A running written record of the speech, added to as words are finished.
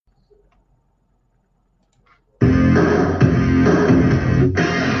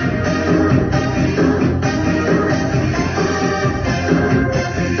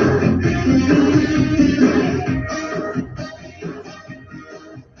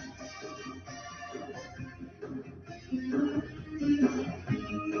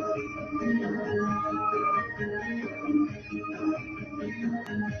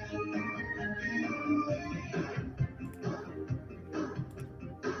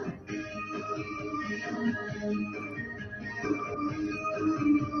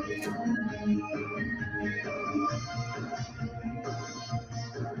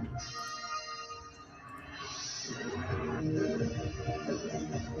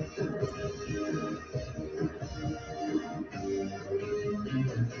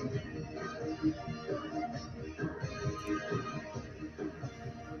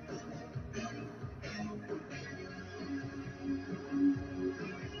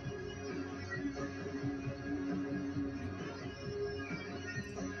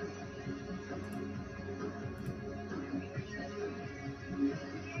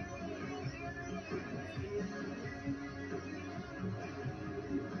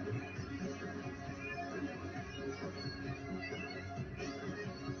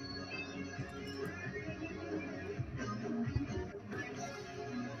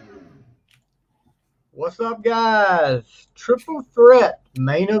What's up, guys? Triple Threat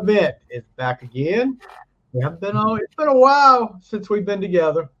main event is back again. We haven't been on. It's been a while since we've been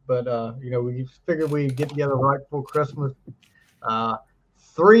together, but we figured we'd get together right before Christmas.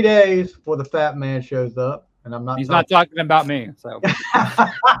 3 days before the Fat Man shows up, and I'm not. He's not talking about me. So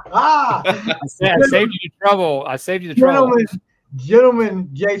I saved you the trouble. I saved you the trouble. Gentleman,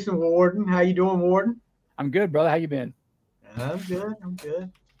 Jason Warden, how you doing, Warden? I'm good, brother. How you been? I'm good.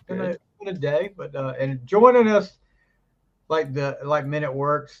 It's been a day, but and joining us, like Men at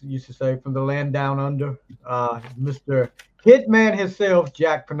Works used to say, from the land down under, Mr. Hitman himself,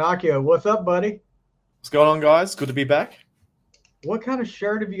 Jack Pinocchio. What's up, buddy? What's going on, guys? Good to be back. What kind of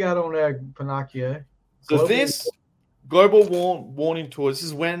shirt have you got on there, Pinocchio? So this Global Warning Tour, this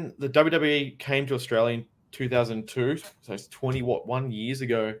is when the WWE came to Australia in 2002. So it's 21 years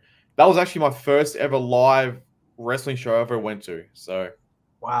ago. That was actually my first ever live wrestling show I ever went to. So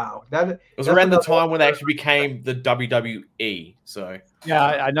wow, it was around the time when they actually became the WWE. So yeah,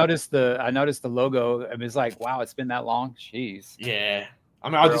 I noticed the logo. I mean, it's like, wow, it's been that long. Jeez. Yeah, I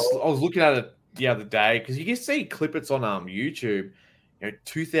mean, I was looking at it the other day because you can see clippets on YouTube.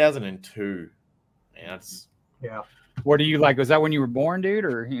 2002. Yeah. What do you like? Was that when you were born, dude,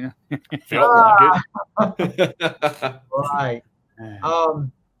 or Felt like it. Right.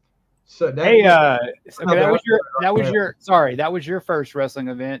 So that, hey, that was your first wrestling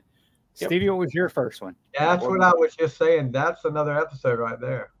event. Yep. Stevie, what was your first one? That's what I was just saying. That's another episode right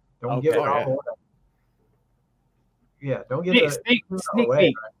there. Don't get it all away. Yeah, don't get it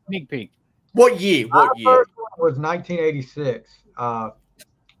sneak peek. What year? My first one was 1986.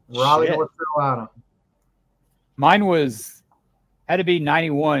 Raleigh, North Carolina. Mine had to be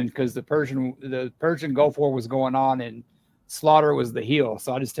 91 because the Persian Gulf War was going on and Slaughter was the heel.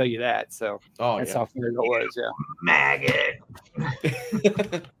 So I'll just tell you that. So that's how fair it was. Yeah. Maggot.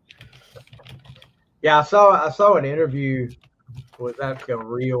 Yeah, I saw an interview with that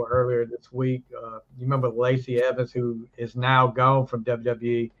reel earlier this week. You remember Lacey Evans, who is now gone from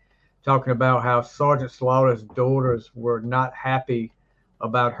WWE, talking about how Sergeant Slaughter's daughters were not happy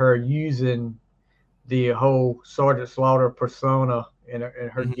about her using the whole Sergeant Slaughter persona in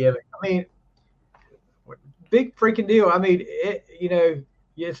her gimmick. I mean, big freaking deal. I mean,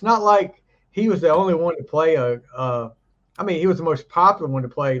 it's not like he was the only one to play he was the most popular one to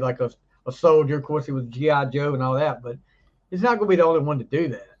play like a soldier. Of course, he was G.I. Joe and all that, but he's not going to be the only one to do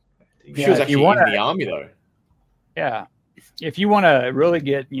that. She was actually in the army, though. Yeah. If you want to really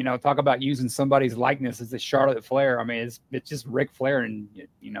get, talk about using somebody's likeness as a Charlotte Flair, I mean, it's just Ric Flair and,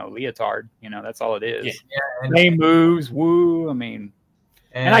 leotard. That's all it is. Yeah, same moves, woo. I mean,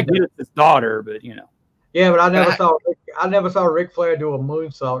 and I get it's his daughter, but Yeah, but I never saw Ric Flair do a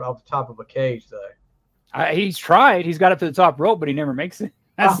moonsault off the top of a cage, though. He's tried. He's got up to the top rope, but he never makes it.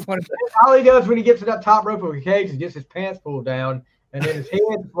 That's all he does when he gets to that top rope of a cage is gets his pants pulled down, and then his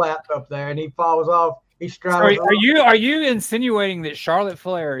head flaps up there, and he falls off. Are you insinuating that Charlotte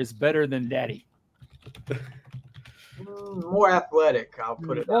Flair is better than Daddy? More athletic, I'll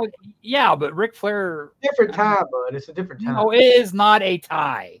put it. Well, yeah, but Ric Flair. Different time, bud. It's a different time. No, it is not a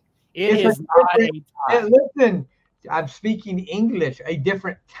tie. It's not a tie. Listen, I'm speaking English. A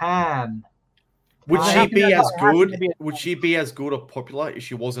different time. Would she be as good? Would she be as good or popular if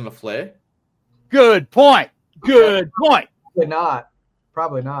she wasn't a Flair? Good point. Probably not.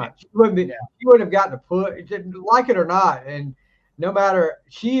 Probably not. She wouldn't have gotten a put, like it or not. And no matter,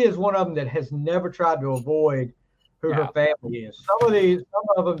 she is one of them that has never tried to avoid who her family is. Some of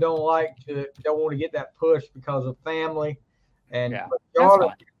them don't want to get that push because of family. And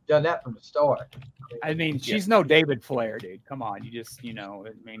Charlotte done that from the start. I mean, she's no David Flair, dude. Come on, you just,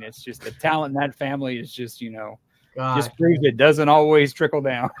 it's just the talent in that family is just, just proves it doesn't always trickle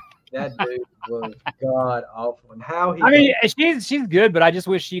down. That dude was god awful. And how he? I mean, she's good, but I just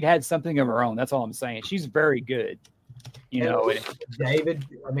wish she'd had something of her own. That's all I'm saying. She's very good. David.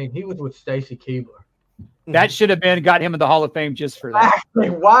 I mean, he was with Stacy Keibler. That should have got him in the Hall of Fame just for that.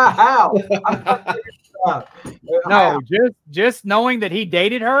 Wow. No, just knowing that he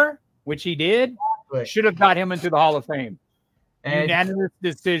dated her, which he did, should have got him into the Hall of Fame. And unanimous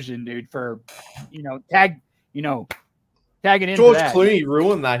decision, dude, for tagging into George that. Clooney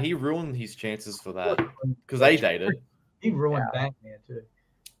ruined that. He ruined his chances for that because they dated. He ruined Batman too.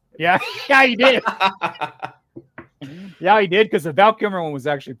 Yeah, he did. Yeah, he did because the Val Kilmer one was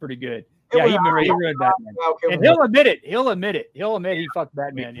actually pretty good. Yeah, he ruined Batman. And he'll admit it. He'll admit he fucked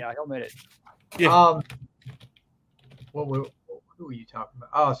Batman. Yeah, he'll admit it. Yeah. Who are you talking about?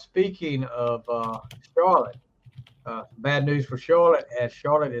 Oh, speaking of Charlotte, bad news for Charlotte as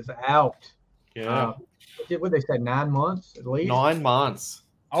Charlotte is out. Yeah. What they say, 9 months at least? 9 months.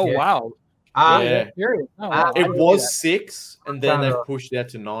 Oh, wow. Yeah. Oh, it was 6, and then they pushed it out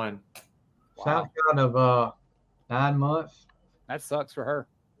to 9. Sounds kind of 9 months. That sucks for her.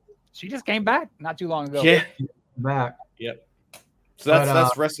 She just came back not too long ago. Yeah, back. Yep. So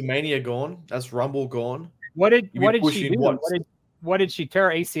that's WrestleMania gone. That's Rumble gone. What did she do? What did she tear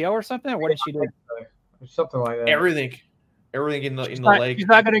ACL or something? Or what did she do? Something like that. Everything in the leg. She's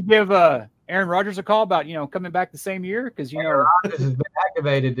not going to give Aaron Rodgers a call about coming back the same year because Aaron Rodgers has been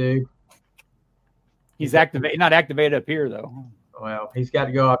activated, dude. He's activated, not activated up here though. Well, he's got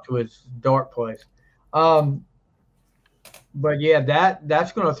to go out to his dark place. But yeah,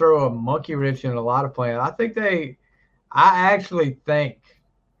 that's going to throw a monkey wrench in a lot of plans. I actually think,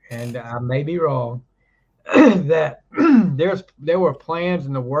 and I may be wrong, that there were plans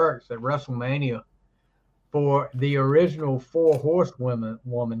in the works at WrestleMania for the original 4 horsewoman,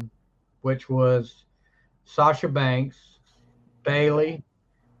 which was Sasha Banks, Bayley,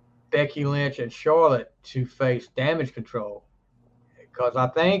 Becky Lynch, and Charlotte to face Damage Control. Because I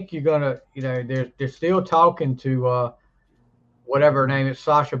think you're gonna, they're still talking to whatever her name is,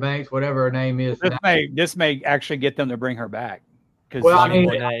 Sasha Banks, whatever her name is. This may actually get them to bring her back. Because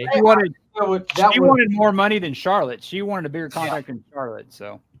she wanted more money than Charlotte. She wanted a bigger contract than Charlotte.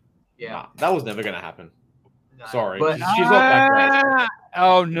 So yeah, that was never gonna happen. Sorry, but she's not that great.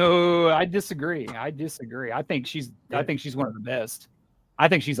 Oh no, I disagree. I think she's one of the best. I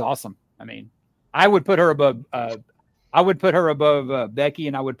think she's awesome. I mean, I would put her above. Becky,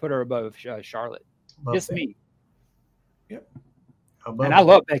 and I would put her above Charlotte. Just me. Yep. And I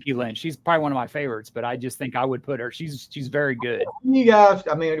love Becky Lynch. She's probably one of my favorites, but I just think I would put her. She's very good. You guys,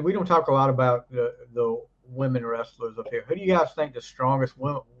 I mean, we don't talk a lot about the women wrestlers up here. Who do you guys think the strongest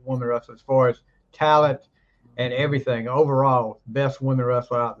women wrestlers as far as talent and everything overall? Best women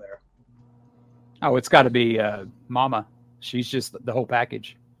wrestler out there? Oh, it's got to be Mama. She's just the whole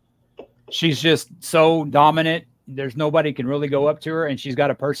package. She's just so dominant. There's nobody can really go up to her, and she's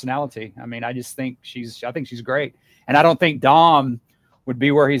got a personality. I mean, I think she's great. And I don't think Dom would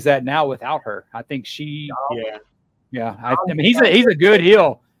be where he's at now without her. I think I mean, he's a good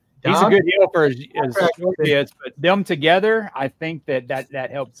heel. He's a good heel for as short he is, but them together, I think that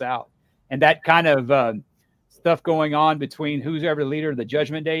helps out. And that kind of stuff going on between who's ever the leader of the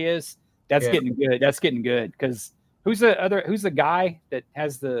Judgment Day is, that's getting good. That's getting good because who's the guy that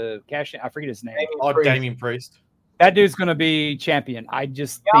has the cash? I forget his name. Damian Priest. That dude's going to be champion. I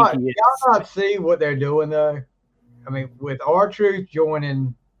just think he is. Y'all not see what they're doing though. I mean, with R-Truth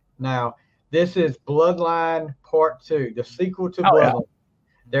joining now, this is Bloodline Part 2, the sequel to Bloodline. Yeah.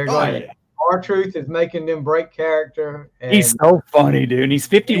 They're going. R-Truth is making them break character. And he's so funny, dude. And he's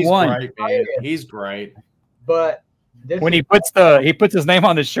 51. He's great, man. He's great. But when he puts his name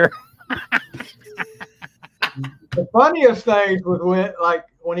on the shirt. The funniest thing was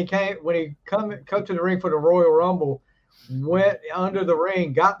when he come to the ring for the Royal Rumble, went under the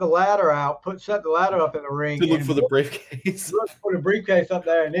ring, got the ladder out, set the ladder up in the ring. To look for the briefcase. Look for the briefcase up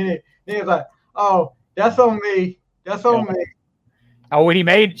there, and then he was like, "Oh, that's on me. That's on me." Oh, when he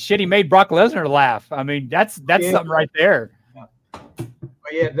made Brock Lesnar laugh. I mean, that's something right there. Yeah.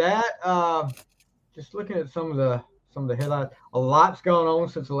 But yeah, that just looking at some of the headlines, a lot's gone on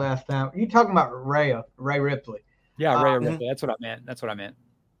since the last time. You talking about Rhea Ripley? Yeah, Rhea Ripley. That's what I meant.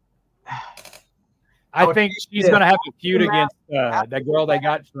 I think she's going to have a feud against that girl they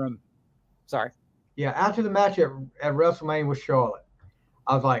got from. Sorry. Yeah, after the match at WrestleMania with Charlotte,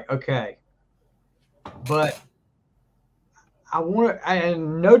 I was like, okay, but I want to,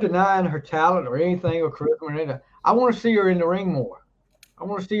 and no denying her talent or anything or charisma or anything. I want to see her in the ring more. I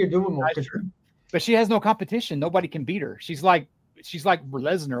want to see her doing more. But she has no competition. Nobody can beat her. She's like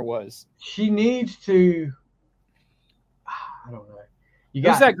Lesnar was. She needs to. I don't know.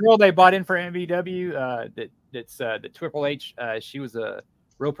 Who's that girl they bought in for MVW? That's the Triple H. She was a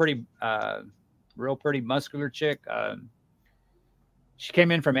real pretty muscular chick. She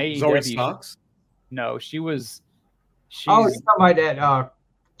came in from AEW. Zoe Starks? No, she's. Oh, you're talking about that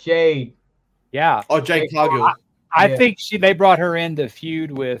Jade. Yeah. Oh, Jade Cargill. I think they brought her in to feud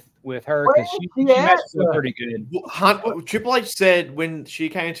with her because she matched pretty good. Triple H said when she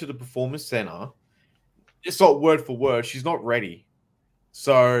came to the Performance Center, it's not word for word, she's not ready.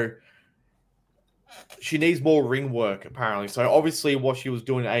 So she needs more ring work, apparently. So obviously what she was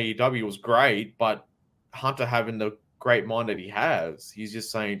doing at AEW was great, but Hunter having the great mind that he has, he's just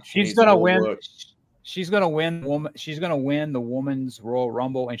saying she's going to win. Work. She's going to win. She's going to win the Women's Royal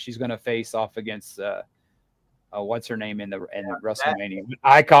Rumble, and she's going to face off against what's her name in the WrestleMania.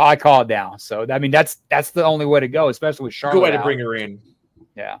 I call it down. So I mean that's the only way to go, especially with Charlotte. Good way to bring her in.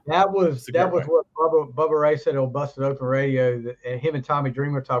 Yeah, that was what Bubba Ray said on Busted Open Radio, and him and Tommy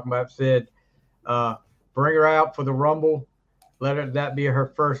Dreamer talking about. Said Bring her out for the Rumble. That be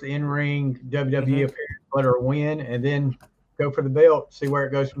her first in-ring WWE appearance. Let her win, and then go for the belt. See where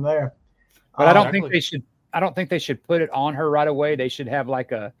it goes from there. But I don't think they should. I don't think they should put it on her right away. They should have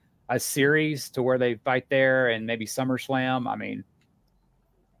like a series to where they fight there, and maybe SummerSlam. I mean,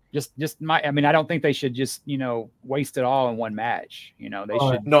 I don't think they should just waste it all in one match. They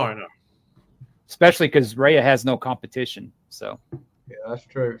should. No. Especially because Rhea has no competition. So. Yeah, that's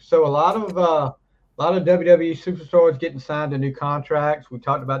true. So a lot of WWE superstars getting signed to new contracts. We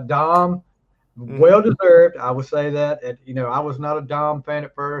talked about Dom, well deserved. I would say that. I was not a Dom fan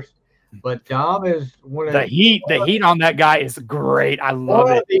at first, but Dom is one of the heat. The heat on that guy is great. I love it.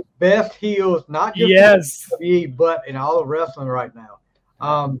 One of the best heels, not just WWE, but in all of wrestling right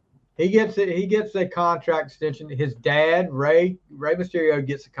now. He gets a contract extension. His dad, Rey Mysterio,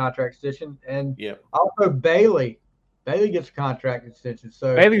 gets a contract extension, and also Bayley. Bayley gets a contract extension.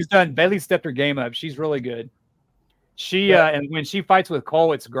 So Bayley stepped her game up. She's really good. And when she fights with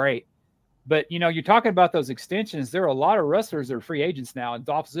Cole, it's great. But you're talking about those extensions. There are a lot of wrestlers that are free agents now, and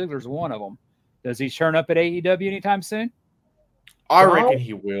Dolph Ziggler's one of them. Does he turn up at AEW anytime soon? I reckon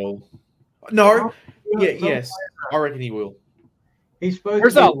he will. No. Yes. I reckon he will.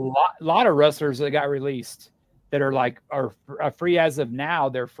 There's a lot of wrestlers that got released that are free as of now.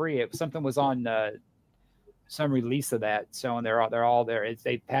 They're free. Something was on some release of that, so and they're all there.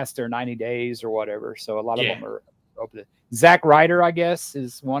 They passed their 90 days or whatever. So a lot of them are open. Zack Ryder, I guess,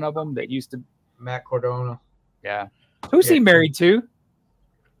 is one of them that used to. Matt Cardona. Yeah. Who's he married to?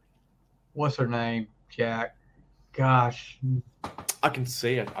 What's her name? Jack. Gosh. I can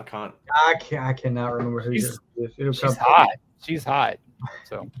see it. I can't. I cannot remember who she's hot. She's hot.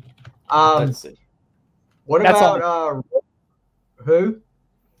 So. Let's see. What about who?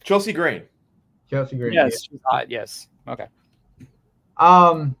 Chelsea Green. Chelsea Green. Yes, she's hot. Yes. Okay.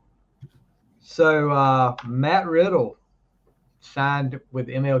 So Matt Riddle signed with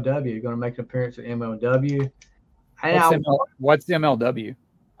MLW. Going to make an appearance at MLW. What's the MLW?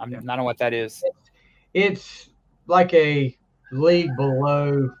 I don't know what that is. It's like a league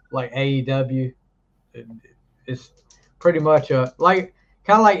below like AEW. It's pretty much kind of like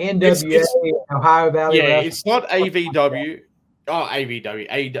NWA, Ohio Valley. Yeah, Wrestling. It's not AVW. Oh,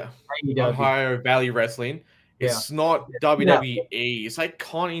 AEW. Ohio Valley Wrestling. It's not WWE. It's like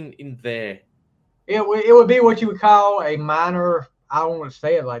kind in there. It would be what you would call a minor. I don't want to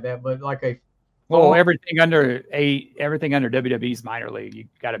say it like that, but like a. Well, everything under WWE's minor league. You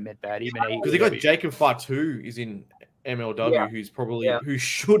got to admit that. Even because they got Jacob Fatu is in MLW, who's probably who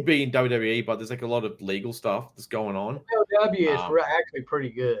should be in WWE, but there's like a lot of legal stuff that's going on. MLW is actually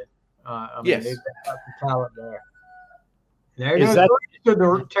pretty good. They've got some talent there. There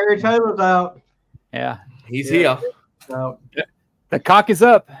goes Terry Taylor's out. Yeah, he's here. So, the cock is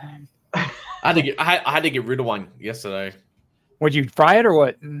up. I had to get rid of one yesterday. Would you fry it or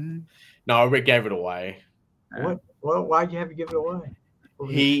what? No, Rick gave it away. What? Well, why'd you have to give it away?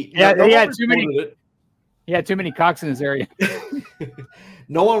 He had too many. He had too many cocks in his area.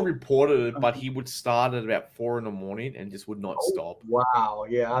 No one reported it, but he would start at about 4 a.m. and just would not stop. Wow,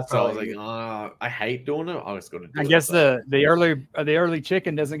 yeah. So I was like, I hate doing it. I just got to do it. I guess the early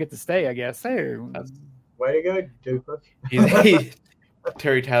chicken doesn't get to stay. I guess. Hey, way to go, Doofus.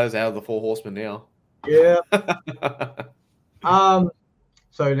 Terry Taylor's out of the 4 Horsemen now. Yeah.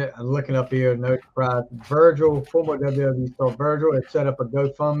 So I'm looking up here, no surprise. Virgil, former WWE star Virgil, has set up a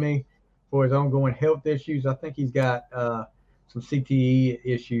GoFundMe for his ongoing health issues. I think he's got some CTE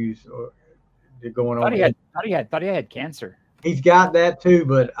issues going on. Thought he had cancer. He's got that too,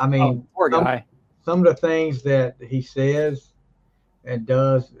 but I mean, poor guy. Some of the things that he says and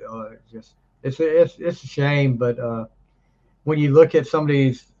does, it's a shame. But when you look at some of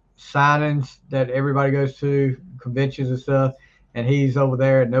these signings that everybody goes to, conventions and stuff, and he's over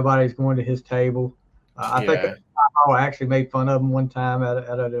there and nobody's going to his table. I think I actually made fun of him one time at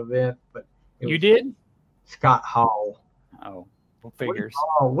an event. But you did? Scott Hall. Oh, well, figures.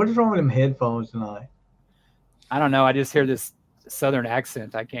 What is wrong with them headphones tonight? I don't know. I just hear this Southern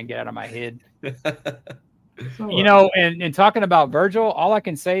accent I can't get out of my head. And talking about Virgil, all I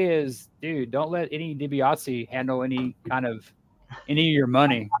can say is, dude, don't let any DiBiase handle any of your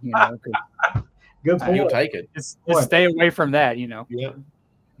money. Good point. You'll take it. Just stay away from that. Yeah.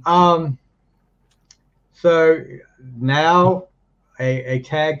 So now a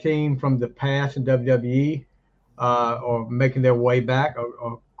tag team from the past in WWE are making their way back,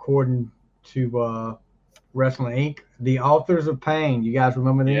 according to Wrestling Inc. The Authors of Pain. You guys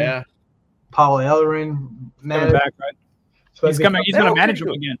remember them? Yeah. Paul Ellering. Coming back, right? So he's going to manage them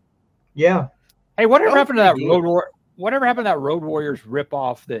again. Yeah. Hey, what happened to that whatever happened to that Road Warriors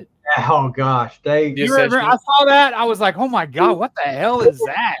ripoff that? Oh gosh, you remember? I saw that. I was like, oh my god, what the hell is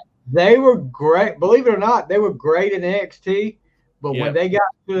that? They were great. Believe it or not, they were great in NXT. But when they got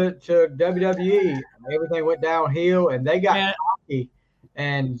to WWE, everything went downhill, and they got cocky.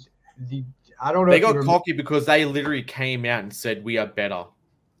 And I don't know. They got cocky because they literally came out and said, "We are better."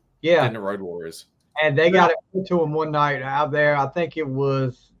 Than the Road Warriors. And they got it put to them one night out there. I think it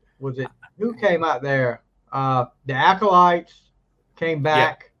was it who came out there? The Acolytes came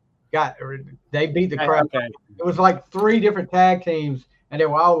back. They beat the crap. Okay. It was like 3 different tag teams, and they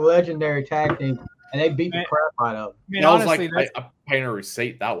were all legendary tag teams, and they beat the crap out of them. I mean, that honestly, was like a pain of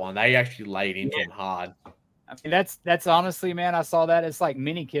receipt. That one, they actually laid into them hard. I mean, that's honestly, man. I saw that. It's like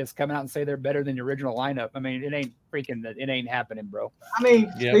Mini Kiss coming out and say they're better than the original lineup. I mean, it ain't happening, bro. I mean,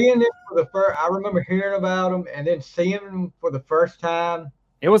 seeing it for the first, I remember hearing about them and then seeing them for the first time.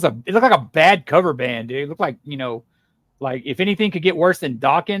 It looked like a bad cover band, dude. It looked like, like if anything could get worse than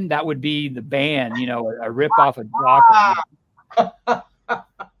Dawkins, that would be the band, a rip off of Dawkins.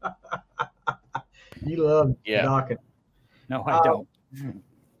 You love Dawkins. No, I don't.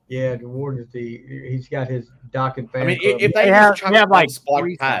 Yeah, the Ward he's got his Dawkins fan. I mean, if they chucked on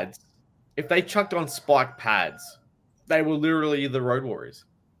spike pads, if they chucked on spike pads, they were literally the Road Warriors.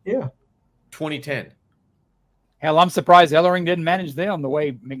 Yeah. 2010. Hell, I'm surprised Ellering didn't manage them the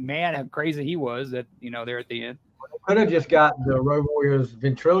way McMahon, how crazy he was that, there at the end. They could have just got the Road Warriors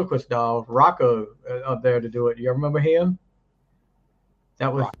ventriloquist doll, Rocco, up there to do it. You remember him?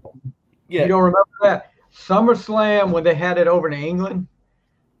 That was You don't remember that? SummerSlam, when they had it over in England,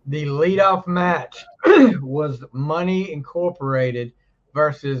 the leadoff match was Money Incorporated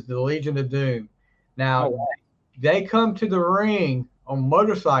versus the Legion of Doom. Now, they come to the ring on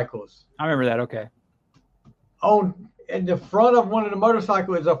motorcycles. I remember that, okay. In the front of one of the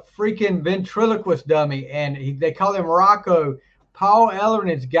motorcycles is a freaking ventriloquist dummy, and they call him Rocco. Paul Ellering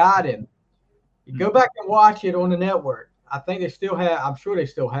has got him. You go back and watch it on the network. I think they still have, I'm sure they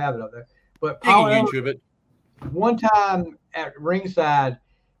still have it up there. But Paul YouTube it. One time at ringside,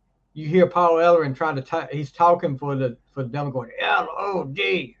 you hear Paul Ellering trying to he's talking for the dummy going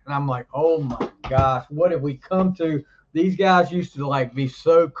L-O-D, and I'm like, oh my gosh, what have we come to? These guys used to be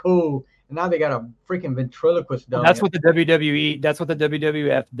so cool, and now they got a freaking ventriloquist dummy. That's what the WWE. That's what the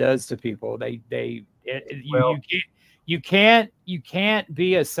WWF does to people. You can't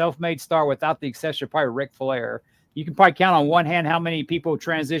be a self-made star without the exception of probably Ric Flair. You can probably count on one hand how many people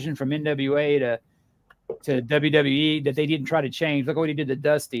transitioned from NWA to WWE that they didn't try to change. Look what he did to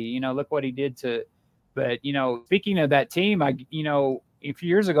Dusty. Look what he did to. But speaking of that team, a few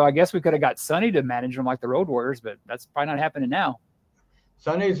years ago, I guess we could have got Sonny to manage them like the Road Warriors, but that's probably not happening now.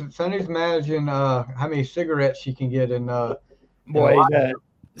 Sonny's managing how many cigarettes she can get in.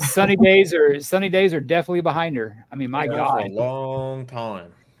 Sunny days are definitely behind her. I mean, my God, a long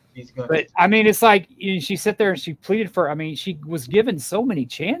time. But I mean, it's like she sat there and she pleaded for. I mean, she was given so many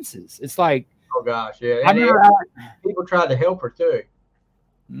chances. It's like, oh gosh, yeah. People tried to help her too.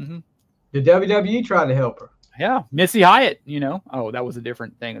 Mm-hmm. The WWE tried to help her. Yeah, Missy Hyatt. That was a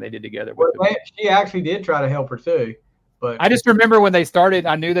different thing they did together. She actually did try to help her too. But I just remember when they started,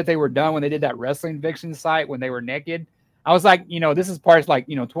 I knew that they were done when they did that Wrestling Vixen site when they were naked. I was like, this is parts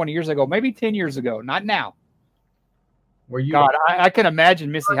 20 years ago, maybe 10 years ago, not now. Were you? God, I can imagine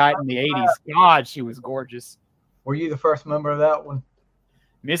Missy Hyatt in the 80s. God, she was gorgeous. Were you the first member of that one?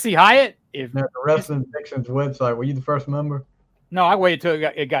 Missy Hyatt? The Wrestling Vixen's website. Were you the first member? No, I waited till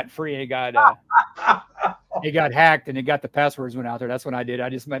it got free. It got hacked and it got the passwords went out there. That's what I did. I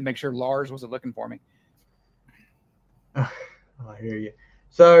just make sure Lars wasn't looking for me. I hear you.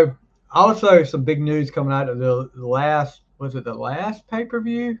 So, also some big news coming out of the last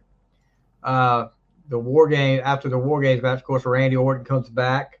pay-per-view? The War Game, after the War Games match, of course, Randy Orton comes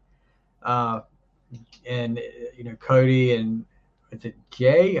back. And, Cody and is it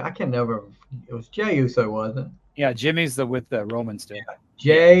Jay? I can't remember. It was Jay Uso, wasn't it? Yeah, Jimmy's with the Roman still. Yeah.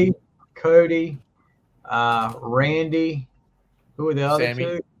 Jay, Cody, Randy. Who were the other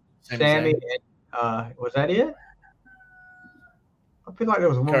two? Sammy. And, was that it? I feel like there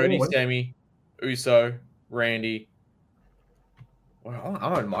was one Cody, more. Sammy, Uso, Randy. Well,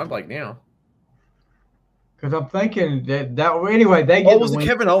 I'm on my blank now. Because I'm thinking that anyway, they get. Oh, was it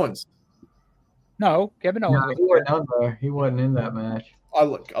Kevin Owens? No, Kevin Owens. No, he wasn't on there. He wasn't in that match. I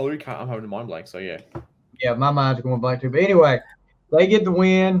literally can't. I'm having a mind blank. So yeah. Yeah, my mind's going blank too. But anyway, they get the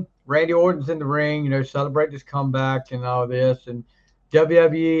win. Randy Orton's in the ring. Celebrate this comeback and all this. And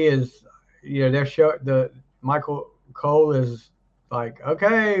WWE is, their show. The Michael Cole is like,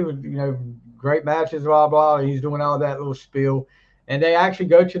 okay, great matches, blah blah. He's doing all that little spiel, and they actually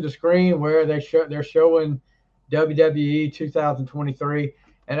go to the screen where they're showing WWE 2023,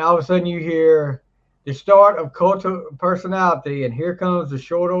 and all of a sudden you hear the start of Cult of Personality, and here comes the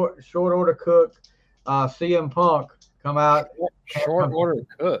short order cook, CM Punk come out. Short order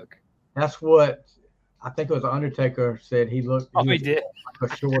cook. That's what I think it was Undertaker said. He looked. He did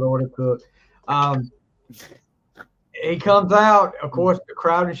like a short order cook. He comes out. Of course, the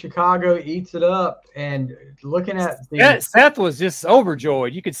crowd in Chicago eats it up. And looking at Seth was just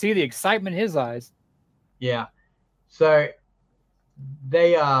overjoyed. You could see the excitement in his eyes. Yeah. So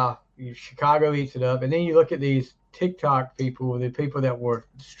they Chicago eats it up, and then you look at these TikTok people, the people that were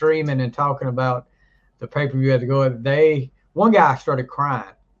streaming and talking about the pay-per-view had to go. One guy started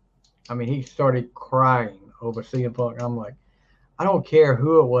crying. I mean, he started crying over CM Punk. I'm like, I don't care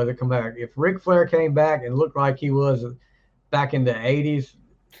who it was that come back. If Ric Flair came back and looked like he was back in the 80s,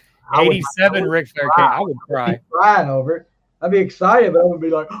 87 Ric Flair came, I would cry. I'd be crying over it. I'd be excited, but I would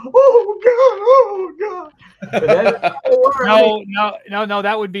be like, oh God. No,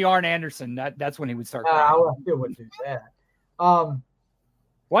 that would be Arn Anderson. That's when he would start crying. I still wouldn't do that.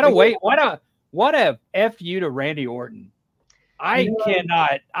 What a F you to Randy Orton. I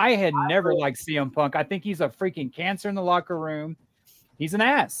had never liked CM Punk. I think he's a freaking cancer in the locker room. He's an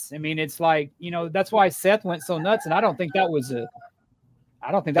ass. I mean, it's like, that's why Seth went so nuts. And I don't think that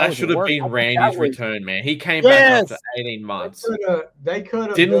should have been Randy's return, man. He came back after 18 months. They could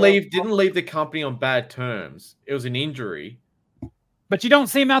have didn't leave the company on bad terms. It was an injury. But you don't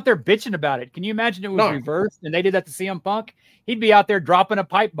see him out there bitching about it. Can you imagine it was reversed and they did that to CM Punk? He'd be out there dropping a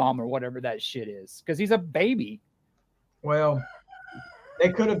pipe bomb or whatever that shit is because he's a baby. Well, they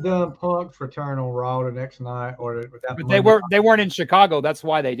could have done Punk's return on Raw the next night, but they weren't in Chicago. That's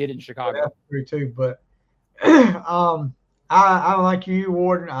why they did it in Chicago. That's true too. But I like you,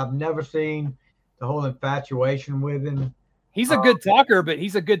 Warden. I've never seen the whole infatuation with him. He's a good talker, but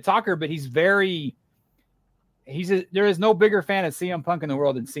he's very. There is no bigger fan of CM Punk in the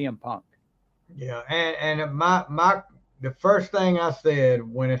world than CM Punk. Yeah, and the first thing I said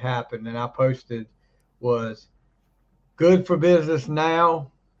when it happened, and I posted, was good for business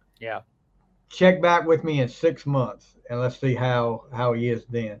now. Yeah. Check back with me in 6 months, and let's see how he is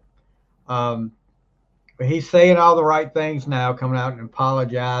then. But he's saying all the right things now, coming out and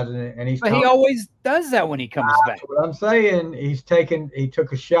apologizing, and he always does that when he comes back. That's what I'm saying. He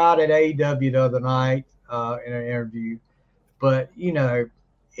took a shot at AEW the other night in an interview, but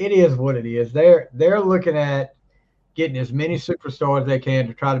it is what it is. They're looking at getting as many superstars as they can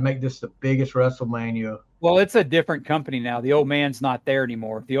to try to make this the biggest WrestleMania. Well, it's a different company now. The old man's not there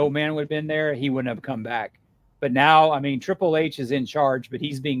anymore. If the old man would have been there, he wouldn't have come back. But now, I mean, Triple H is in charge, but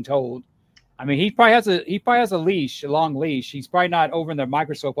he's being told. I mean, he probably has a leash, a long leash. He's probably not over in the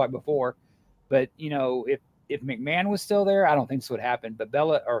microscope like before. But if McMahon was still there, I don't think this would happen. But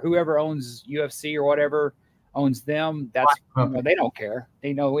Bella or whoever owns UFC or whatever owns them, that's they don't care.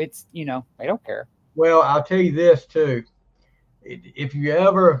 They know it's they don't care. Well, I'll tell you this too. If you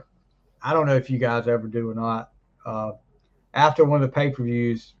ever, I don't know if you guys ever do or not, after one of the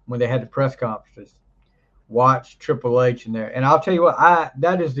pay-per-views when they had the press conferences, watch Triple H in there. And I'll tell you what,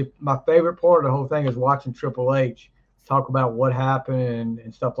 that is my favorite part of the whole thing is watching Triple H talk about what happened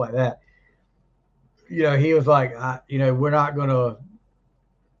and stuff like that. He was like, we're not going to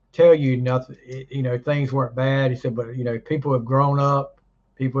tell you nothing. Things weren't bad. He said, but, people have grown up.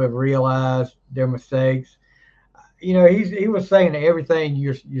 People have realized their mistakes. He was saying everything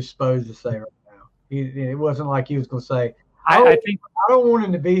you're supposed to say right now. It wasn't like he was going to say, I don't want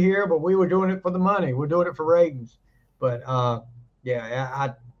him to be here, but we were doing it for the money. We're doing it for ratings. But,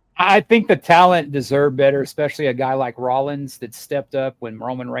 I think the talent deserved better, especially a guy like Rollins that stepped up when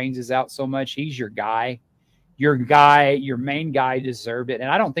Roman Reigns is out so much. He's your guy. Your main guy deserved it. And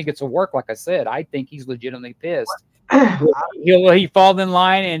I don't think it's a work, like I said. I think he's legitimately pissed. Will he fall in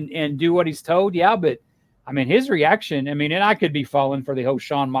line and do what he's told? Yeah, but I mean, his reaction, and I could be falling for the whole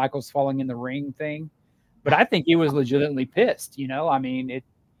Shawn Michaels falling in the ring thing, but I think he was legitimately pissed.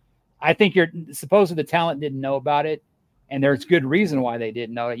 I think supposedly the talent didn't know about it, and there's good reason why they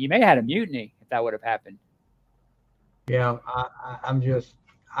didn't know it. You may have had a mutiny if that would have happened. Yeah,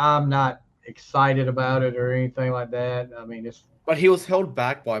 I'm not excited about it or anything like that. I mean, but he was held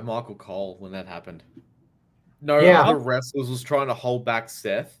back by Michael Cole when that happened. No other wrestlers was trying to hold back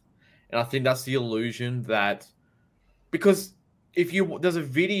Seth. And I think that's the illusion because there's a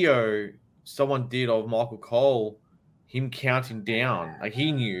video someone did of Michael Cole, him counting down. Like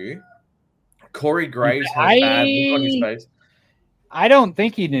he knew. Corey Graves had a bad look on his face. I don't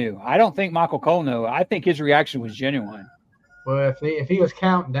think he knew. I don't think Michael Cole knew. I think his reaction was genuine. Well, if he was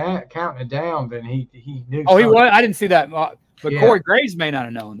counting it down, then he knew. Oh, he was. I didn't see that. But yeah. Corey Graves may not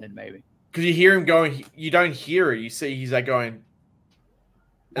have known then, maybe. Because you hear him going, you don't hear it. You see he's like going.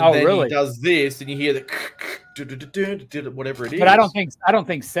 And then really? He does this, and you hear the whatever it is. But I don't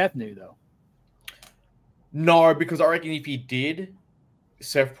think Seth knew though. No, because I reckon if he did,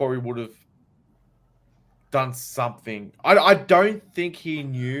 Seth probably would have done something. I don't think he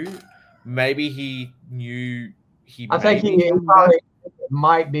knew. Maybe he knew. I think he probably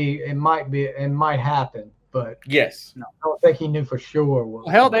it might happen, but yes, no, I don't think he knew for sure. Well,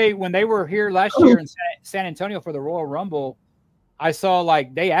 hell, when they were here last year in San Antonio for the Royal Rumble, I saw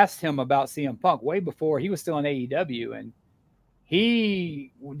like they asked him about CM Punk way before he was still in AEW, and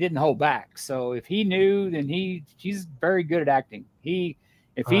he didn't hold back. So if he knew, then he's very good at acting.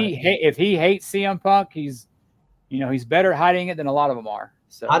 If he hates CM Punk, he's better at hiding it than a lot of them are.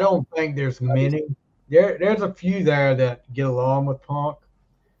 So I don't think there's many. There's a few there that get along with Punk,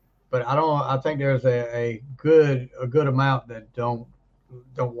 but I think there's a good amount that don't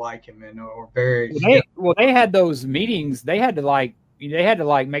like him or very. They had those meetings. They had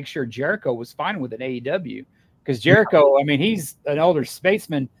to make sure Jericho was fine with an AEW. Because Jericho, I mean, he's an older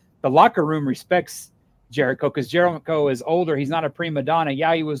statesman. The locker room respects Jericho because Jericho is older. He's not a prima donna.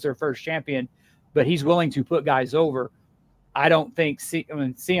 Yeah, he was their first champion, but he's willing to put guys over. I don't think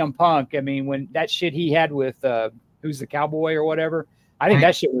CM Punk. I mean, when that shit he had with who's the Cowboy or whatever, I think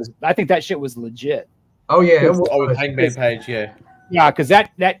that shit was legit. Oh yeah, with Hangman Page, yeah, yeah, because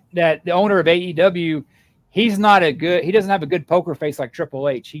that the owner of AEW, he doesn't have a good poker face like Triple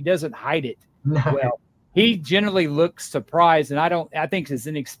H. He doesn't hide it well. He generally looks surprised, and I think it's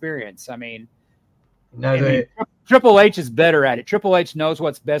inexperience. I mean, Triple H is better at it. Triple H knows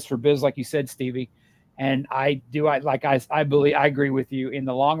what's best for biz, like you said, Stevie. And I agree with you. In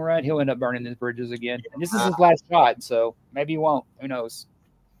the long run, he'll end up burning his bridges again. And this is his last shot, so maybe he won't. Who knows?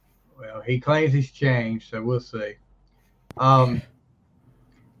 Well, he claims he's changed, so we'll see.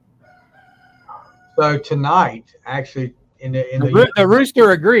 So tonight, actually, the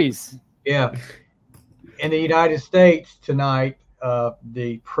Rooster agrees. Yeah. In the United States tonight,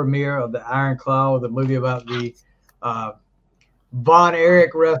 the premiere of the Iron Claw, the movie about the Von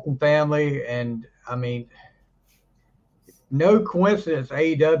Erich wrestling family, and I mean, no coincidence.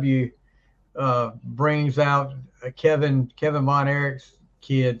 AEW brings out Kevin Von Erich's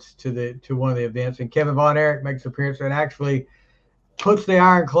kids to one of the events, and Kevin Von Erich makes an appearance and actually puts the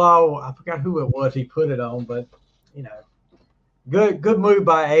Iron Claw. I forgot who it was he put it on, but good move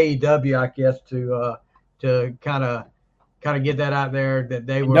by AEW, I guess, to kind of get that out there that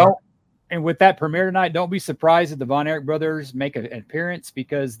they were. No, and with that premiere tonight, don't be surprised if the Von Erich brothers make an appearance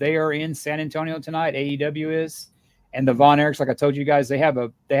because they are in San Antonio tonight. AEW is, and the Von Erichs, like I told you guys, they have a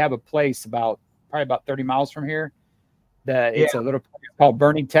place probably about 30 miles from here. It's a little place called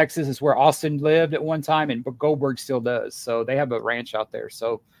Burning, Texas. It's where Austin lived at one time, and Goldberg still does. So they have a ranch out there.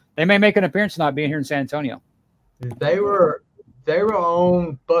 So they may make an appearance tonight, being here in San Antonio. They were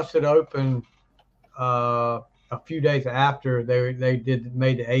on Busted Open. A few days after they made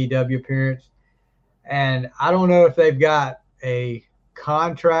the AEW appearance, and I don't know if they've got a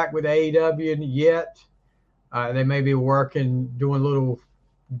contract with AEW yet. They may be doing little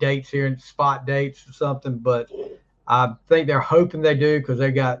dates here and spot dates or something, but I think they're hoping they do because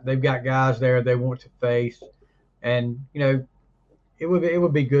they've got guys there they want to face, and it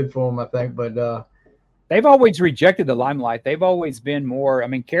would be good for them, I think, but. They've always rejected the limelight. They've always been more. I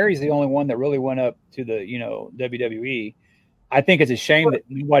mean, Kerry's the only one that really went up to the WWE. I think it's a shame that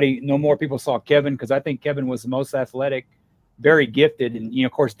no more people saw Kevin because I think Kevin was the most athletic, very gifted, and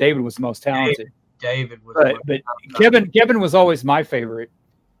of course David was the most talented. David was, but Kevin was always my favorite.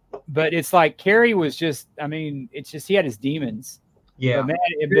 But it's like Kerry was just. I mean, it's just he had his demons. Yeah, but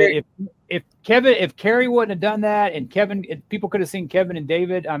man, if Kerry wouldn't have done that, and if people could have seen Kevin and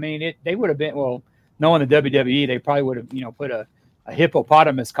David, I mean, they would have been well. Knowing the WWE, they probably would have, put a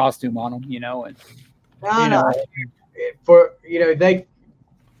hippopotamus costume on them, and I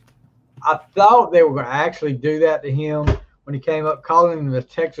thought they were going to actually do that to him when he came up, calling him the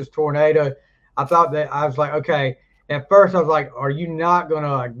Texas Tornado. I was like, okay. At first, I was like, are you not going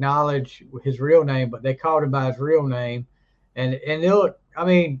to acknowledge his real name? But they called him by his real name, and I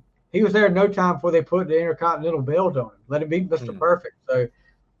mean, he was there no time before they put the Intercontinental belt on him. Let him be Mr. Perfect. So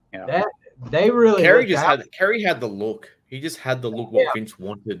that. They really Kerry had the look. He just had the look what Vince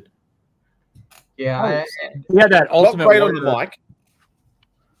wanted. Yeah, he had that ultimate. Not great on the mic.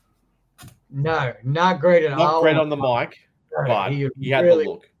 No, not great at all. Not great on the mic, but he had the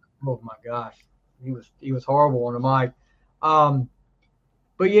look. Oh my gosh, he was horrible on the mic.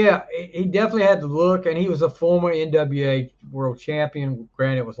 But yeah, he definitely had the look, and he was a former NWA World Champion.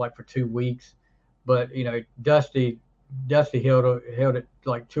 Granted, it was like for 2 weeks, but Dusty Dusty held it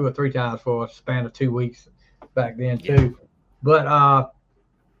like 2 or 3 times for a span of 2 weeks back then too. But I'll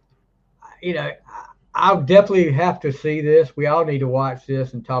definitely have to see this. We all need to watch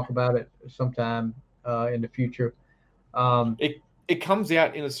this and talk about it sometime in the future. It comes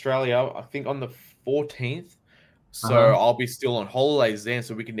out in Australia, I think, on the 14th. So I'll be still on holidays then,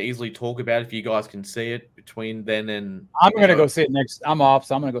 so we can easily talk about it if you guys can see it between then and. I'm gonna go see it next. I'm off,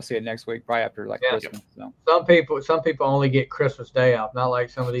 so I'm gonna go see it next week, probably after Christmas. So. Some people only get Christmas Day off, not like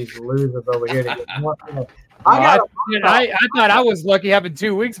some of these losers over here. I thought I was lucky having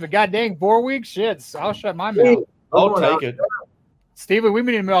 2 weeks, but god dang, 4 weeks, shit. So I'll shut my mouth. I'll take it. Steven, we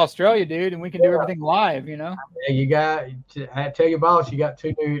meet in Australia, dude, and we can do everything live, you know. Yeah, I tell your boss you got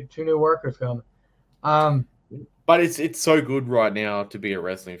two new workers coming. But it's so good right now to be a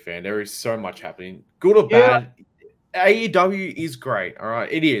wrestling fan. There is so much happening, good or bad. AEW is great. All right,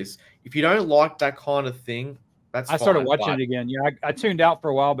 it is. If you don't like that kind of thing, that's fine. I started watching it again. Yeah, I tuned out for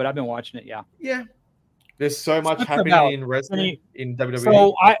a while, but I've been watching it. Yeah. Yeah. There's so much happening in wrestling in WWE.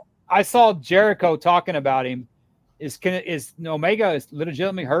 So I saw Jericho talking about him. Is Omega is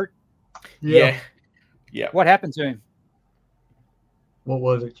legitimately hurt? Yeah. What happened to him? What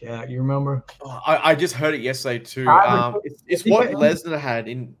was it, Jack? You remember? I just heard it yesterday too. It's what Lesnar had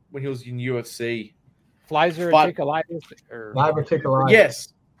when he was in UFC. Diverticulitis Diverticulitis.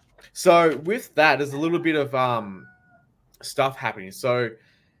 Yes. So with that, there's a little bit of stuff happening. So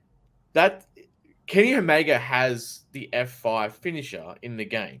that Kenny Omega has the F5 finisher in the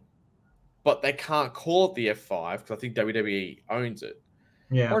game, but they can't call it the F5 because I think WWE owns it.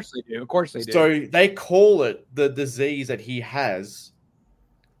 Yeah, of course they do. So they call it the disease that he has.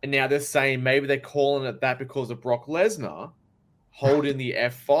 And now they're saying maybe they're calling it that because of Brock Lesnar holding the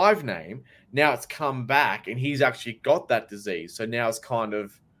F5 name. Now it's come back and he's actually got that disease. So now it's kind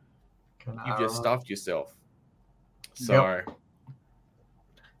of, you've just stuffed yourself. So,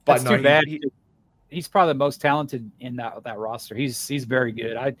 but that's too bad. He's probably the most talented in that roster. He's very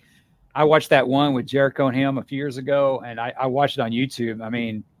good. I watched that one with Jericho and him a few years ago, and I watched it on YouTube. I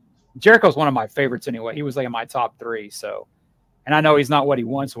mean, Jericho's one of my favorites anyway. He was like in my top 3. So. And I know he's not what he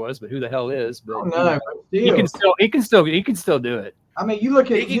once was, but who the hell is? But he can still do it. I mean, you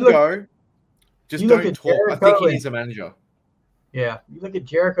look at Just don't talk. I think he needs a manager. Yeah, you look at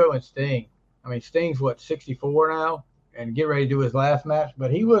Jericho and Sting. I mean, Sting's 64 now, and get ready to do his last match.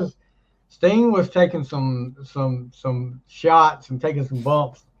 But Sting was taking some shots and taking some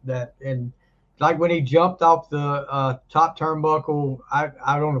bumps and like when he jumped off the top turnbuckle out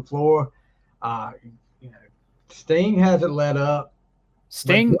on the floor. Sting hasn't let up.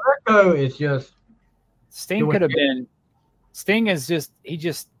 Jericho is just. Sting could have been. Sting is just.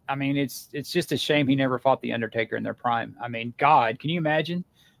 I mean, it's just a shame he never fought the Undertaker in their prime. I mean, God, can you imagine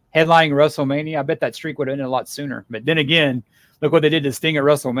headlining WrestleMania? I bet that streak would have ended a lot sooner. But then again, look what they did to Sting at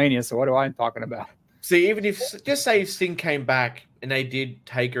WrestleMania. So what am I talking about? See, even if Sting came back and they did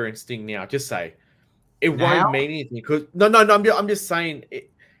Taker and Sting now, just say it won't mean anything. Because no, I'm just saying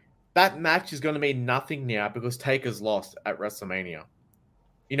that match is going to mean nothing now because Taker's lost at WrestleMania.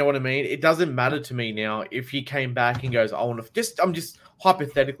 You know what I mean? It doesn't matter to me now if he came back and goes, I'm just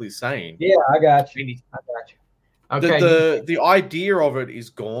hypothetically saying. Yeah, I got you. Okay. The idea of it is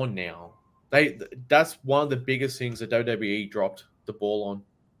gone now. That's one of the biggest things that WWE dropped the ball on.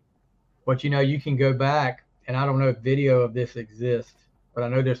 But you can go back, and I don't know if video of this exists, but I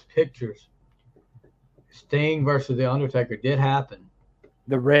know there's pictures. Sting versus The Undertaker did happen.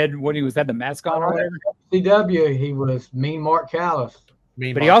 The red, what was that, the mascot or whatever? CW, he was Mean Mark Callis.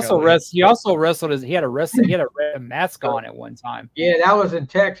 But he also wrestled as he had a red mask on at one time. Yeah, that was in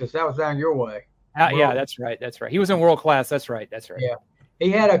Texas. That was down your way. Yeah, that's right. He was in World Class. That's right. Yeah, he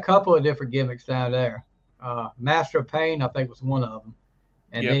had a couple of different gimmicks down there. Master of Pain, I think, was one of them.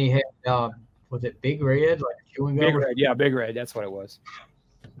 And then he had, was it Big Red, like chewing gum? Big Red, yeah, Big Red. That's what it was.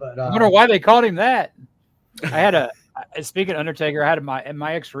 But I wonder why they called him that. I had speaking of Undertaker, I had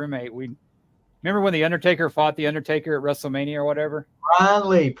my ex-roommate. Remember when the Undertaker fought the Undertaker at WrestleMania or whatever? Brian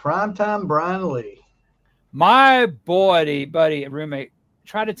Lee, primetime Brian Lee. My buddy, roommate,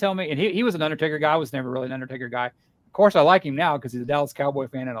 tried to tell me, and he was an Undertaker guy. I was never really an Undertaker guy. Of course, I like him now because he's a Dallas Cowboy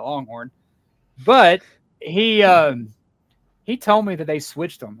fan and a Longhorn. But he told me that they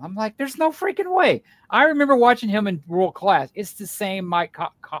switched him. I'm like, there's no freaking way. I remember watching him in World Class. It's the same Mike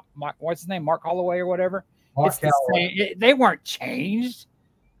what's his name? Mark Holloway or whatever. It's the same. They weren't changed.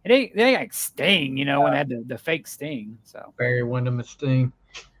 They like Sting, when they had the fake Sting. So Barry Windham and Sting.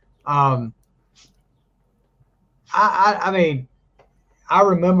 I mean, I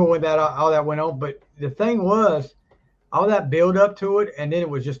remember when all that went on, but the thing was, all that build up to it, and then it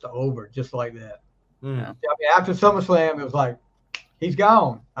was just over, just like that. I mean, after SummerSlam, it was like he's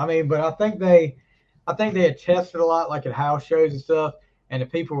gone. I mean, but I think they had tested a lot, like at house shows and stuff, and the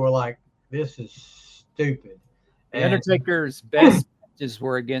people were like, "This is stupid." The Undertaker's best matches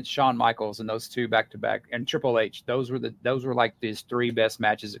were against Shawn Michaels and those two back to back, and Triple H. Those were like his three best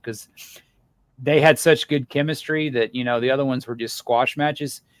matches because they had such good chemistry that the other ones were just squash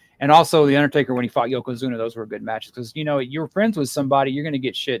matches. And also the Undertaker when he fought Yokozuna, those were good matches because you're friends with somebody, you're going to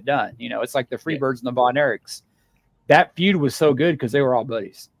get shit done. It's like the Freebirds and the Von Erichs. That feud was so good because they were all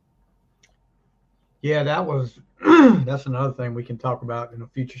buddies. Yeah, that's another thing we can talk about in a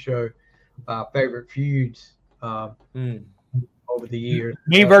future show. Favorite feuds over the years.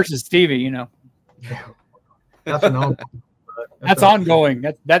 Me versus Stevie, That's an ongoing. That's ongoing.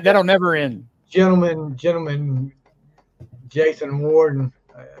 That'll never end. Gentlemen, Jason Warden.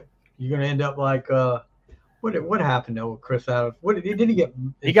 You're gonna end up like what happened to Chris Adams? What did he get?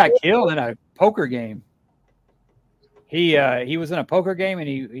 He got killed in a poker game. He was in a poker game and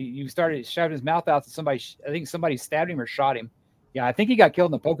he started shoving his mouth out to somebody. I think somebody stabbed him or shot him. Yeah, I think he got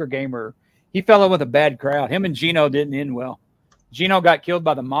killed in a poker game or he fell in with a bad crowd. Him and Gino didn't end well. Gino got killed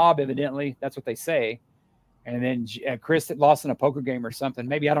by the mob, evidently. That's what they say. And then Chris had lost in a poker game or something.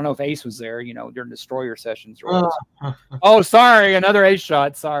 Maybe, I don't know if Ace was there, during Destroyer sessions. Oh, sorry. Another Ace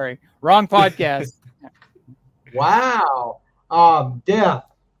shot. Sorry. Wrong podcast. Wow. Death.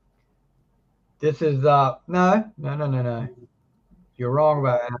 This is, no. You're wrong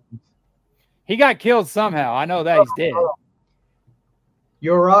about that. He got killed somehow. I know that he's dead.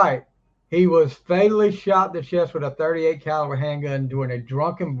 You're right. He was fatally shot in the chest with a .38 caliber handgun during a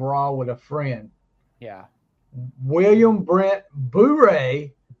drunken brawl with a friend. Yeah. William Brent Bure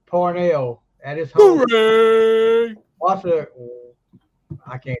Parnell at his home.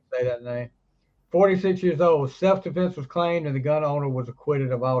 I can't say that name. 46 years old. Self-defense was claimed and the gun owner was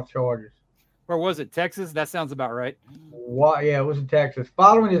acquitted of all charges. Where was it? Texas? That sounds about right. Yeah, it was in Texas.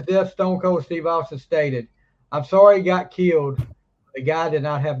 Following his death, Stone Cold Steve Austin stated, "I'm sorry he got killed. The guy did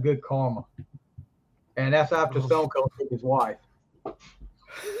not have good karma." And that's after Stone Cold took his wife.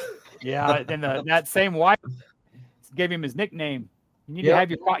 Yeah, and that same wife gave him his nickname. You need to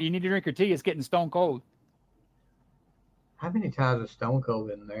have you need to drink your tea. It's getting stone cold. How many times has Stone Cold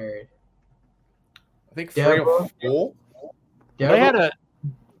been married? I think 3 or 4.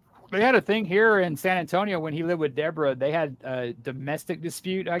 They had a thing here in San Antonio when he lived with Deborah. They had a domestic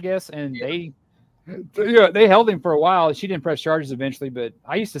dispute, I guess, and they held him for a while. She didn't press charges eventually, but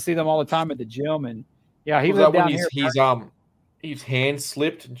I used to see them all the time at the gym, and he lived down here. His hand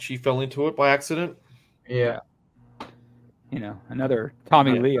slipped and she fell into it by accident. Yeah. Another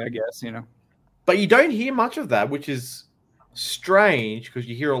Tommy Lee, I guess, But you don't hear much of that, which is strange because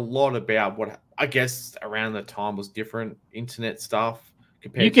you hear a lot about what I guess around the time was different internet stuff.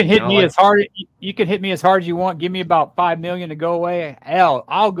 You can hit me as hard. You can hit me as hard as you want. Give me about $5 million to go away. Hell,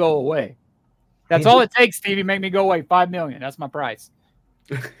 I'll go away. That's all it takes, Stevie. Make me go away. $5 million. That's my price.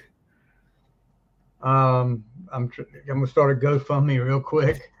 I'm gonna start a GoFundMe real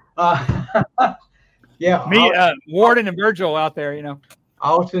quick. Yeah, me, Warden and Virgil out there.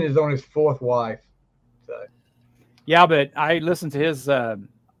 Austin is on his 4th wife. So. Yeah, but I listened to his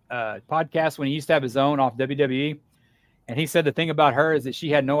podcast when he used to have his own off WWE, and he said the thing about her is that she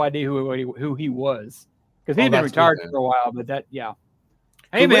had no idea who he was because he'd been retired for a while. But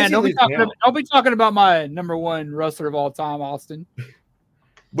hey man, don't be talking about my number 1 wrestler of all time, Austin.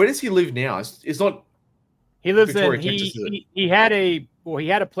 Where does he live now? It's not. He lives Victoria, in he had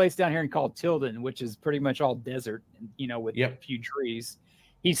a place down here called Tilden, which is pretty much all desert, with a few trees.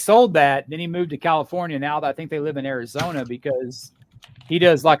 He sold that, then he moved to California. Now I think they live in Arizona because he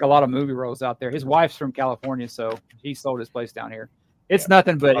does like a lot of movie roles out there. His wife's from California, so he sold his place down here. It's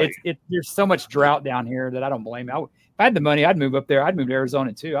nothing but there's so much drought down here that I don't blame him. If I had the money, I'd move up there. I'd move to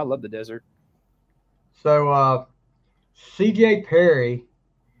Arizona too. I love the desert. So CJ Perry,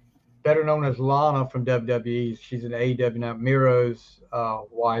 better known as Lana from WWE. She's an AEW now, Miro's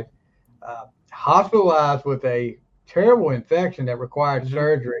wife, hospitalized with a terrible infection that required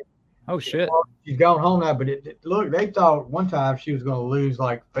surgery. Oh, shit. She's gone home now, but look, they thought one time she was going to lose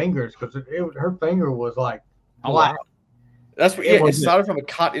like fingers because her finger was like black. That's what. It started from a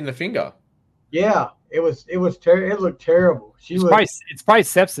cut in the finger. Yeah, it was terrible. It looked terrible. It's probably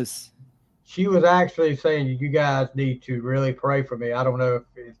sepsis. She was actually saying, "You guys need to really pray for me. I don't know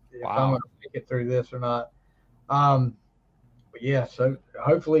if I'm going to make it through this or not." But yeah, so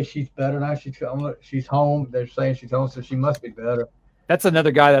hopefully she's better now. She's home. They're saying she's home, so she must be better. That's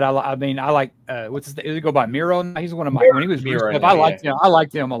another guy that I like. What's his name? Does he go by Miro? He's one of my when he was Miro. I liked him. I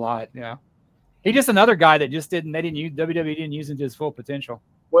liked him a lot. Yeah, he's just another guy that just didn't. WWE didn't use him to his full potential.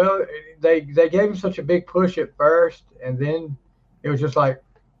 Well, they gave him such a big push at first, and then it was just like,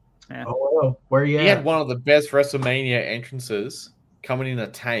 oh well, where you at? He had one of the best WrestleMania entrances coming in a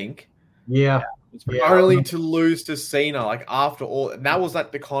tank. Yeah. Only to lose to Cena, like after all, and that was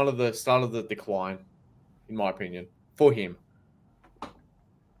like the start of the decline, in my opinion, for him.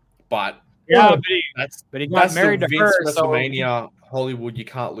 But yeah, but he got married to her. WrestleMania, so... Hollywood, you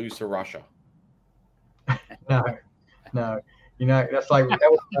can't lose to Russia. No, you know that was like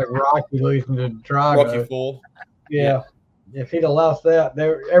Rocky losing to Drago. Rocky 4. Yeah, if he'd have lost that,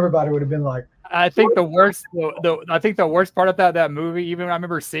 everybody would have been like. I think the worst part of that movie, even when I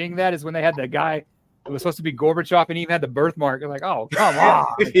remember seeing that, is when they had the guy who was supposed to be Gorbachev and even had the birthmark. They're like, oh, come on.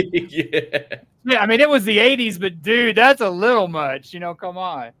 Yeah, I mean, it was the 80s, but dude, that's a little much. Come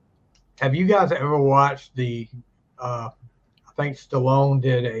on. Have you guys ever watched the? I think Stallone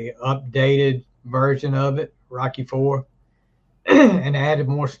did a updated version of it, Rocky 4, and added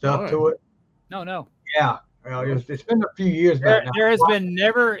more stuff to it. No. Yeah. Well, it's been a few years back now. There has been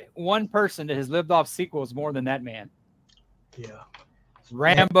never one person that has lived off sequels more than that man. Yeah.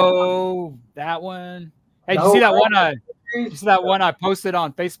 Rambo, that one. Hey, did you see that one? You see that one I posted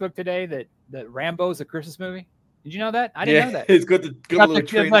on Facebook today that Rambo's a Christmas movie? Did you know that? I didn't know that. It's good. Good little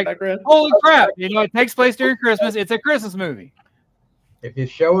tree in the background. Holy crap! It takes place during Christmas. It's a Christmas movie. If you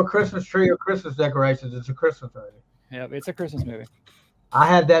show a Christmas tree or Christmas decorations, it's a Christmas movie. Yeah, it's a Christmas movie. I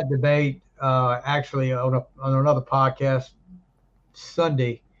had that debate actually on another podcast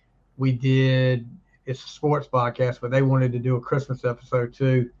Sunday. It's a sports podcast, but they wanted to do a Christmas episode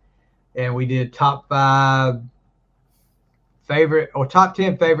too, and we did top 10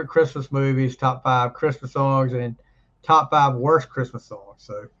 favorite Christmas movies, top 5 Christmas songs, and top 5 worst Christmas songs.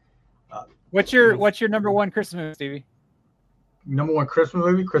 So, what's your number one Christmas movie, Stevie? Number one Christmas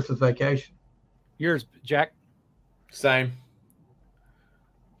movie, Christmas Vacation. Yours, Jack? Same.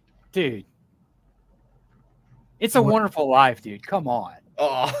 Dude. It's a Wonderful Life, dude. Come on.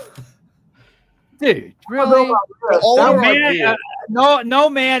 Oh. Dude, really? No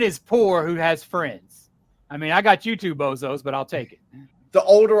man is poor who has friends. I mean, I got you two bozos, but I'll take it. The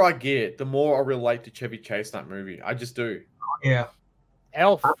older I get, the more I relate to Chevy Chase in that movie. I just do. Yeah.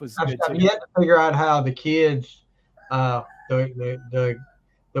 Elf was good too. You had to figure out how the kids, the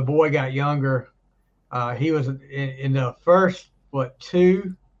boy got younger. He was in the first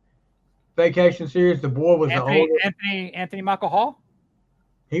 2 Vacation series. The boy was the oldest. Anthony Michael Hall.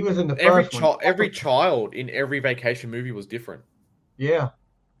 He was in the first one. Every child in every vacation movie was different. Yeah.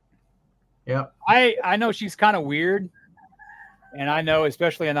 Yeah. I know she's kind of weird, and I know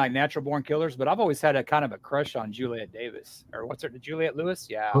especially in like Natural Born Killers, but I've always had a kind of a crush on Juliette Davis, or what's her name? Juliette Lewis?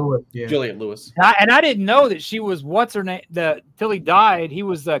 Yeah. Juliette Lewis. And I didn't know that she was what's her name till he died. He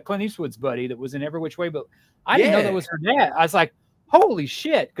was Clint Eastwood's buddy that was in Every Which Way, but I didn't know that was her dad. I was like, holy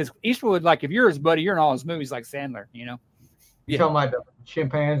shit, because Eastwood, like, if you're his buddy, you're in all his movies like Sandler, You're talking about the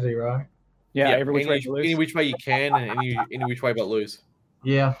chimpanzee, right? Yeah, Every Which Way You Lose. Any which way you can, and any which way but lose.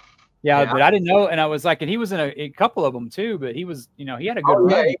 Yeah. Yeah, but I didn't know, and I was like, and he was in a couple of them too, but he was, he had a good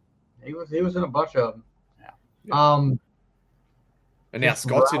run. Yeah, he was in a bunch of them. Yeah. And now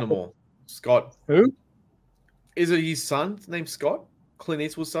Scott's in them all. Scott. Who? Is it his son named Scott? Clint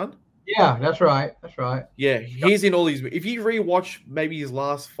Eastwood's son? Yeah, that's right. Yeah, he's in all these. If you rewatch maybe his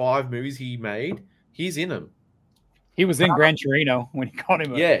last 5 movies he made, he's in them. He was in Gran Torino when he called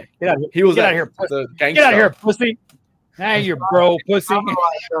him. Yeah, he was out here, pussy. Get out of here, pussy. Hey, you bro, pussy. Kind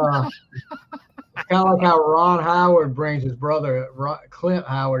of like how Ron Howard brings his brother Clint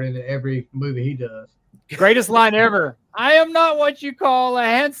Howard into every movie he does. Greatest line ever. I am not what you call a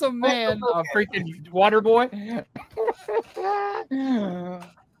handsome man. A freaking water boy. All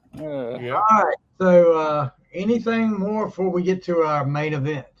right. So, anything more before we get to our main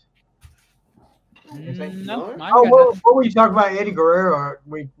event? No. What were you talking about, Eddie Guerrero?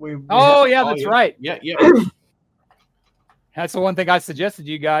 That's right. Yeah. That's the one thing I suggested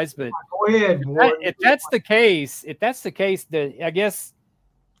to you guys. But go ahead. If that's the case,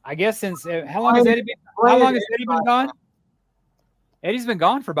 I guess since how long has Eddie been gone? Eddie's been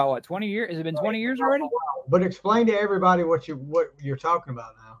gone for about what, 20 years? Has it been 20 years already? But explain to everybody what you're talking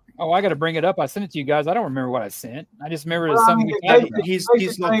about now. Oh, I got to bring it up. I sent it to you guys. I don't remember what I sent. I just remember something. He's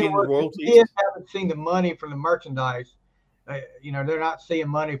not getting royalties. Kids haven't seen the money from the merchandise. They're not seeing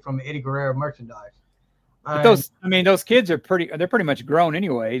money from Eddie Guerrero merchandise. But those kids are they're pretty much grown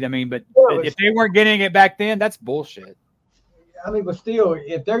anyway. But if they weren't getting it back then, that's bullshit. But still,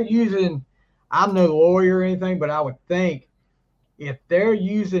 if they're using, I'm no lawyer or anything, but I would think if they're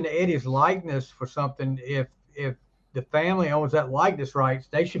using Eddie's likeness for something, if the family owns that likeness rights,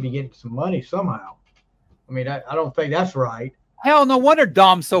 they should be getting some money somehow. I don't think that's right. Hell, no wonder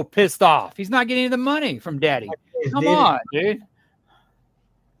Dom's so pissed off. He's not getting the money from Daddy. Come on, dude.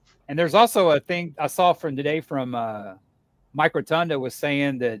 And there's also a thing I saw from today from Mike Rotunda was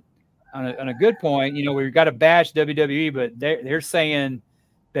saying that on a good point, you know, we've got to bash WWE, but they're saying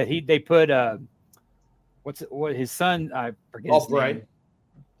that they put what his son, I forget his name.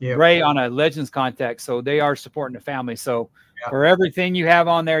 Yeah. Ray on a Legends contact, so they are supporting the family. So for everything you have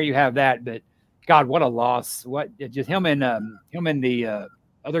on there, you have that. But God, what a loss! What just him and the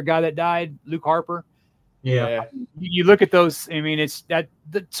other guy that died, Luke Harper. Yeah, you look at those. I mean, it's that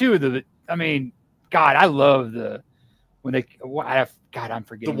the two of the. I mean, God, I love when they. God, I'm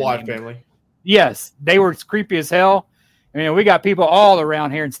forgetting the Wyatt family. Yes, they were creepy as hell. I mean, we got people all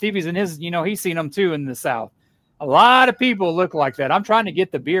around here, and Stevie's in his. You know, he's seen them too in the South. A lot of people look like that. I'm trying to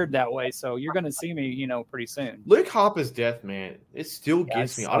get the beard that way, so you're going to see me, you know, pretty soon. Luke Harper's death, man, it still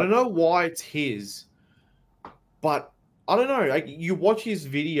gets me. I don't know why it's his, but I don't know. Like, you watch his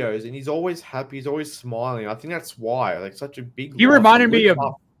videos, and he's always happy. He's always smiling. I think that's why, like, such a big. He reminded me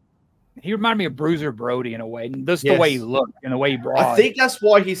of Bruiser Brody in a way, and just the way he looked and the way he brought. I think that's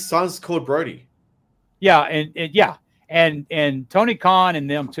why his son's called Brody. Yeah, and Tony Khan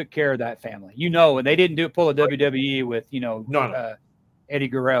and them took care of that family, you know, and they didn't pull a WWE with, you know, Eddie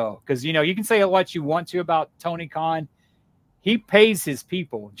Guerrero. Because, you know, you can say what you want to about Tony Khan. He pays his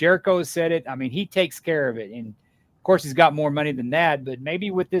people. Jericho said it. I mean, he takes care of it. And, of course, he's got more money than that. But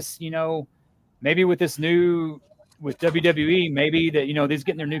maybe with this, you know, with WWE, maybe that, you know, they're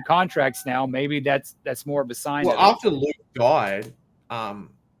getting their new contracts now. Maybe that's more of a sign. Well, after Luke died,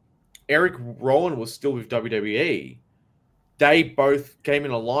 Eric Rowan was still with WWE. They both came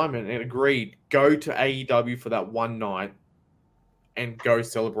in alignment and agreed, go to AEW for that one night and go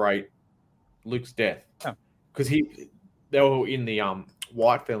celebrate Luke's death. Because they were in the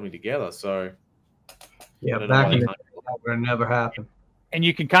Wyatt family together. So yeah, back in the day, it never happened. And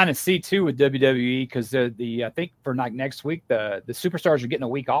you can kind of see too with WWE because I think for like next week the superstars are getting a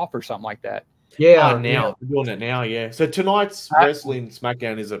week off or something like that. Yeah, now they're doing it now. Yeah, so tonight's Wrestling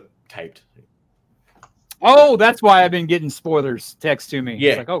SmackDown is taped. Oh, that's why I've been getting spoilers text to me.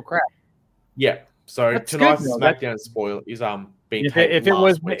 Yeah. It's like, oh crap. Yeah. So that's tonight's SmackDown spoiler is being taped. If it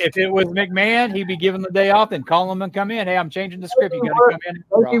was McMahon, he'd be given the day off and call him and come in. Hey, I'm changing the script. You got to come in.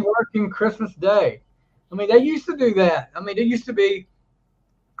 They'd be working Christmas Day. I mean, they used to do that. I mean, it used to be.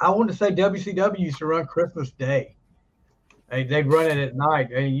 I want to say WCW used to run Christmas Day. They'd run it at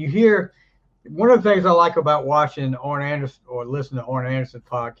night, and you hear. One of the things I like about watching Arn Anderson or listening to Arn Anderson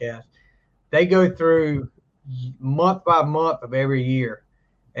podcast. They go through month by month of every year,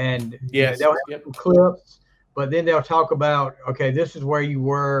 and they'll have some clips, but then they'll talk about, okay, this is where you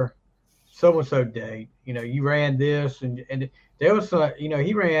were so-and-so date. You know, you ran this, and there was some, you know,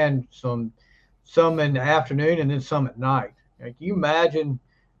 he ran some in the afternoon and then some at night. Like, can you imagine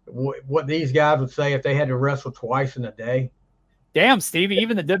what these guys would say if they had to wrestle twice in a day? Damn, Stevie,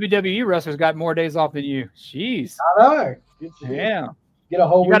 even the WWE wrestlers got more days off than you. Jeez. I know. Yeah. Get a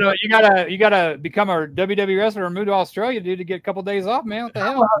whole you gotta become a WWE wrestler and move to Australia, dude, to get a couple days off, man. What the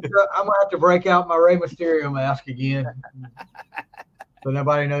hell? I'm gonna have to break out my Rey Mysterio mask again, so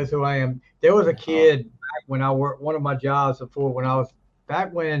nobody knows who I am. There was a kid back when I worked one of my jobs before when I was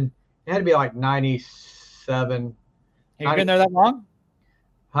back when it had to be like 97. Have you been there that long?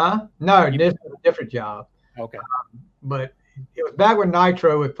 Huh? No, this was a different job. Okay, but it was back when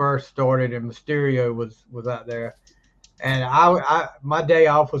Nitro had first started and Mysterio was out there. And I my day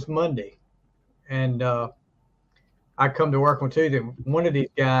off was Monday, and I come to work on Tuesday. One of these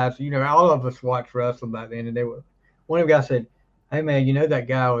guys, you know, all of us watched wrestling back then, and one of the guys said, "Hey man, you know that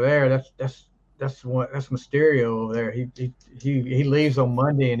guy over there? That's Mysterio over there. He leaves on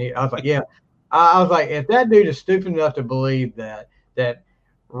Monday." And I was like, "Yeah." I was like, if that dude is stupid enough to believe that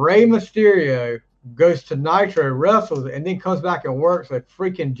Rey Mysterio goes to Nitro, wrestles, and then comes back and works a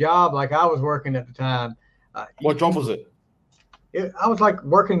freaking job like I was working at the time. What job was it? I was like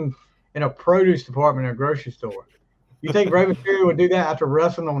working in a produce department in a grocery store. You think Rey Mysterio would do that after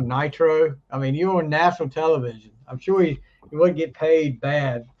wrestling on Nitro? I mean, you're on national television. I'm sure he wouldn't get paid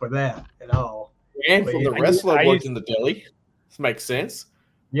bad for that at all. And from the wrestler worked in the deli. This makes sense.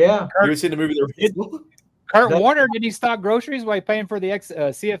 Yeah. You ever seen the movie The Wrestler? Kurt Warner, did he stock groceries while paying for the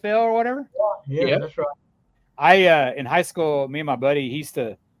CFL or whatever? Yeah, that's right. I in high school, me and my buddy, we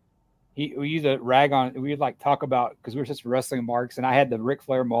used to rag on. We'd like talk about because we were such wrestling marks, and I had the Ric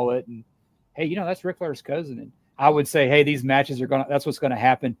Flair mullet, and hey, you know that's Ric Flair's cousin, and I would say, hey, these matches that's what's gonna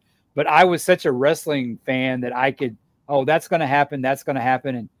happen. But I was such a wrestling fan that I could, that's gonna happen,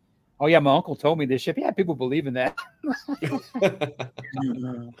 and yeah, my uncle told me this shit. Yeah, people believe in that.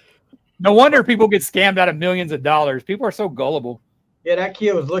 No wonder people get scammed out of millions of dollars. People are so gullible. Yeah, that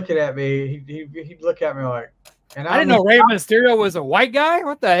kid was looking at me. He'd look at me like, and I didn't know Rey Mysterio was a white guy.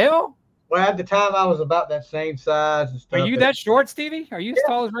 What the hell? Well, at the time, I was about that same size and stuff. Are you that short, Stevie? Are you as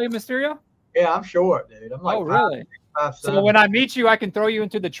tall as Rey Mysterio? Yeah, I'm short, dude. I'm like, oh, really? 5'7". So when I meet you, I can throw you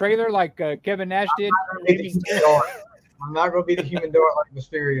into the trailer like Kevin Nash did. I'm not going to be the human dart like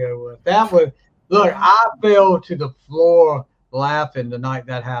Mysterio was. That was look. I fell to the floor laughing the night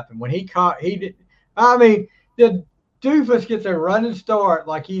that happened when he did. I mean, the doofus gets a running start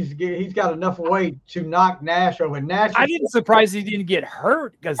like he's got enough weight to knock Nash over. Nash. I didn't surprise he didn't get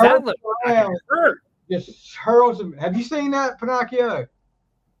hurt because that looked like hurt. Just hurls him. Have you seen that, Pinocchio?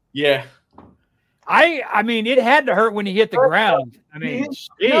 Yeah. I mean, it had to hurt when he hit the ground. I mean,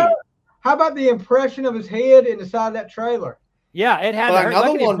 how about the impression of his head in the side of that trailer? Yeah, it had to hurt.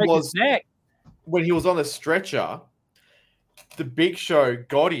 Another one was when he was on a stretcher. The Big Show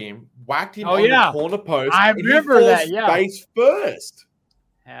got him, whacked him on the corner post. I remember that. Yeah, face first.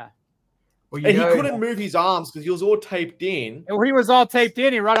 Yeah. Well, and he couldn't move his arms because he was all taped in. And he was all taped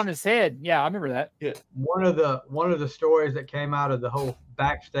in, right on his head. Yeah, I remember that. Yeah. One of the stories that came out of the whole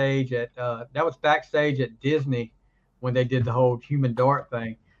backstage at that was backstage at Disney when they did the whole human dart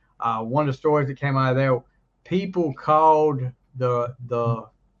thing. One of the stories that came out of there, people called the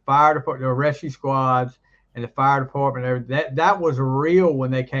fire department, the rescue squads, and the fire department. That was real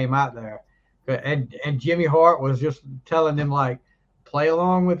when they came out there, and Jimmy Hart was just telling them like, play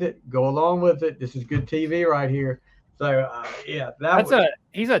along with it, go along with it. This is good TV right here. So yeah,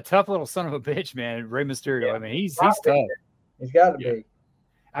 he's a tough little son of a bitch, man. Rey Mysterio. Yeah, I mean, he's tough. He's got to be.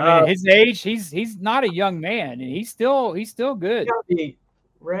 I mean, his age, he's not a young man, and he's still good.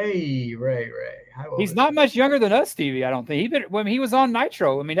 Ray. He's not much younger than us, Stevie. I don't think. When he was on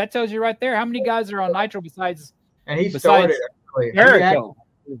Nitro, I mean, that tells you right there how many guys are on Nitro besides. And he started Jericho.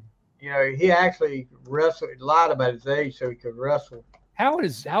 He actually wrestled. Lied about his age so he could wrestle. How old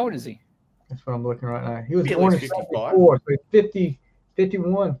is he? That's what I'm looking right now. He was born in 54, so he's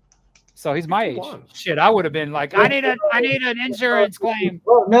 51. So he's my age. Shit, I would have been like, I need an insurance claim.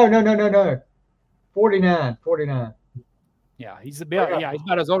 Oh, no. 49. Yeah, he's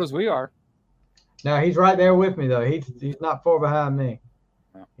about as old as we are. No, he's right there with me though. He's not far behind me.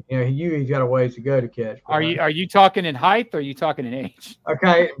 He's got a ways to go to catch. Are you talking in height or are you talking in age?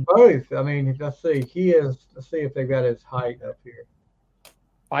 Okay, both. I mean, let's see. Let's see if they've got his height up here.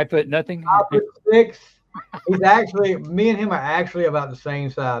 5 foot nothing. 5'6". He's actually, me and him are actually about the same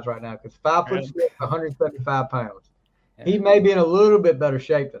size right now because 5'6", 175 pounds. Yeah. He may be in a little bit better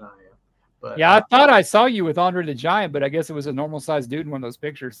shape than I am. But yeah, I thought I saw you with Andre the Giant, but I guess it was a normal sized dude in one of those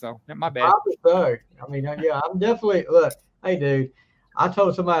pictures. So my bad. Probably so. I mean, yeah, I'm definitely look. Hey, dude, I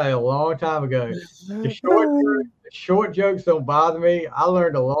told somebody a long time ago the short jokes don't bother me. I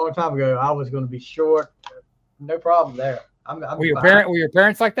learned a long time ago I was going to be short. No problem there. Were your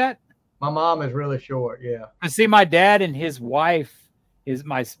parents like that? My mom is really short. Yeah. I see my dad and his wife is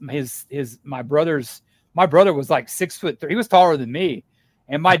my brother was like 6'3". He was taller than me.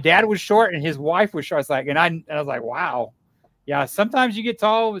 And my dad was short and his wife was short. I was like, and I was like, wow. Yeah, sometimes you get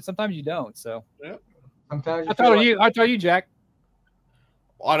tall, but sometimes you don't. So yeah. Sometimes I told you, Jack.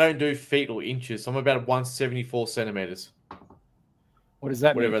 I don't do feet or inches. I'm about 174 centimeters. What does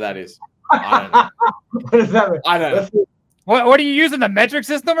that Whatever mean? that is. I don't know. What does that mean? I don't know. What are you using, the metric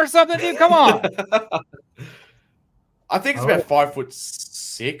system or something, dude? Come on. I think it's about 5'6",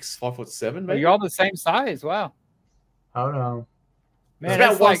 5'7", maybe. You're all the same size. Wow. Hold on. Man,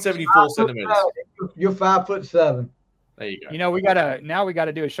 it's about 174 centimeters. You're 5'7". There you go. We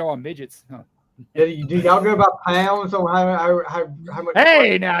gotta do a show on midgets. Huh. Do y'all go about pounds or how much?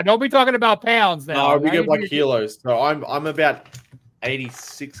 Hey, now don't be talking about pounds now. No, we go by kilos. So I'm about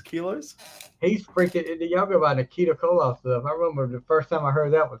 86 kilos. He's freaking. Y'all go by Nikita Koloff stuff. I remember the first time I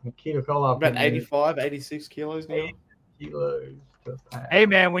heard that was Nikita Koloff. About 85, 86 kilos now. Kilos. Hey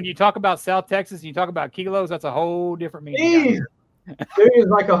man, when you talk about South Texas and you talk about kilos, that's a whole different meaning. Dude is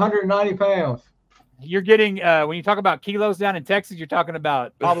like 190 pounds. You're getting when you talk about kilos down in Texas, you're talking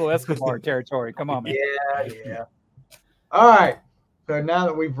about Pablo Escobar territory. Come on, man. Yeah. All right. So now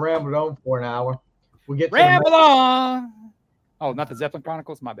that we've rambled on for an hour, we get ramble on. Oh, not the Zeppelin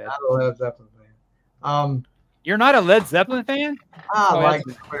Chronicles. My bad. Not a Led Zeppelin fan. You're not a Led Zeppelin fan? I like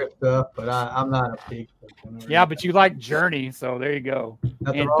the queer stuff, but I'm not a big fan. Yeah, but you like Journey, so there you go.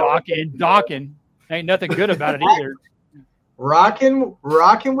 And Dawkins. Ain't nothing good about it either. Rocking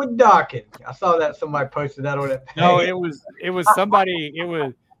with Dawkins. I saw that somebody posted that on that page. No, it was somebody.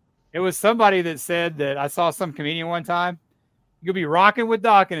 It was somebody that said that I saw some comedian one time. You'll be rocking with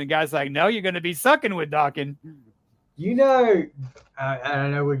Dawkins, and the guy's like, "No, you're going to be sucking with Dawkins." I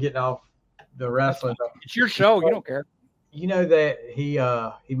know we're getting off the wrestling. It's your show. You don't care. You know that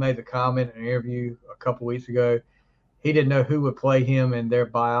he made the comment in an interview a couple weeks ago. He didn't know who would play him in their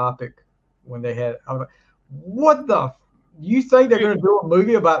biopic when they had. I was like, what the? You think they're going to do a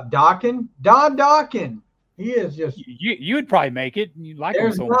movie about Dokken? Don Dokken. He is just. You would probably make it. You like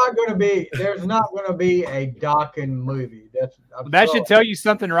there's him so not going to be. There's not going to be a Dokken movie. That should tell you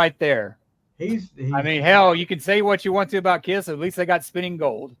something right there. He's I mean, hell, you can say what you want to about Kiss. At least they got spinning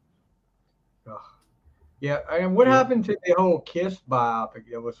gold. Yeah, and what happened to the whole Kiss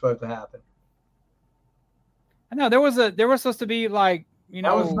biopic that was supposed to happen? I know there was supposed to be like, you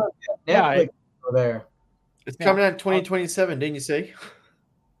know, Netflix there. It's coming out in 2027, didn't you see?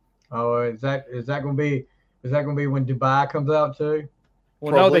 Oh, is that going to be when Dubai comes out too?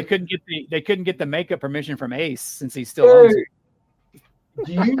 Well, probably. No, they couldn't get the makeup permission from Ace since he still owns it.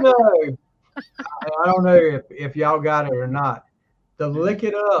 Do you know? I don't know if y'all got it or not. The Lick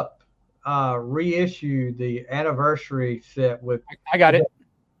It Up reissued the anniversary set with. I got it.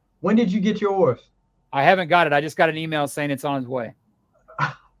 When did you get yours? I haven't got it. I just got an email saying it's on its way.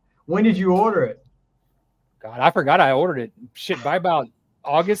 When did you order it? God, I forgot I ordered it. Shit, by about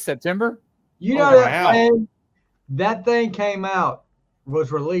August, September. You know that thing came out,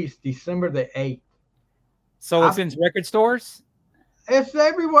 was released December the 8th. So it's in record stores? It's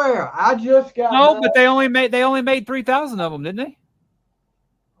everywhere. I just got. No, but they only made 3,000 of them, didn't they?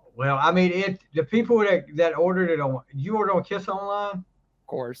 Well, I mean, the people that ordered it on, you ordered on Kiss Online? Of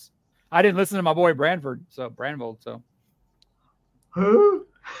course. I didn't listen to my boy Brandvold, so. Who?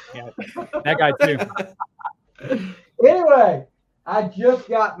 Yeah, that guy too. Anyway, I just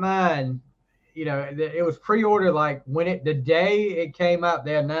got mine. You know, it was pre-ordered like the day it came out,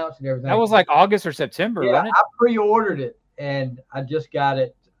 they announced and everything. That was like August or September, wasn't it? I pre-ordered it and I just got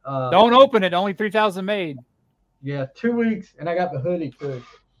it. Don't open it. Only 3,000 made. Yeah, 2 weeks, and I got the hoodie too.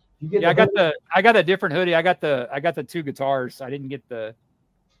 I got a different hoodie. I got the two guitars. I didn't get there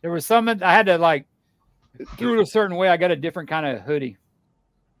was some I had to like do it a certain way. I got a different kind of hoodie.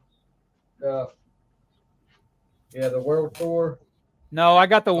 Yeah, the World Tour. No, I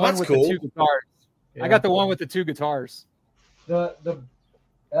got the one with cool. the two guitars. Yeah. I got the one with the two guitars. I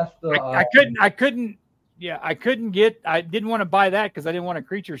didn't want to buy that because I didn't want a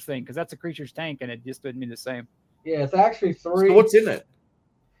Creatures thing because that's a Creatures tank and it just didn't mean the same. Yeah, it's actually 3. So what's in it?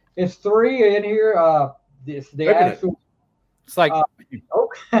 It's 3 in here. The actual. It's like.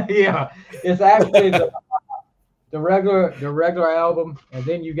 Yeah, it's actually the regular album, and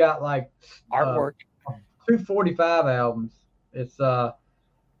then you got like artwork. 245 albums. It's the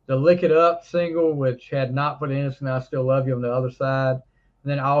Lick It Up single, which had Not for the Innocent, I Still Love You on the other side.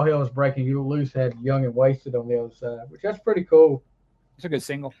 And then All Hell Is Breaking You Loose had Young and Wasted on the other side, which that's pretty cool. It's a good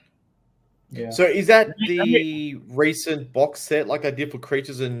single. Yeah. So is that the recent box set like I did for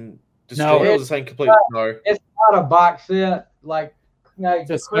Creatures and Destroy? No, or the same completely? No, it's not a box set. Like,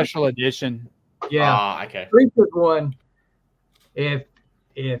 it's a special edition. Yeah. Okay. Creatures one. If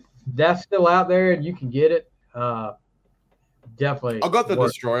that's still out there and you can get it, definitely. I got the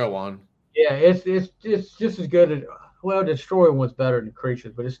Destroyer one. Yeah, it's just as good. Destroyer one's better than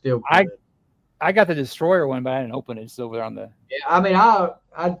Creatures, but it's still good. I got the Destroyer one, but I didn't open it. It's over there on the. Yeah, I mean, I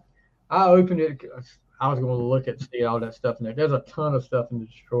opened it. I was going to look at see all that stuff in there. There's a ton of stuff in the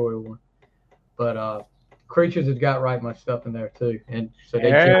Destroyer one, but Creatures has got right much stuff in there too, and so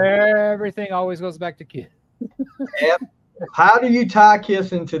everything always goes back to Kiss. Yep. How do you tie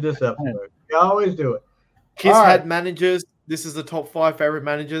Kiss into this episode? You always do it. Kiss had managers. This is the top 5 favorite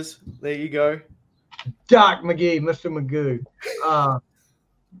managers. There you go. Doc McGee, Mr. Magoo.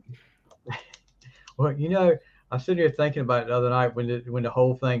 Well, you know, I was sitting here thinking about it the other night when the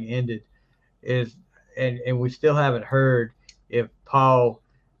whole thing ended, and we still haven't heard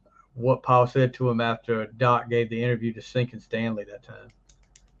what Paul said to him after Doc gave the interview to Sink and Stanley that time.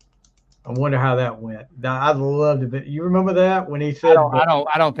 I wonder how that went. I'd love to. You remember that when he said?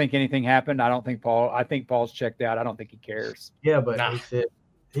 I don't think anything happened. I think Paul's checked out. I don't think he cares. Yeah, but he said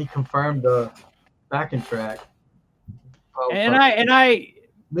he confirmed the backing track.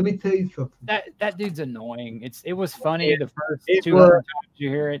 Let me tell you something. That dude's annoying. It was funny the first 200 times you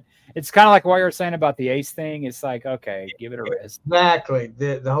hear it. It's kind of like what you were saying about the Ace thing. It's like, okay, give it a rest. Exactly.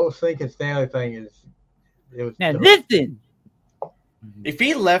 The whole Sink and Stanley thing listen. If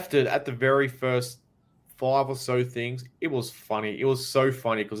he left it at the very first 5 or so things, it was funny. It was so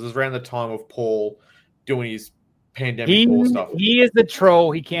funny because it was around the time of Paul doing his pandemic stuff. He is the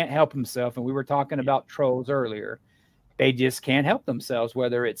troll. He can't help himself. And we were talking about trolls earlier. They just can't help themselves,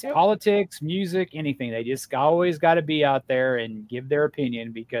 whether it's politics, music, anything. They just always got to be out there and give their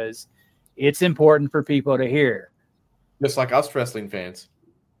opinion because it's important for people to hear. Just like us wrestling fans.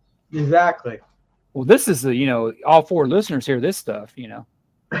 Exactly. Well, this is all 4 listeners hear this stuff,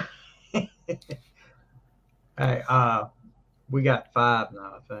 Hey, we got 5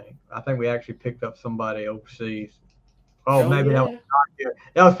 now. I think we actually picked up somebody overseas. Oh, maybe that was Pinocchio.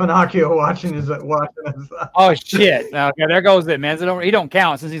 That was Pinocchio watching us. Oh shit! Okay, there goes it, man. So he don't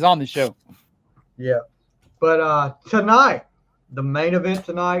count since he's on the show. Yeah, but tonight, the main event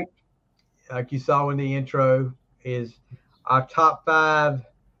tonight, like you saw in the intro, is our top 5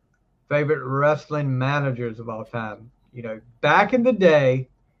 favorite wrestling managers of all time. Back in the day,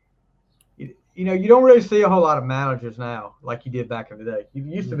 you don't really see a whole lot of managers now like you did back in the day. You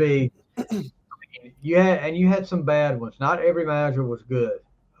used to be. You had some bad ones. Not every manager was good.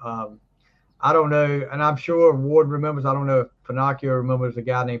 I don't know, and I'm sure Ward remembers. I don't know if Pinocchio remembers a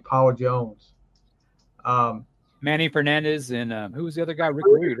guy named Paul Jones. Manny Fernandez and who was the other guy? Rick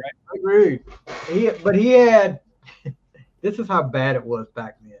Rude, right? Rick Rude. But he had. This is how bad it was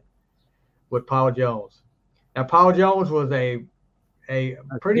back then with Paul Jones. Now Paul Jones was a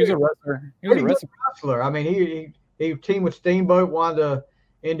pretty. He was a wrestler. He was a wrestler. I mean, he teamed with Steamboat, won the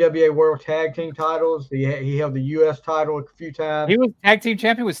NWA World Tag Team titles. He held the U.S. title a few times. He was tag team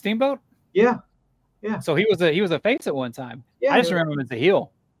champion with Steamboat. Yeah. So he was a face at one time. Yeah, I just remember him as a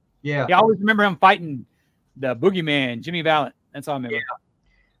heel. Yeah. I always remember him fighting the Boogeyman, Jimmy Valiant. That's all I remember. Yeah.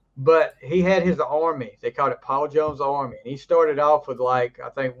 But he had his army. They called it Paul Jones Army. And he started off with, I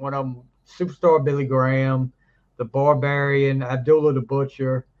think one of them, Superstar Billy Graham, the Barbarian, Abdullah the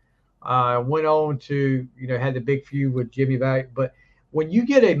Butcher. Went on to, had the big feud with Jimmy Valiant. But when you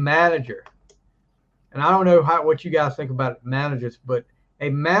get a manager, and I don't know what you guys think about managers, but a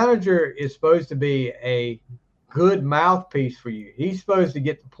manager is supposed to be a good mouthpiece for you. He's supposed to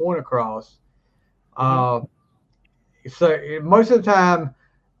get the point across. So most of the time,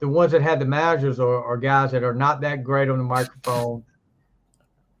 the ones that have the managers are guys that are not that great on the microphone.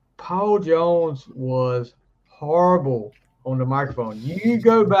 Paul Jones was horrible on the microphone. You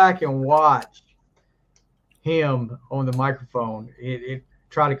go back and watch him on the microphone. It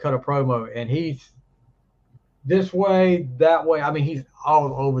try to cut a promo, and he's this way, that way. I mean, he's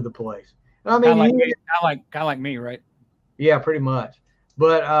all over the place. I mean, kind of like me, right? Yeah, pretty much.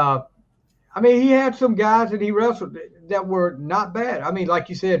 But I mean, he had some guys that he wrestled that were not bad. I mean, like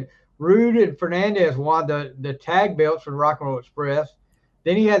you said, Rude and Fernandez won the tag belts for the Rock and Roll Express.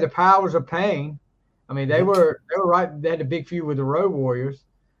 Then he had the Powers of Pain. I mean, they were right. They had a big feud with the Road Warriors.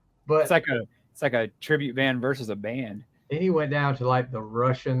 But it's like a tribute band versus a band. Then he went down to the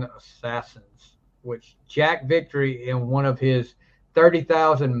Russian Assassins, which Jack Victory in one of his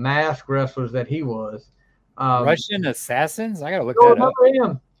 30,000 mask wrestlers that he was. Russian Assassins? I gotta look that up.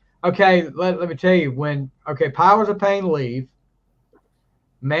 Him. Okay, let me tell you Powers of Pain leave.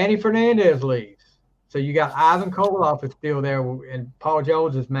 Manny Fernandez leaves. So you got Ivan Koloff is still there, and Paul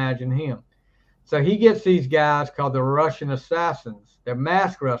Jones is managing him. So he gets these guys called the Russian Assassins. They're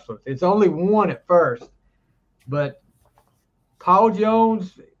mask wrestlers. It's only one at first. But Paul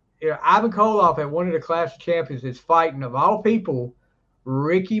Jones, Ivan Koloff at one of the Clash of Champions is fighting, of all people,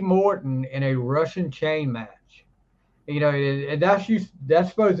 Ricky Morton in a Russian chain match. And that's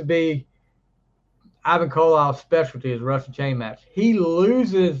supposed to be Ivan Koloff's specialty is Russian chain match. He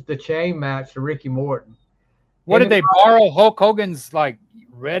loses the chain match to Ricky Morton. What did they borrow Hulk Hogan's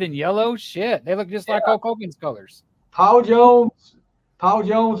red and yellow? Shit, they look just like Hulk Hogan's colors. Paul Jones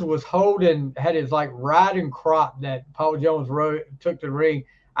was had his riding crop that Paul Jones took to the ring.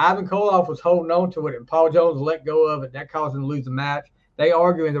 Ivan Koloff was holding on to it, and Paul Jones let go of it. That caused him to lose the match. They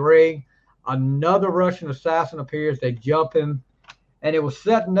argue in the ring. Another Russian assassin appears. They jump him. And it was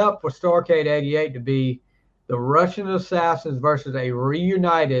setting up for Starrcade 88 to be the Russian Assassins versus a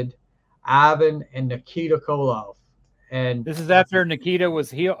reunited Ivan and Nikita Koloff. And this is after Nikita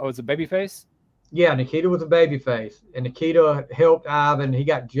was a babyface? Yeah, Nikita was a babyface. And Nikita helped Ivan. He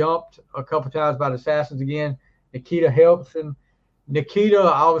got jumped a couple times by the Assassins again. Nikita helps him. Nikita,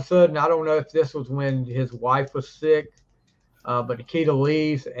 all of a sudden, I don't know if this was when his wife was sick, but Nikita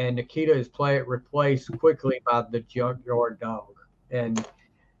leaves, and Nikita is replaced quickly by the Junkyard Dog. And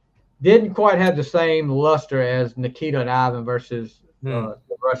didn't quite have the same luster as Nikita and Ivan versus the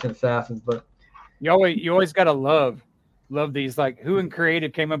Russian Assassins. But you always gotta love these. Who in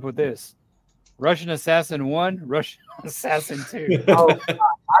creative came up with this? Russian Assassin 1, Russian Assassin 2. How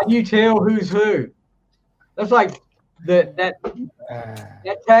do you tell who's who? That's like that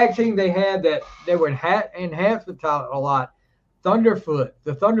tag team they had that they were enhanced the title a lot. The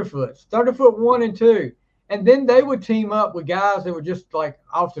Thunderfoots, Thunderfoot 1 and 2. And then they would team up with guys that were just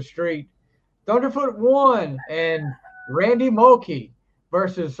off the street. Thunderfoot 1 and Randy Mulkey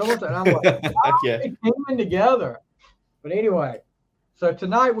versus someone. And I'm like, how are they teaming together? But anyway, So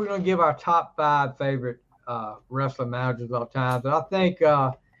tonight we're going to give our top 5 favorite wrestling managers of all time. And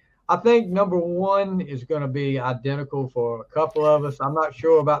I think number 1 is going to be identical for a couple of us. I'm not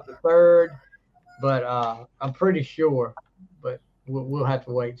sure about the third, but I'm pretty sure. But we'll have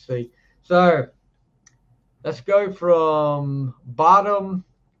to wait and see. So let's go from bottom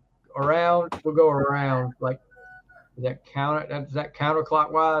around. We'll go around like is that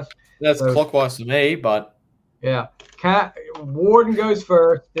counterclockwise? That's clockwise to me, but yeah. Warden goes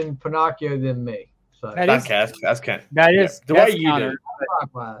first, then Pinocchio, then me. So that's the way you do it.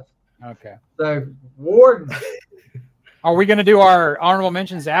 Clockwise. Okay. So Warden. Are we going to do our honorable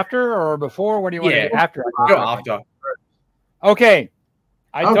mentions after or before? What do you want to do after? Go after. Okay.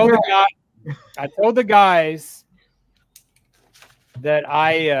 I told the guys that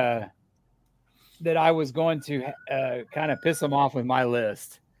I was going to kind of piss them off with my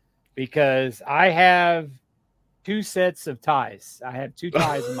list because I have 2 sets of ties. I have 2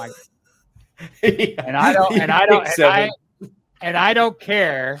 ties in my and I don't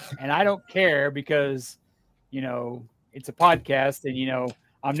care because it's a podcast and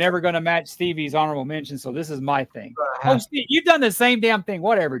I'm never going to match Stevie's honorable mention, so this is my thing. Oh, Steve, you've done the same damn thing.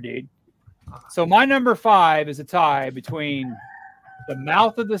 Whatever, dude. So my number 5 is a tie between the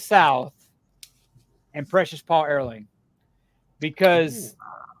Mouth of the South and Precious Paul Ellering, because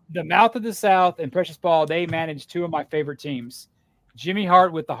the Mouth of the South and Precious Paul, they managed 2 of my favorite teams. Jimmy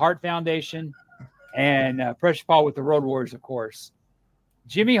Hart with the Hart Foundation and Precious Paul with the Road Warriors, of course.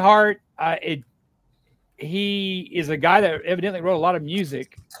 Jimmy Hart, he is a guy that evidently wrote a lot of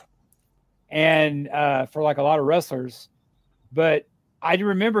music and for like a lot of wrestlers. But I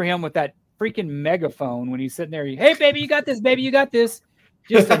remember him with that freaking megaphone when he's sitting there. Hey, baby, you got this, baby, you got this.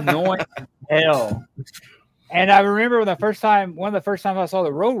 Just annoying as hell. And I remember one of the first times I saw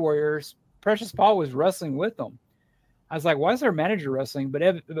the Road Warriors, Precious Paul was wrestling with them. I was like, why is their manager wrestling?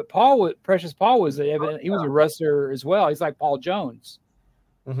 But Precious Paul was he was a wrestler as well. He's like Paul Jones.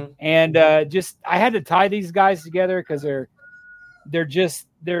 Mm-hmm. And I had to tie these guys together because they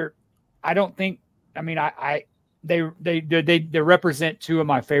represent 2 of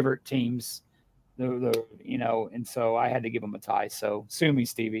my favorite teams, and so I had to give them a tie. So sue me,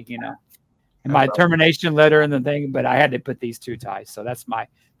 Stevie, in my termination letter and the thing, but I had to put these 2 ties. So that's my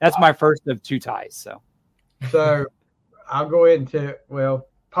first of 2 ties. So I'll go into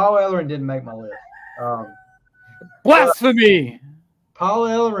Paul Ellering didn't make my list. Blasphemy. Paul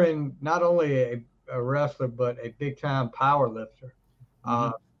Ellering, not only a wrestler, but a big-time power lifter,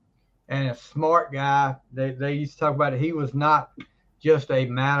 and a smart guy. They used to talk about it. He was not just a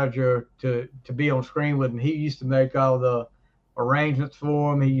manager to be on screen with him. He used to make all the arrangements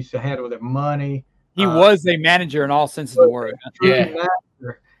for him. He used to handle their money. He was a manager in all senses of the word. Yeah,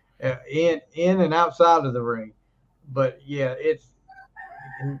 manager, in and outside of the ring. But yeah, it's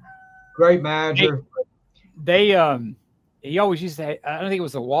great manager. He always used to have, I don't think it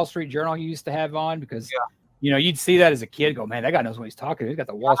was the Wall Street Journal he used to have on because, you'd see that as a kid, go, man, that guy knows what he's talking. He's got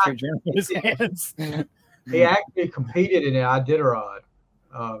the Wall Street Journal in his hands. He actually competed in Iditarod.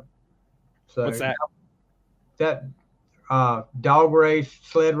 So what's that? That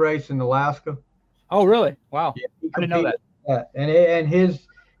sled race in Alaska. Oh, really? Wow. Yeah, I didn't know that. And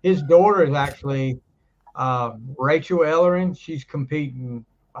his daughter is actually Rachel Ellering. She's competing.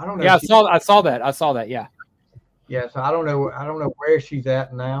 I don't know. Yeah, I saw that. Yeah. Yeah, so I don't know where she's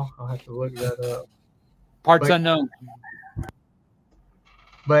at now. I'll have to look that up. Parts unknown.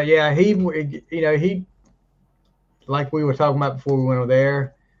 But yeah, he like we were talking about before we went over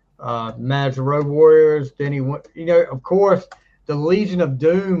there, managed the Road Warriors. Then he went, of course, the Legion of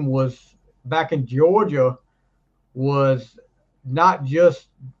Doom was back in Georgia, was not just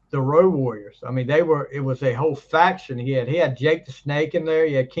the Road Warriors. I mean, it was a whole faction. He had Jake the Snake in there.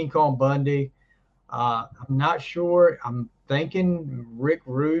 He had King Kong Bundy. I'm not sure. I'm thinking Rick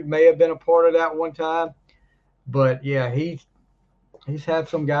Rude may have been a part of that one time. But yeah, he's had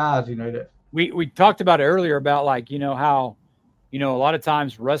some guys, that we talked about it earlier about how, a lot of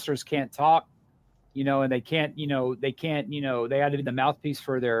times wrestlers can't talk, and they can't, they had to be the mouthpiece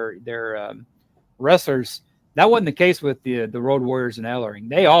for their wrestlers. That wasn't the case with the Road Warriors and Ellering.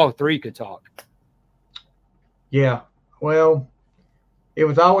 They all 3 could talk. Yeah. Well, it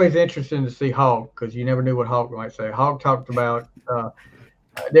was always interesting to see Hulk because you never knew what Hulk might say. Hulk talked about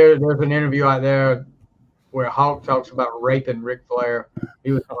there's an interview out there where Hulk talks about raping Ric Flair.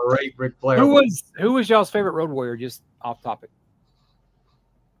 He was going to rape Ric Flair. Who was y'all's favorite Road Warrior? Just off topic.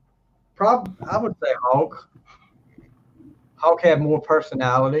 I would say Hulk. Hulk had more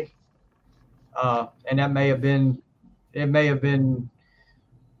personality, and that may have been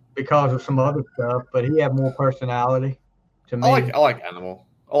because of some other stuff. But he had more personality. To me, I like Animal.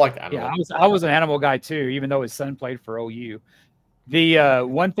 I like Animal. Yeah, I was an Animal guy too, even though his son played for OU. The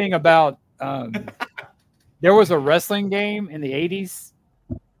one thing about there was a wrestling game in the 80s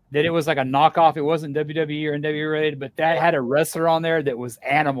that it was like a knockoff. It wasn't WWE or NWA rated, but that had a wrestler on there that was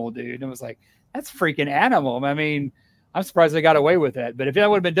Animal, dude. And it was like, that's freaking Animal. I mean, I'm surprised they got away with that. But if that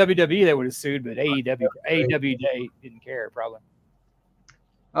would have been WWE, they would have sued. But AEW didn't care, probably.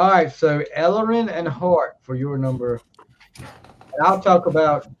 All right, so Ellering and Hart for your number. I'll talk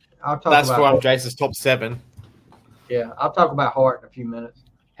about. That's for Jason's top 7. Yeah, I'll talk about Hart in a few minutes.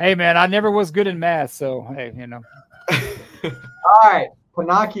 Hey, man, I never was good in math, so hey, you know. All right,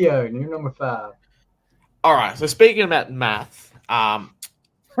 Pinocchio, your number 5. All right, so speaking about math,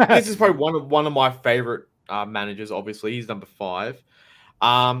 this is probably one of my favorite managers. Obviously, he's number 5.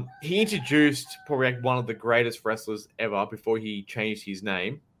 He introduced probably like one of the greatest wrestlers ever before he changed his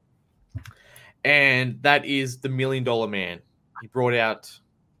name, and that is the $1 Million Man. He brought out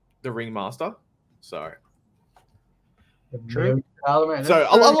the Ringmaster. So, True. So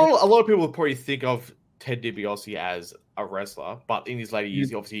a lot of people would probably think of Ted DiBiase as a wrestler, but in his later years,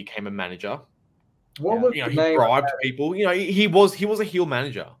 he obviously became a manager. What was he bribed people. You know, he was a heel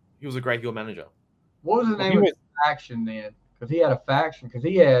manager. He was a great heel manager. What was the name of his faction then? Because he had a faction. Because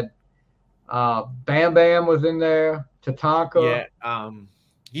he had Bam Bam was in there. Tatanka. Yeah.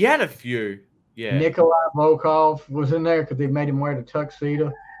 He had a few. Yeah. Nikolai Volkov was in there because they made him wear the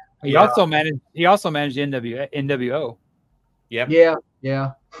tuxedo. He also managed NWO. Yep.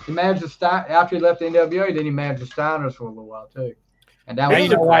 Yeah. He managed the after he left the NWO, then he managed the Steiners for a little while too. And that now was you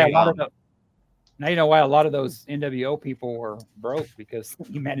know why a lot of those NWO people were broke, because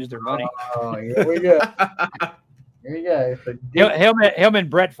he managed their money. Oh, here we go. Here we go. Him and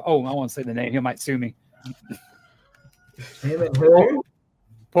Brett. Oh, I won't say the name. He might sue me. Him and who?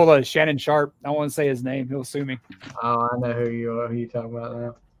 Pull a Shannon Sharp. I won't say his name. He'll sue me. Oh, I know who you're talking about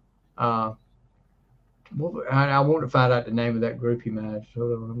now. I want to find out the name of that group he managed.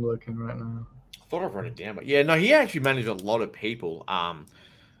 Hold on, I'm looking right now. I thought I wrote it down, but yeah, no, he actually managed a lot of people. Of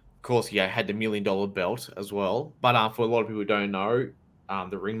course, he had the $1 Million belt as well. But for a lot of people who don't know,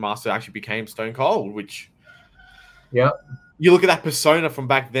 the Ringmaster actually became Stone Cold, which, yep. You look at that persona from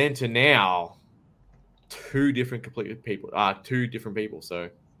back then to now, two different people. So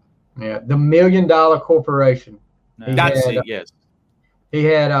yeah, the $1 Million Corporation. That's it. Yes. He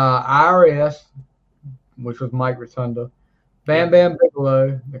had IRS, which was Mike Rotunda, Bam Bam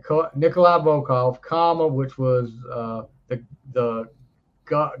Bigelow, Nikolai Volkov, Kama, which was the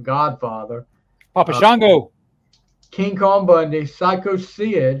Godfather, Papa Shango, King Kong Bundy, Psycho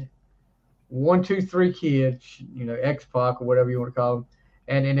Sid, 1, 2, 3 Kid, X-Pac or whatever you want to call him,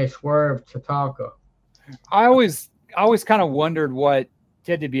 and then they swerved Tatanka. I always kind of wondered what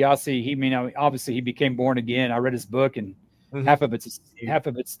Ted DiBiase. Obviously he became born again. I read his book, and half of it's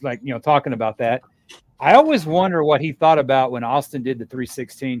like talking about that. I always wonder what he thought about when Austin did the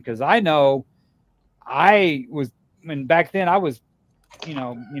 316, because I know back then I was,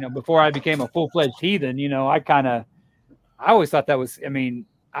 before I became a full-fledged heathen, I always thought that was, I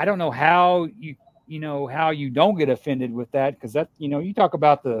don't know how you don't get offended with that, because that, you talk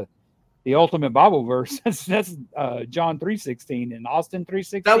about the ultimate Bible verse. That's John 3:16 and Austin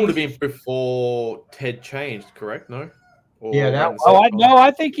 3:16. That would have been before Ted changed, correct? No. Yeah.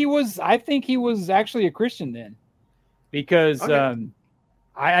 I think he was. I think he was actually a Christian then, because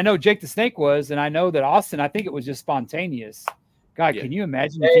I know Jake the Snake was, and I know that Austin. I think it was just spontaneous. God, can you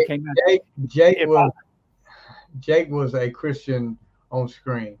imagine if he came out? Jake was a Christian on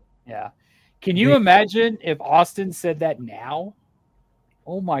screen. Yeah. Can you imagine if Austin said that now?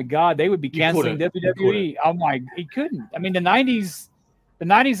 Oh my God, they would be canceling WWE. Oh my, he couldn't. The 90s. The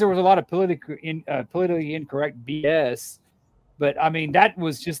 90s, there was a lot of politically incorrect BS, but that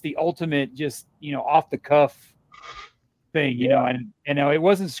was just the ultimate, just off the cuff thing, and it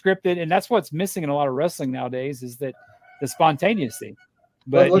wasn't scripted, and that's what's missing in a lot of wrestling nowadays, is that the spontaneity.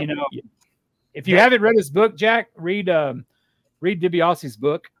 But if you haven't read his book, Jack, read DiBiase's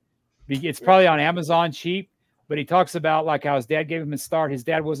book. It's probably on Amazon cheap, but he talks about like how his dad gave him a start. His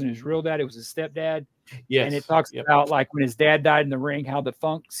dad wasn't his real dad; it was his stepdad. Yes. And it talks about like when his dad died in the ring, how the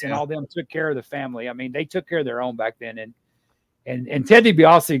Funks and all them took care of the family. They took care of their own back then. And Ted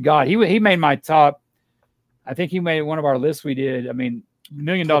DiBiase, God, he made my top. I think he made one of our lists we did. $1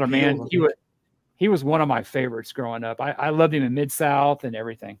 Million Man. He was one of my favorites growing up. I loved him in Mid-South and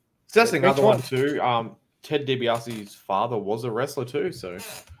everything. So that's another one too. Ted DiBiase's father was a wrestler too. So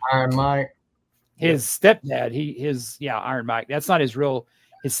Iron Mike. His stepdad, Iron Mike. That's not his real.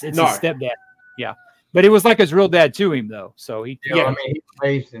 It's his stepdad. Yeah. But it was like his real dad to him, though. So he he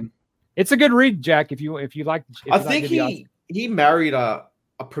raised him. It's a good read, Jack. If you like, I think he married a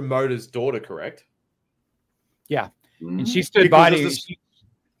promoter's daughter, correct? Yeah, and she stood by him.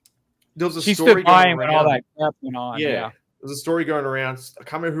 There was a she story stood by him when all that crap went on. Yeah. There was a story going around. I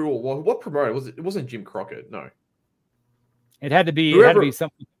can't remember who it was. What promoter was it? It wasn't Jim Crockett. No. It had to be. It had to be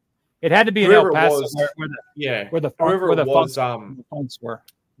something. It had to be in El Paso, where the funks were.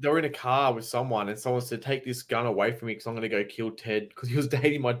 They were in a car with someone, and someone said, "Take this gun away from me, because I'm going to go kill Ted because he was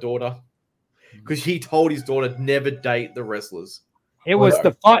dating my daughter." Because he told his daughter never date the wrestlers. It was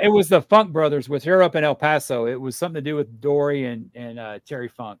the Funk Brothers with her up in El Paso. It was something to do with Dory and Terry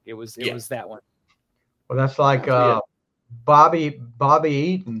Funk. It was that one. Well, that's like Bobby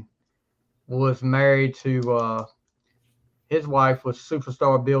Eaton was married to his wife was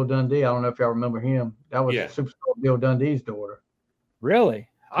Superstar Bill Dundee. I don't know if y'all remember him. That was Superstar Bill Dundee's daughter. Really?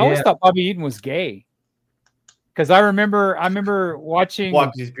 I always thought Bobby Eaton was gay. Because I remember watching.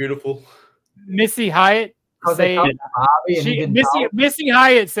 What? He's beautiful. Missy Hyatt saying Missy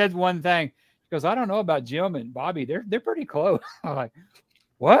Hyatt said one thing. She goes, "I don't know about Jim and Bobby. They're pretty close." I'm like,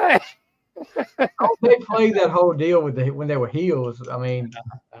 what? They played that whole deal when they were heels. I mean,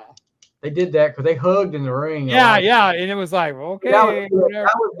 they did that because they hugged in the ring. Yeah, and it was like, okay. That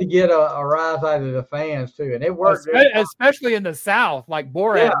was to get a rise out of the fans too, and it worked. Especially in the South, like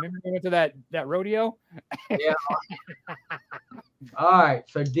Borat. Yeah. Remember we went to that rodeo? Yeah. All right,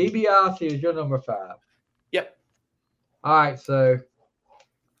 so DiBiase is your number 5. Yep. All right, so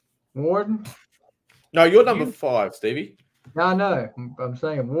Warden. No, you're number 5, Stevie. No, no, I'm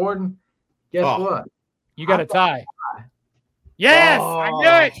saying Warden. Guess what? You got a tie. Yes,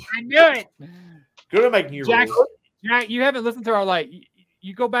 I knew it. Gonna make new rules. Jack, you haven't listened to our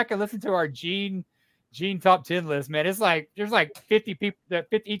you go back and listen to our Gene top 10 list, man. It's like there's like 50 people that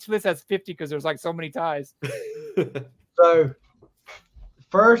each list has 50 because there's like so many ties. So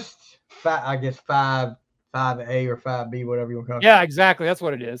first, I guess 5A or 5B, whatever you want to call it. Yeah, exactly. That's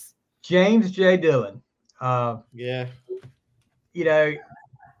what it is. James J. Dillon. Yeah. You know,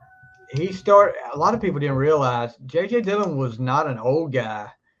 he started. A lot of people didn't realize J.J. Dillon was not an old guy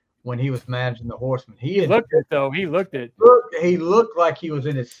when he was managing the Horsemen. He looked it though. He looked like he was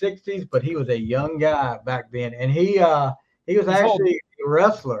in his 60s, but he was a young guy back then, and he was actually a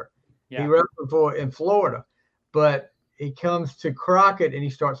wrestler. Yeah. He wrestled in Florida, but he comes to Crockett and he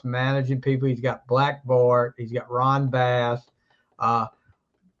starts managing people. He's got Black Bart. He's got Ron Bass,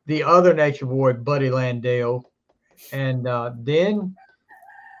 the other Nature Boy, Buddy Landale, and then.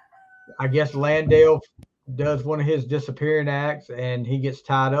 I guess Landale does one of his disappearing acts and he gets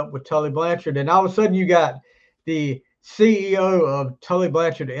tied up with Tully Blanchard. And all of a sudden you got the CEO of Tully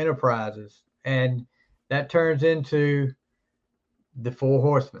Blanchard Enterprises. And that turns into the Four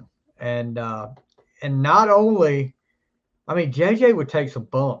Horsemen. And not only, I mean, JJ would take some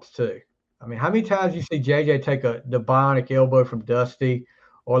bumps too. I mean, how many times you see JJ take the bionic elbow from Dusty?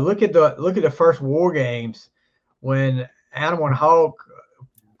 Or look at the first War Games when Animal and Hulk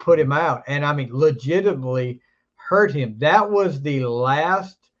put him out, and I mean legitimately hurt him. That was the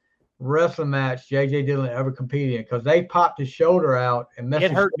last wrestling match J.J. Dillon ever competed in because they popped his shoulder out and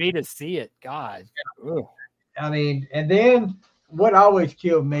it hurt me to see it. God. Ugh. I mean, and then what always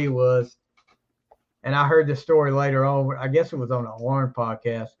killed me was, and I heard this story later on, I guess it was on a Warren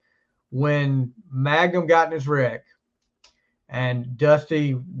podcast, when Magnum got in his wreck and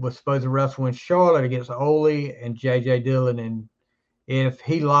Dusty was supposed to wrestle in Charlotte against Ole and J.J. Dillon, and if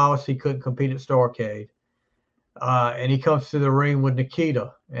he lost, he couldn't compete at Starrcade. And he comes to the ring with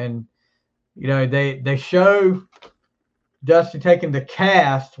Nikita. And, you know, they show Dusty taking the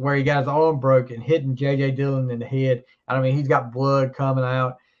cast where he got his arm broken, hitting J.J. Dillon in the head. I mean, he's got blood coming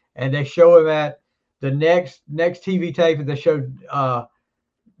out. And they show him at the next TV tape, and they showed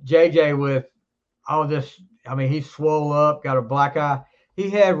J.J. with all this. I mean, he's swole up, got a black eye. He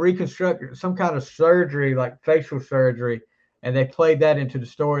had reconstructed some kind of surgery, like facial surgery. And they played that into the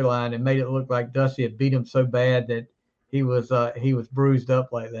storyline and made it look like Dusty had beat him so bad that he was bruised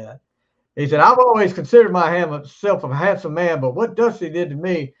up like that. He said, "I've always considered myself a handsome man, but what Dusty did to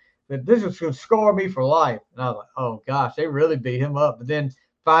me, that this is going to scar me for life." And I was like, "Oh gosh, they really beat him up." But then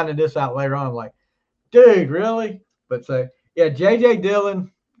finding this out later on, I'm like, "Dude, really?" But so yeah, J.J.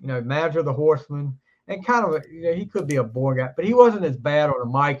 Dillon, you know, manager of the Horsemen, and kind of he could be a boring guy, but he wasn't as bad on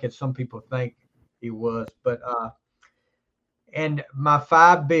the mic as some people think he was. But and my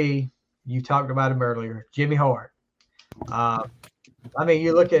 5B, you talked about him earlier, Jimmy Hart. I mean,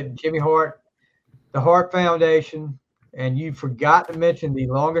 you look at Jimmy Hart, the Hart Foundation, and you forgot to mention the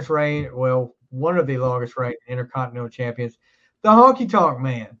longest reign, well, one of the longest reigning Intercontinental Champions, the Honky Tonk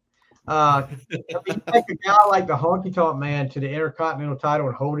Man. You take a guy like the Honky Tonk Man to the Intercontinental title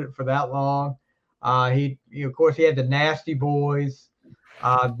and hold it for that long. Of course, he had the Nasty Boys.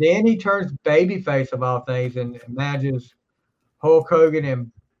 Then he turns babyface of all things and manages Hulk Hogan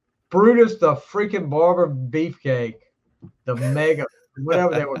and Brutus the freaking Barber Beefcake, the Mega,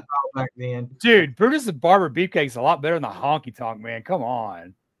 whatever they were called back then. Dude, Brutus the Barber Beefcake's a lot better than the Honky Tonk Man. Come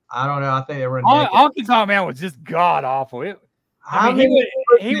on. I don't know. I think they were Honky Tonk Man was just god awful. He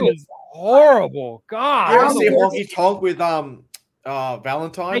was horrible. God, you ever see Honky Tonk with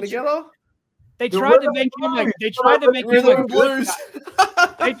Valentine together? They tried to make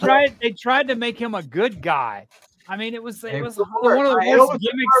him a good guy. I mean, it was one of the worst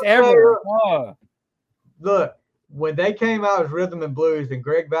gimmicks ever. Look, when they came out as Rhythm and Blues and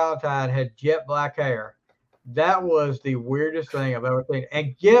Greg Valentine had jet black hair, that was the weirdest thing I've ever seen.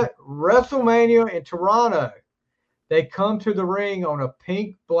 And get WrestleMania in Toronto. They come to the ring on a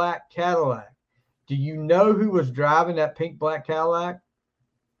pink black Cadillac. Do you know who was driving that pink black Cadillac?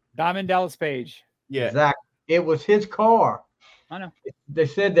 Diamond Dallas Page. Yeah, exactly. It was his car. I know. They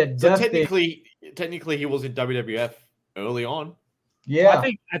said that. So technically, he was in WWF early on. Yeah,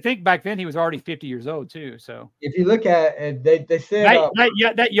 well, I think back then he was already 50 years old too. So if you look at it, they said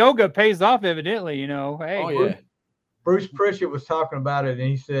that yoga pays off evidently. You know, hey, Bruce Pritchard was talking about it, and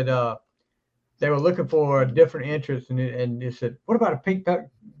he said they were looking for a different entrance, and they said, "What about a pink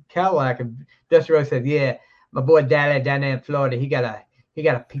Cadillac?" And Dusty Rhodes said, "Yeah, my boy Dally down there in Florida, he got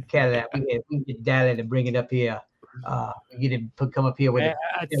a pink Cadillac. We get Dally to bring it up here. Get him come up here with it."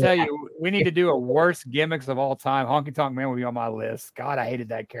 I tell you, we need to do a worst gimmicks of all time. Honky Tonk Man will be on my list. God, I hated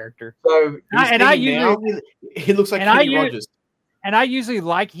that character. So he looks like Kenny Rogers. And I usually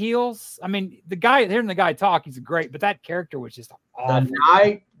like heels. I mean, hearing the guy talk, he's great, but that character was just awful.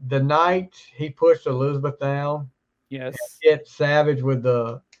 The night he pushed Elizabeth down, yes, hit Savage with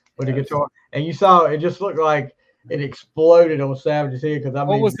the guitar, and you saw it just looked like it exploded on Savage's head.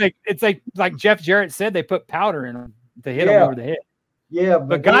 Because it's like Jeff Jarrett said, they put powder in him to hit him over the head. Yeah,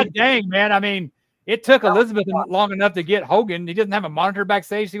 but god dang, man, I mean, it took Elizabeth long enough to get Hogan. He doesn't have a monitor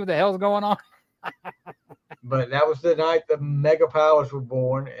backstage, see what the hell's going on. But that was the night the Mega Powers were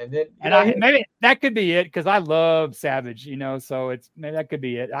born, and then maybe that could be it because I love Savage, so maybe that could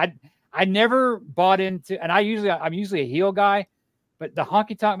be it. I never bought into, and I'm usually a heel guy, but the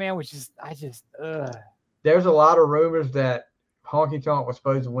Honky Tonk Man was just There's a lot of rumors that Honky Tonk was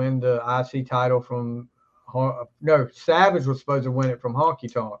supposed to win the IC title from Savage was supposed to win it from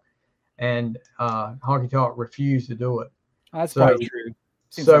Honky Tonk, and Honky Tonk refused to do it. That's probably true.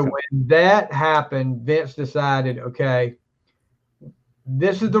 So when that happened, Vince decided, okay,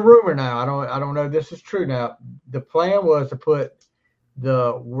 this is the rumor now. I don't know if this is true now. The plan was to put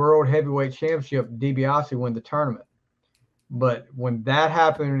the World Heavyweight Championship, DiBiase win the tournament. But when that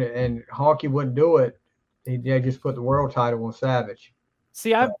happened and Honky wouldn't do it, they just put the world title on Savage.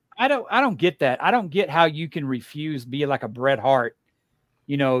 See, I don't get that. I don't get how you can refuse be like a Bret Hart,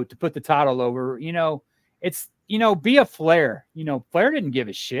 to put the title over. It's be a Flair. Flair didn't give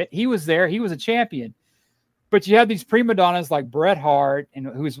a shit. He was there. He was a champion. But you have these prima donnas like Bret Hart,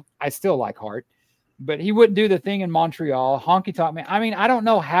 and I still like Hart, but he wouldn't do the thing in Montreal. Honky Tonk Man. I mean, I don't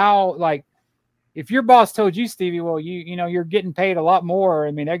know how. Like, if your boss told you, Stevie, well, you're getting paid a lot more.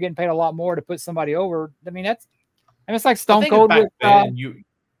 I mean, they're getting paid a lot more to put somebody over. I mean, it's like Stone Cold with.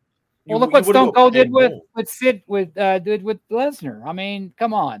 Look what Stone Cold did with Lesnar. I mean,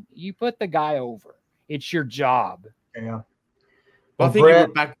 come on, you put the guy over. It's your job. Yeah. But I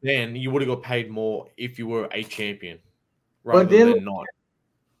think back then you would have got paid more if you were a champion rather than not.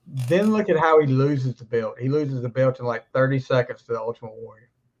 Then look at how he loses the belt. He loses the belt in like 30 seconds to the Ultimate Warrior.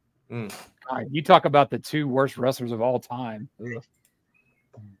 All right, you talk about the two worst wrestlers of all time. Two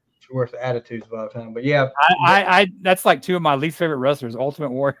worst attitudes of all time. But yeah. I that's like two of my least favorite wrestlers,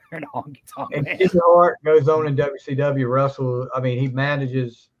 Ultimate Warrior and Honky Tonk Man. Jimmy Hart goes on in WCW, wrestle. I mean, he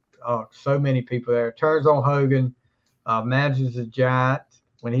manages so many people there. Turns on Hogan, manages the Giant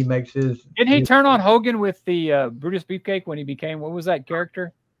when he makes his. Didn't he turn on Hogan with the Brutus Beefcake when he became, what was that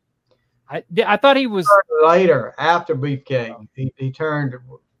character? I thought he was later after Beefcake. He turned.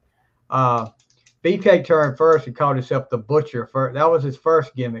 Beefcake turned first and called himself the Butcher. First, that was his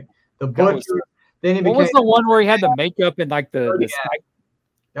first gimmick. The Butcher. Then he became. What was the one where he had the makeup and like the?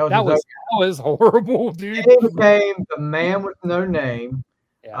 That was horrible, dude. Then he became the Man with No Name.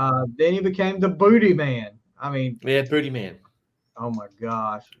 Yeah. Then he became the Booty Man. I mean, Booty Man. Oh my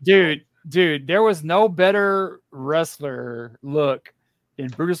gosh, dude, there was no better wrestler look than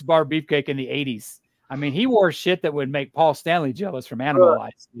Brutus Bar Beefcake in the '80s. I mean, he wore shit that would make Paul Stanley jealous from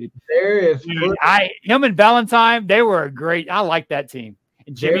Animalize, dude. There is him and Valentine. They were great. I like that team.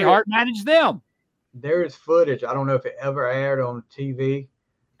 And Jimmy Hart managed them. There is footage. I don't know if it ever aired on TV.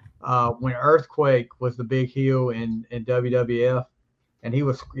 When Earthquake was the big heel in WWF, and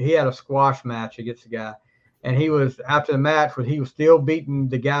he had a squash match against the guy, and he was after the match he was still beating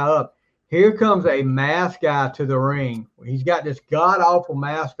the guy up. Here comes a masked guy to the ring. He's got this god awful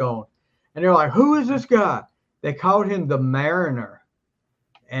mask on, and they're like, "Who is this guy?" They called him the Mariner,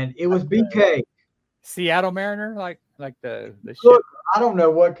 and it was BK. Seattle Mariner, like the Look, I don't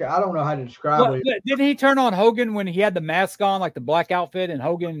know how to describe it. Did he turn on Hogan when he had the mask on, like the black outfit, and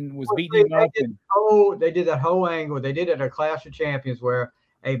Hogan was beating him up? They did that whole angle. They did it at a Clash of Champions where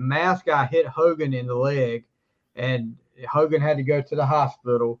a masked guy hit Hogan in the leg, and Hogan had to go to the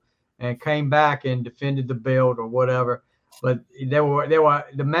hospital and came back and defended the belt or whatever. But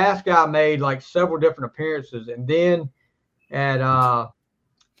the masked guy made like several different appearances, and then at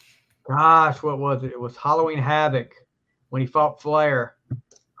what was it? It was Halloween Havoc when he fought Flair.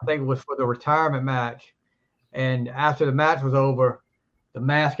 I think it was for the retirement match. And after the match was over, the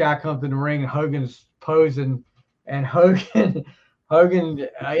masked guy comes in the ring and Hogan's posing, and Hogan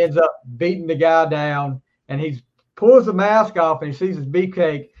ends up beating the guy down, and he pulls the mask off and he sees his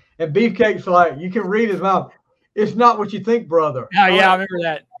Beefcake, and Beefcake's like, you can read his mouth. It's not what you think, brother. Oh yeah, I remember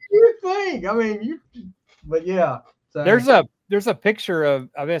that. You think? I mean, but yeah. So. There's a picture of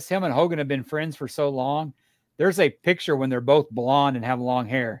I guess him and Hogan have been friends for so long. There's a picture when they're both blonde and have long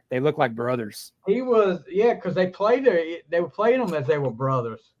hair. They look like brothers. He was, because they were playing them as they were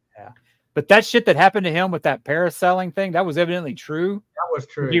brothers. Yeah. But that shit that happened to him with that parasailing thing, that was evidently true. That was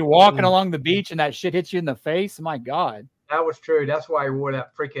true. You walking along the beach and that shit hits you in the face. My God. That was true. That's why he wore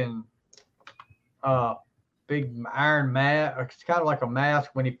that freaking big iron mask. It's kind of like a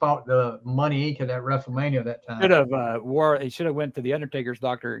mask when he fought the Money Inc. at that WrestleMania that time. He should have went to the Undertaker's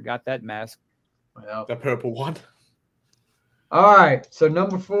doctor and got that mask. Well, the purple one. All right. So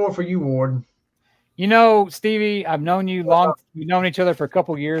number 4 for you, Warden. You know, Stevie, I've known you long. We've known each other for a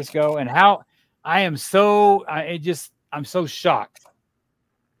couple years ago, and how I'm so shocked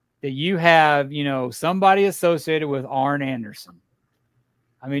that you have, somebody associated with Arn Anderson.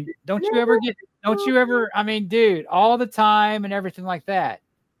 I mean, don't you ever, I mean, dude, all the time and everything like that.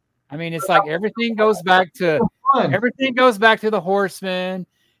 I mean, it's like everything goes back to the Horsemen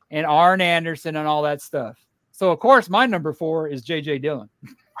and Arn Anderson and all that stuff. So, of course, my number 4 is J.J. Dillon.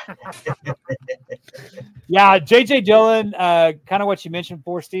 Yeah, J.J. Dillon, kind of what you mentioned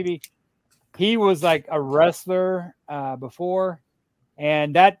before, Stevie. He was like a wrestler before.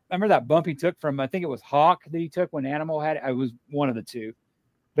 And I remember that bump he took from, I think it was Hawk that he took when Animal had it. I was one of the two.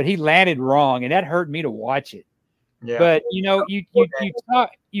 But he landed wrong, and that hurt me to watch it. Yeah. But, you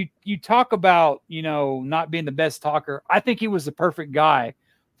talk about, not being the best talker. I think he was the perfect guy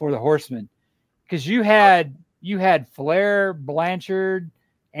for the Horsemen, because you had Flair, Blanchard,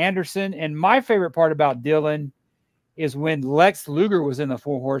 Anderson, and my favorite part about Dillon is when Lex Luger was in the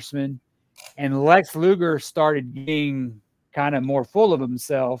Four Horsemen, and Lex Luger started getting kind of more full of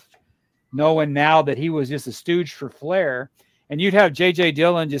himself, knowing now that he was just a stooge for Flair, and you'd have J.J.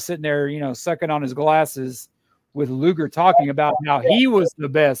 Dillon just sitting there, sucking on his glasses with Luger talking about how he was the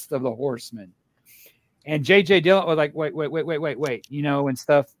best of the Horsemen. And J.J. Dillon was like, wait, and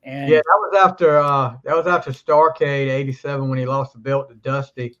stuff. And yeah, that was after Starrcade '87 when he lost the belt to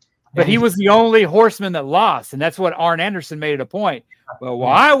Dusty. But he was the only Horseman that lost, and that's what Arn Anderson made it a point. Well,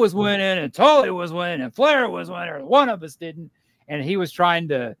 I was winning, and Tully was winning, and Flair was winning, one of us didn't, and he was trying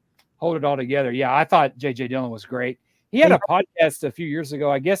to hold it all together. Yeah, I thought J.J. Dillon was great. He had a podcast a few years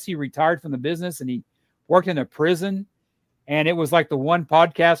ago. I guess he retired from the business, and he worked in a prison. And it was like the one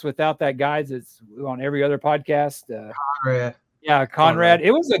podcast without that guy that's on every other podcast. Conrad. Yeah, Conrad.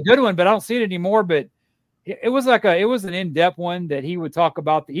 It was a good one, but I don't see it anymore. But it was an in-depth one that he would talk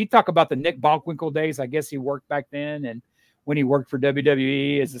about. He'd talk about the Nick Bockwinkel days. I guess he worked back then, and when he worked for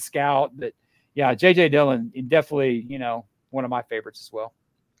WWE as a scout. But yeah, J.J. Dillon, definitely, one of my favorites as well.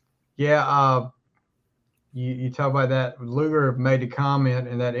 Yeah. You talk about that. Luger made a comment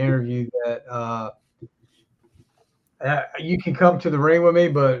in that interview that, you can come to the ring with me,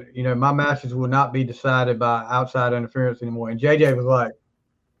 but my matches will not be decided by outside interference anymore. And JJ was like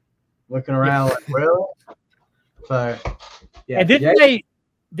looking around, like, well, so yeah. And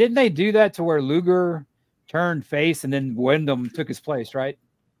didn't they do that to where Luger turned face and then Wyndham took his place, right?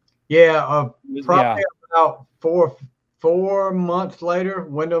 Yeah, probably about four months later,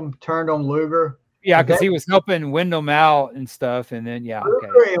 Wyndham turned on Luger. Yeah, because he was helping Wyndham out and stuff, and then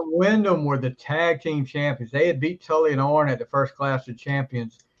Luger and Wyndham were the tag team champions. They had beat Tully and Arn at the first Clash of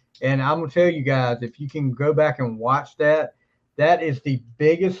Champions, and I'm gonna tell you guys, if you can go back and watch that, that is the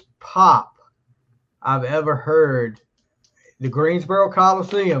biggest pop I've ever heard the Greensboro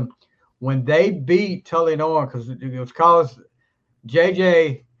Coliseum, when they beat Tully and Arn, because it was because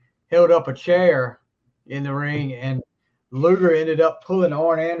JJ held up a chair in the ring, and Luger ended up pulling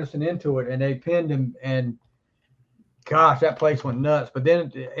Arn Anderson into it, and they pinned him. And gosh, that place went nuts. But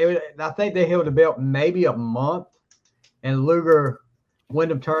then I think they held the belt maybe a month, and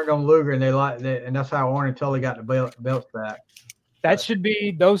Wyndham turned on Luger, and that's how Arn and Tully got the belts back. That should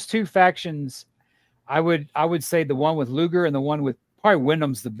be those two factions. I would say the one with Luger and the one with probably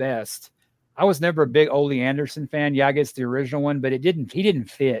Wyndham's the best. I was never a big Ole Anderson fan. Yeah, I guess the original one, but he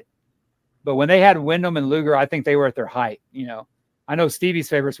didn't fit. But when they had Wyndham and Luger, I think they were at their height. I know Stevie's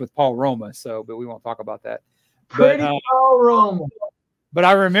favorites with Paul Roma, but we won't talk about that. Paul Roma. But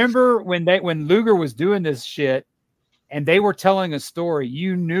I remember when Luger was doing this shit, and they were telling a story.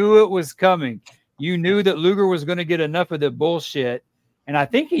 You knew it was coming. You knew that Luger was going to get enough of the bullshit. And I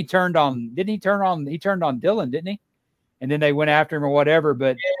think he turned on Dylan, didn't he? And then they went after him or whatever.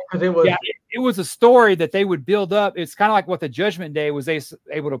 But it was a story that they would build up. It's kind of like what the Judgment Day was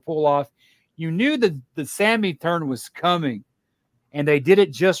able to pull off. You knew that the Sammy turn was coming, and they did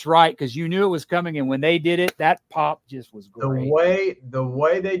it just right because you knew it was coming. And when they did it, that pop just was great. The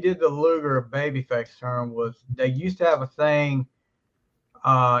way they did the Luger babyface turn was they used to have a thing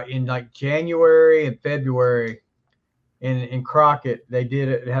in like January and February in Crockett. They did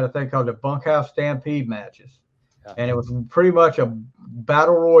it. It had a thing called the Bunkhouse Stampede matches. Yeah. And it was pretty much a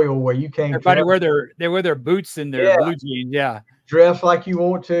battle royal where you came. Everybody wear their boots and their blue jeans. Yeah. Dress like you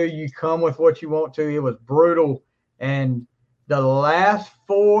want to. You come with what you want to. It was brutal. And the last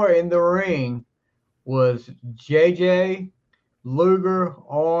four in the ring was JJ, Luger,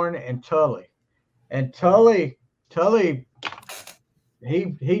 Arn, and Tully. And Tully,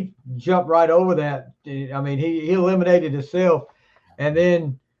 he jumped right over that. I mean, he eliminated himself. And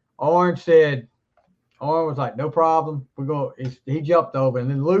then Arn was like, no problem. He jumped over. And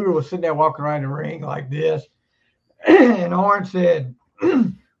then Luger was sitting there walking around the ring like this. And Arn said,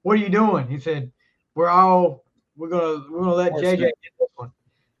 what are you doing? He said, we're gonna let JJ get this one.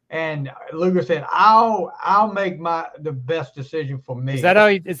 And Luger said, I'll make the best decision for me. Is that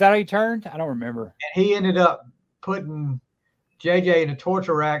how he turned? I don't remember. And he ended up putting JJ in a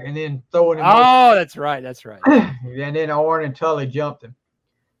torture rack and then throwing him. Oh, that's right. And then Arn and Tully jumped him.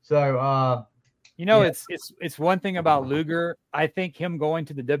 So it's one thing about Luger. I think him going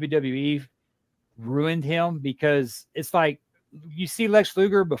to the WWE ruined him because it's like you see Lex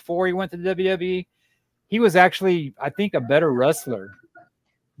Luger before he went to the WWE. He was actually, I think, a better wrestler.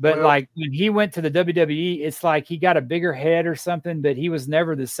 But like when he went to the WWE, it's like he got a bigger head or something, but he was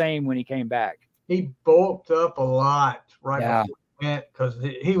never the same when he came back. He bulked up a lot before he went because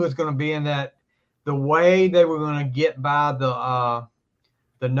he was going to be in that. The way they were going to get by the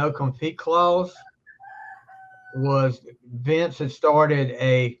no compete clause was Vince had started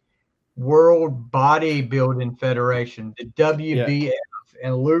a World Bodybuilding Federation, the WBF,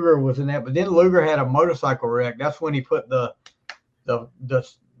 and Luger was in that. But then Luger had a motorcycle wreck. That's when he put they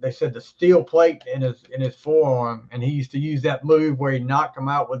said the steel plate in his forearm, and he used to use that move where he knocked him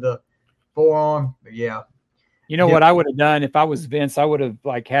out with the forearm. But what I would have done if I was Vince, I would have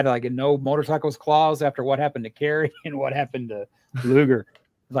had a no motorcycles clause after what happened to Kerry and what happened to Luger.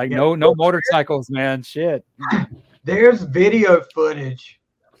 No motorcycles, man. Shit. There's video footage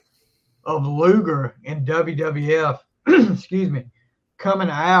of Luger in WWF, excuse me, coming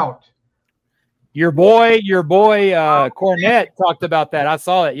out. Your boy, Cornette talked about that. I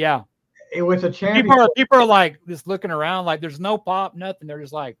saw it. Yeah. It was a championship. People are like just looking around, like there's no pop, nothing. They're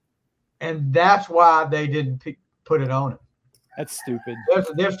just like, and that's why they didn't put it on him. That's stupid.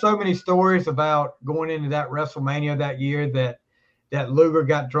 There's so many stories about going into that WrestleMania that year that Luger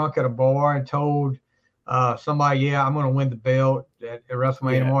got drunk at a bar and told somebody, I'm going to win the belt at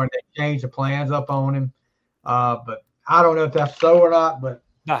WrestleMania tomorrow. And they changed the plans up on him. But I don't know if that's so or not. But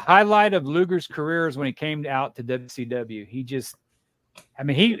the highlight of Luger's career is when he came out to WCW. He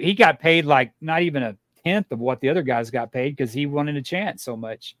got paid like not even a tenth of what the other guys got paid because he wanted a chance so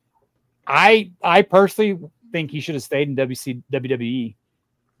much. I personally think he should have stayed in WWE.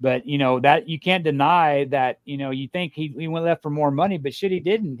 But, that you can't deny that, you think he went left for more money, but shit, he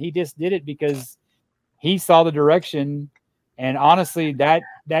didn't. He just did it because he saw the direction. And honestly, that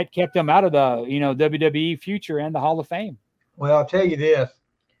kept him out of the, WWE future and the Hall of Fame. Well, I'll tell you this.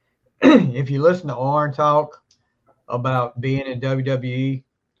 If you listen to Arn talk about being in WWE,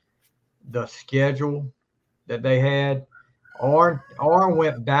 the schedule that they had, Arn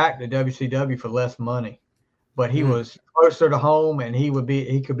went back to WCW for less money. But he was closer to home, and he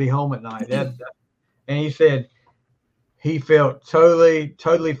could be home at night. And he said he felt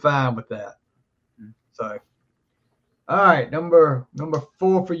totally fine with that. So All right, number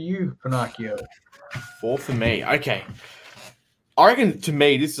 4 for you, Pinocchio. 4 for me. Okay. I reckon to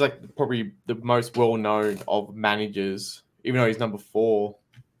me, this is like probably the most well-known of managers, even though he's number 4.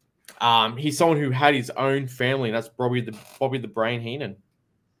 He's someone who had his own family, and that's Bobby the Brain Heenan.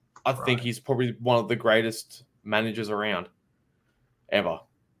 I think he's probably one of the greatest managers around ever.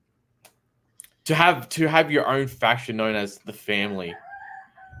 To have your own faction known as the family.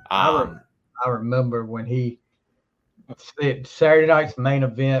 I remember when Saturday night's main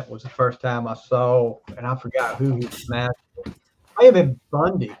event was the first time I saw, and I forgot who he was matching. May have been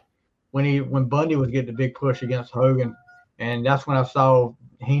Bundy when Bundy was getting the big push against Hogan, and that's when I saw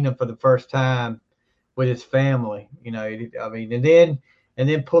Heenan for the first time with his family. You know, I mean, and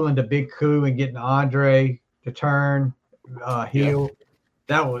then pulling the big coup and getting Andre to turn heel. Yeah.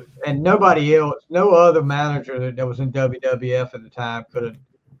 That was, and nobody else, no other manager that was in WWF at the time could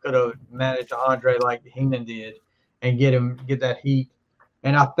have managed Andre like Heenan did and get that heat.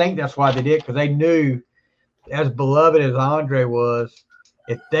 And I think that's why they did, because they knew, as beloved as Andre was,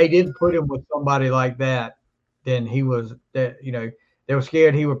 if they didn't put him with somebody like that, then they were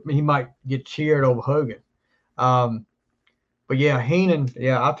scared he might get cheered over Hogan. But yeah, Heenan,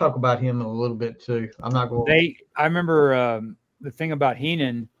 I'll talk about him a little bit too. I'm not going to. I remember the thing about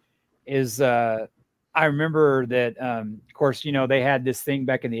Heenan is I remember that, of course, they had this thing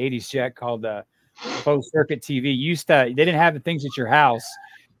back in the 80s, Jack, called closed circuit TV. They didn't have the things at your house.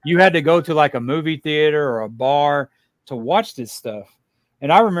 You had to go to like a movie theater or a bar to watch this stuff.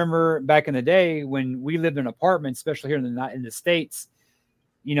 And I remember back in the day when we lived in apartments, especially here in the States,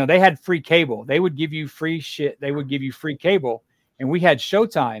 they had free cable. They would give you free shit. They would give you free cable. And we had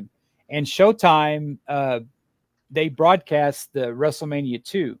Showtime. And Showtime, they broadcast the WrestleMania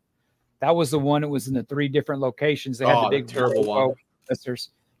 2. That was the one that was in the 3 different locations. They had the big terrible one.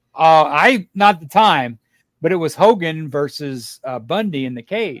 Not the time, but it was Hogan versus Bundy in the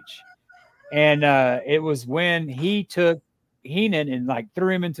cage. And it was when he took Heenan and like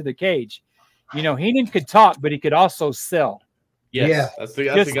threw him into the cage. Heenan could talk, but he could also sell. Yes, yeah, that's the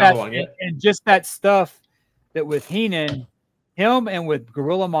other one. Yeah. And just that stuff that with Heenan, him and with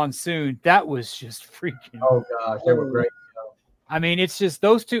Gorilla Monsoon, that was just freaking. Oh gosh, they were great. I mean, it's just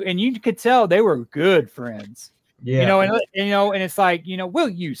those two, and you could tell they were good friends. Yeah, and it's like, will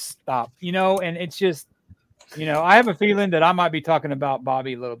you stop? And it's just, I have a feeling that I might be talking about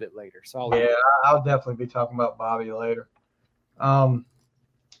Bobby a little bit later. So I'll definitely be talking about Bobby later. So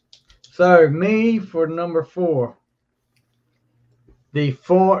me for number 4.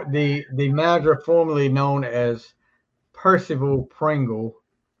 The manager formerly known as Percival Pringle,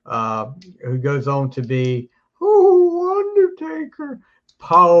 who goes on to be Undertaker,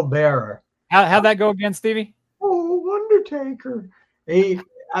 Paul Bearer. How'd that go again, Stevie? Undertaker. I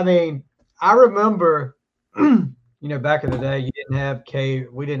remember, back in the day, we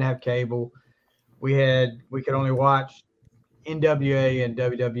didn't have cable. We could only watch NWA and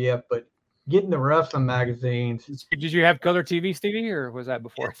WWF, but getting the wrestling magazines. Did you have color TV, Stevie, or was that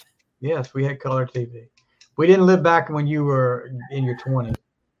before? Yes, we had color TV. We didn't live back when you were in your 20s.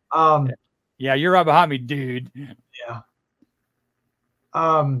 Yeah, you're right behind me, dude. Yeah.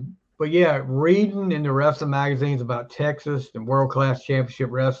 But yeah, reading in the wrestling magazines about Texas and World Class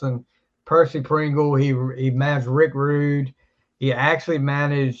Championship Wrestling, Percy Pringle, he managed Rick Rude. He actually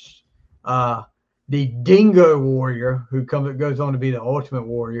managed the Dingo Warrior, who goes on to be the Ultimate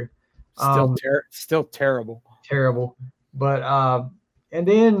Warrior. Still terrible. Terrible. But and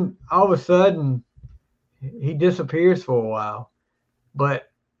then all of a sudden he disappears for a while.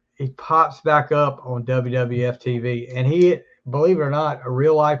 But he pops back up on WWF TV, and he, believe it or not, a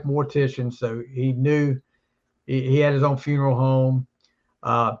real life mortician. So he knew he had his own funeral home.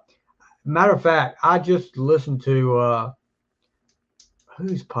 Matter of fact, I just listened to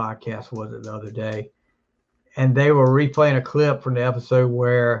whose podcast was it the other day, and they were replaying a clip from the episode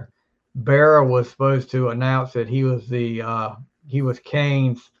where Bearer was supposed to announce that he was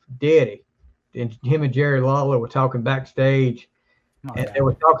Kane's daddy, and him and Jerry Lawler were talking backstage. And they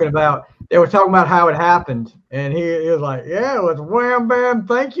were talking about how it happened, and he was like, "Yeah, it was wham bam,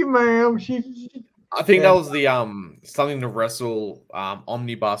 thank you, ma'am." I think that was the something to wrestle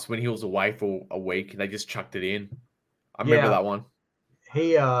omnibus when he was away for a week, and they just chucked it in. I remember that one.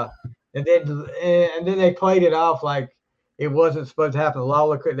 He and then they played it off like it wasn't supposed to happen.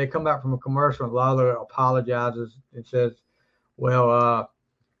 Lawler, they come back from a commercial, and Lawler apologizes and says, "Well,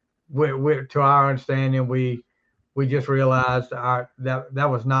 to our understanding, we just realized that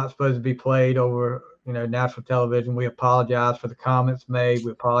was not supposed to be played over, national television. We apologize for the comments made.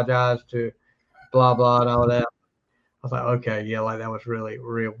 We apologize to blah, blah, and all that." I was like, okay, yeah, like that was really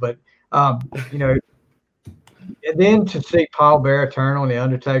real. But, And then to see Paul Bearer turn on the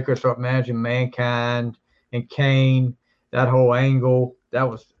Undertaker, start managing Mankind and Kane, that whole angle, that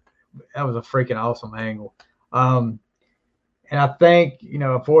was a freaking awesome angle. And I think,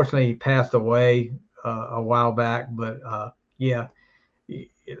 unfortunately he passed away a while back, but yeah,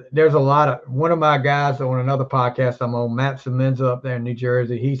 there's a lot of, one of my guys on another podcast I'm on, Matt Semenza up there in New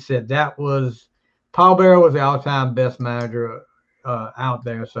Jersey, he said Paul Bearer was the all-time best manager out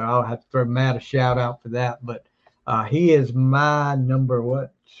there. So I'll have to throw Matt a shout out for that. But he is my number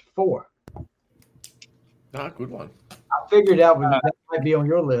 4. Good one. I figured that might be on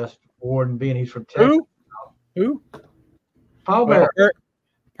your list, Warden, being he's from Texas. Who? Paul Bearer.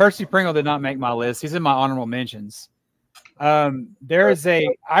 Percy Pringle did not make my list. He's in my honorable mentions. I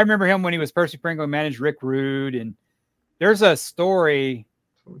remember him when he was Percy Pringle, managed Rick Rude, and there's a story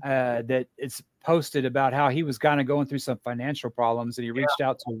that it's posted about how he was kind of going through some financial problems, and he reached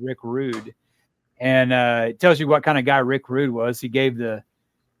out to Rick Rude, and it tells you what kind of guy Rick Rude was. He gave the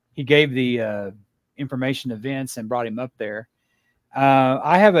information to Vince and brought him up there.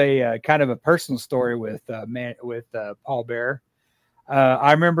 I have a kind of a personal story with Paul Bearer.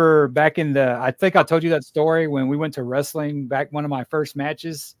 I remember back I think I told you that story when we went to wrestling back, one of my first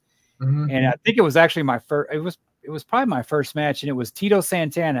matches. Mm-hmm. And I think it was actually it was probably my first match, and it was Tito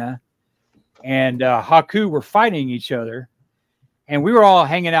Santana and Haku were fighting each other, and we were all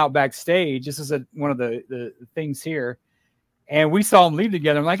hanging out backstage. This is one of the things here, and we saw them leave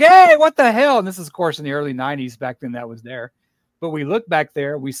together. I'm like, hey, what the hell? And this is, of course, in the early 90s. Back then that was there, but we looked back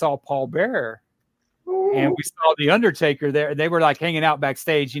there, we saw Paul Bearer. And we saw the Undertaker there. They were like hanging out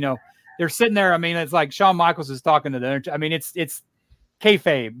backstage. They're sitting there. I mean, it's like Shawn Michaels is talking to the Undertaker. I mean, it's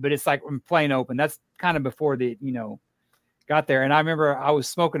kayfabe, but it's like plain open. That's kind of before the got there. And I remember I was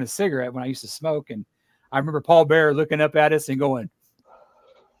smoking a cigarette when I used to smoke, and I remember Paul Bearer looking up at us and going,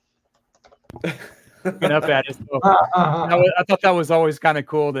 looking up at us. So, I thought that was always kind of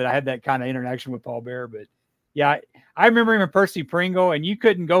cool that I had that kind of interaction with Paul Bearer. But yeah, I remember him in Percy Pringle, and you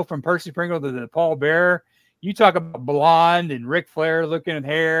couldn't go from Percy Pringle to the Paul Bearer. You talk about blonde and Ric Flair looking at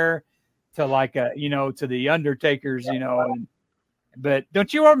hair to like to the Undertaker's, but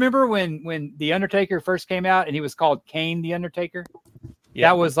don't you remember when the Undertaker first came out and he was called Kane the Undertaker? Yeah.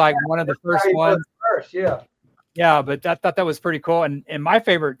 That was like one of the first ones. Yeah, but I thought that was pretty cool. And my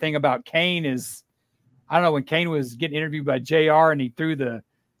favorite thing about Kane is, I don't know, when Kane was getting interviewed by JR and he threw the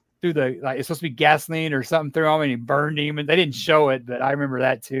like, it's supposed to be gasoline or something through him and he burned him, and they didn't show it, but I remember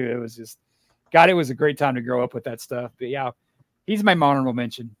that too. It was just, God, it was a great time to grow up with that stuff. But yeah, he's my honorable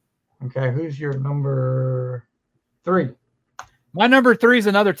mention. Okay, who's your number 3? My number 3 is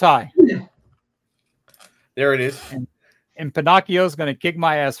another tie. There it is. And Pinocchio's going to kick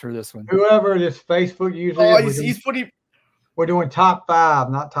my ass for this one. Whoever this Facebook user is, we're doing top 5,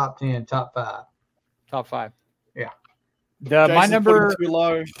 not top 10, top 5. Top 5. Yeah. My number too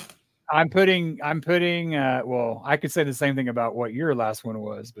low. I'm putting well, I could say the same thing about what your last one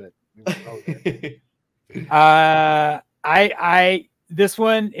was, but this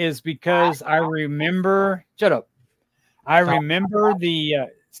one is because I remember, shut up. I remember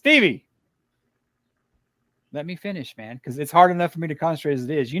Stevie. Let me finish, man, because it's hard enough for me to concentrate as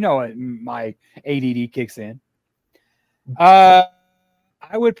it is. My ADD kicks in. I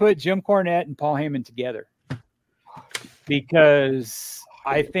would put Jim Cornette and Paul Heyman together because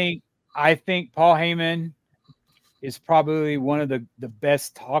I think Paul Heyman is probably one of the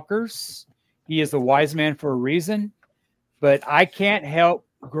best talkers. He is a wise man for a reason, but I can't help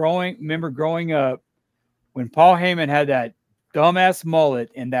remember growing up when Paul Heyman had that dumbass mullet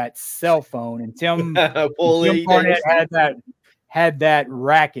and that cell phone, and Jim Cornette had that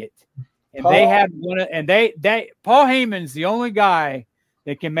racket, and Paul Heyman's the only guy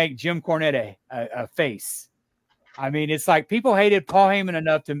that can make Jim Cornette a face. I mean, it's like people hated Paul Heyman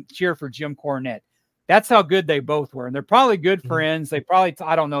enough to cheer for Jim Cornette. That's how good they both were, and they're probably good friends. They probably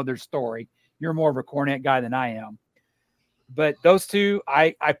I don't know their story. You're more of a Cornette guy than I am, but those two,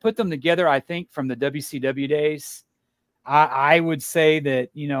 I put them together. I think from the WCW days. I would say that,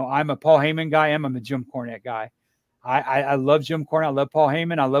 I'm a Paul Heyman guy. I'm a Jim Cornette guy. I love Jim Cornette. I love Paul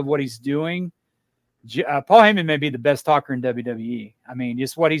Heyman. I love what he's doing. Paul Heyman may be the best talker in WWE. I mean,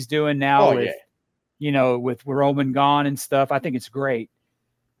 just what he's doing now with Roman gone and stuff. I think it's great.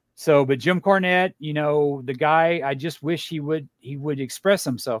 So, but Jim Cornette, the guy, I just wish he would express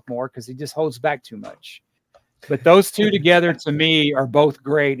himself more because he just holds back too much. But those two together to me are both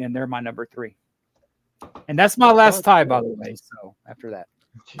great, and they're my number 3. And that's my last tie, by the way. So after that,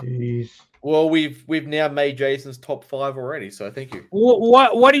 jeez. Well, we've now made Jason's top 5 already. So thank you.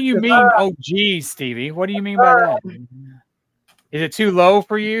 What do you mean? Oh, geez, Stevie. What do you mean by that? Is it too low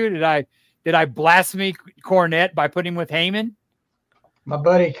for you? Did I blaspheme Cornette by putting him with Heyman? My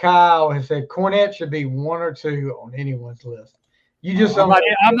buddy Kyle has said Cornette should be 1 or 2 on anyone's list. You just don't.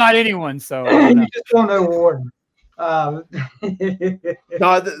 I'm not anyone, so you just don't know Warden. No,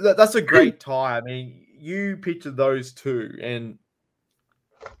 that's a great tie. I mean, you picture those two, and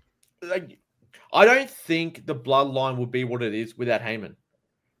like, I don't think the bloodline would be what it is without Heyman,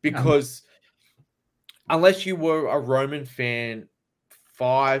 because unless you were a Roman fan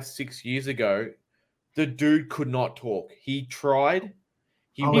 5-6 years ago, the dude could not talk. He tried.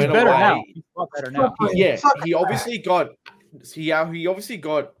 He went better away. now. He's a lot better now. Yeah, he obviously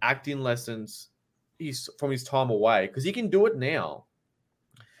got acting lessons. He's from his time away because he can do it now.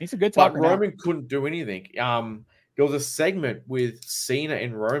 He's a good talker. But Roman couldn't do anything. There was a segment with Cena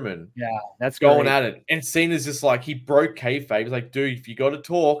and Roman. Yeah, that's going great. at it, and Cena's just like, he broke kayfabe. He's like, dude, if you got to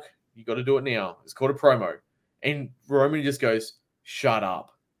talk, you got to do it now. It's called a promo, and Roman just goes, shut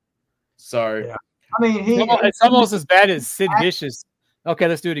up. So, yeah. I mean, it's almost as bad as Sid Vicious. Okay,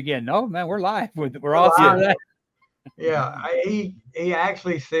 let's do it again. No, man, we're live. We're all live. Yeah, he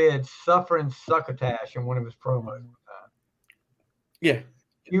actually said suffering succotash in one of his promos. Yeah.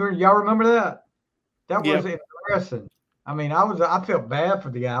 Y'all remember that? That was embarrassing. I mean, I felt bad for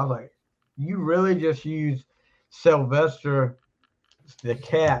the guy. I was like, you really just used Sylvester the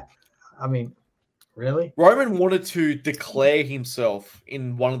cat. I mean, really? Roman wanted to declare himself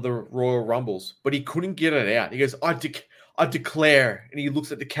in one of the Royal Rumbles, but he couldn't get it out. He goes, I declare. And he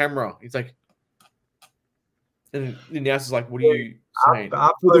looks at the camera. He's like, and the announcer's like, what are you saying?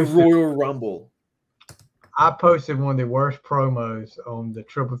 For the Royal Rumble. I posted one of the worst promos on the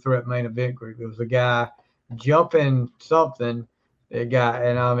Triple Threat main event group. It was a guy jumping something. The guy,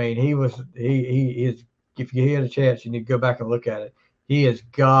 and I mean, he is. If you had a chance, you need to go back and look at it. He is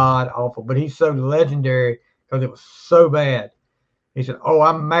god awful, but he's so legendary because it was so bad. He said, "Oh,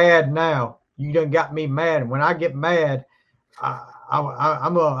 I'm mad now. You done got me mad. And when I get mad,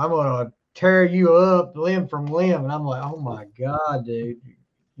 I'm gonna tear you up limb from limb." And I'm like, "Oh my god, dude,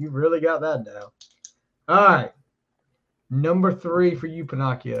 you really got that down." All right, number 3 for you,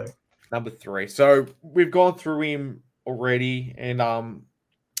 Pinocchio. Number 3. So we've gone through him already, and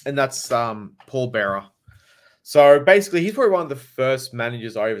that's Paul Bearer. So basically, he's probably one of the first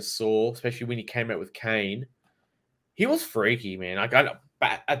managers I ever saw, especially when he came out with Kane. He was freaky, man.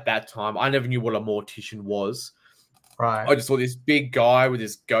 At that time, I never knew what a mortician was. Right. I just saw this big guy with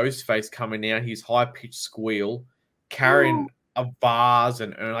his ghost face coming out, his high-pitched squeal, carrying a vase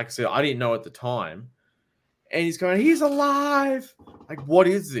and urn. Like I said, I didn't know at the time. And he's going, he's alive. Like, what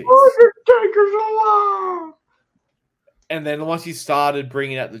is this? Taker's alive. And then once he started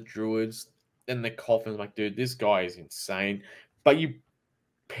bringing out the druids and the coffins, like, dude, this guy is insane. But you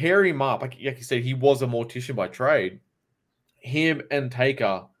pair him up, like you said, he was a mortician by trade. Him and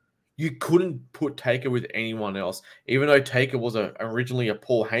Taker, you couldn't put Taker with anyone else, even though Taker was originally a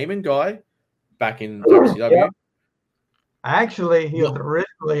Paul Heyman guy back in WCW. Yeah. Actually, he was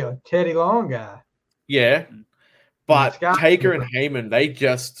originally a Teddy Long guy. Yeah, but Taker and Heyman,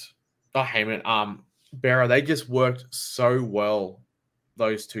 Bearer, they just worked so well,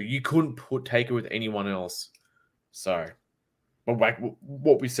 those two. You couldn't put Taker with anyone else. So, but like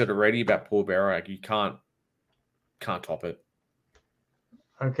what we said already about Paul Bearer, like, you can't top it.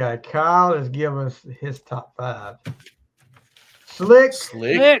 Okay, Kyle has given us his top 5. Slick.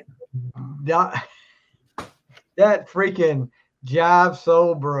 That freaking Jive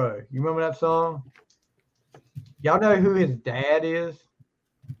Soul Bro. You remember that song? Y'all know who his dad is?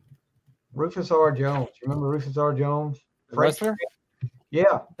 Rufus R. Jones. You remember Rufus R. Jones? Wrestler?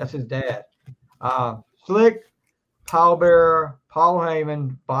 Yeah, that's his dad. Slick, Paul Bearer, Paul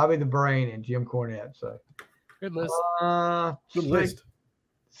Heyman, Bobby the Brain, and Jim Cornette. So good list. Good list.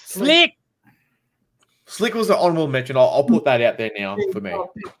 Slick was an honorable mention. I'll put that out there now for me.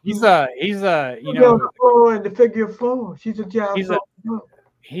 He's a you know, in the figure 4. She's a job.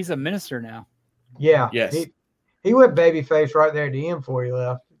 He's a minister now. Yeah. Yes. He went babyface right there at the end before he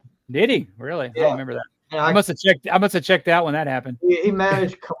left. Did he really? Yeah. I don't remember that. And I must have checked out when that happened. He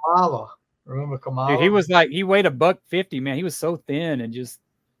managed Kamala. Remember Kamala? Dude, he weighed $150, man. He was so thin and he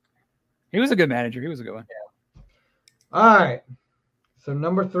was a good manager. He was a good one. Yeah. All right. So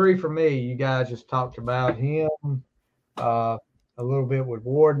number 3 for me, you guys just talked about him a little bit with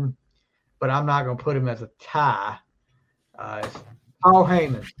Warden, but I'm not going to put him as a tie. It's Paul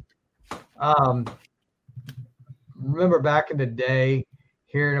Heyman. Remember back in the day,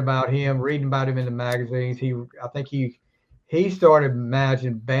 hearing about him, reading about him in the magazines. I think he started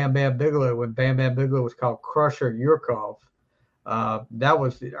managing Bam Bam Bigelow when Bam Bam Bigelow was called Crusher Yurkov. That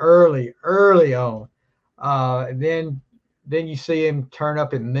was early on. And then you see him turn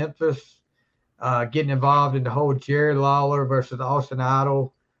up in Memphis getting involved in the whole Jerry Lawler versus Austin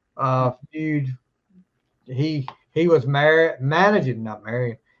Idol feud. He was managing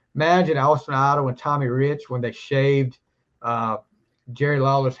Austin Idol and Tommy Rich when they shaved Jerry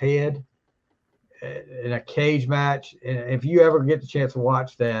Lawler's head in a cage match. And if you ever get the chance to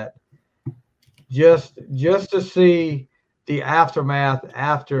watch that, just to see the aftermath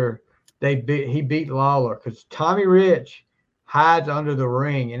after he beat Lawler, because Tommy Rich hides under the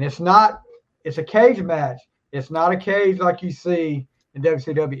ring, and it's a cage match. It's not a cage like you see in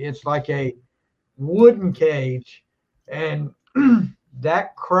WCW. It's like a wooden cage, and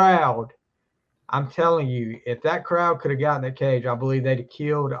that crowd, I'm telling you, if that crowd could have gotten that cage, I believe they'd have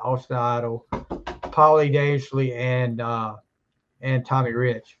killed Austin Idol, Paulie Dangerously, and Tommy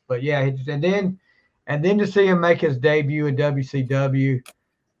Rich. But yeah, and then to see him make his debut in WCW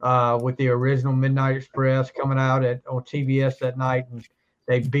with the original Midnight Express coming out on TBS that night, and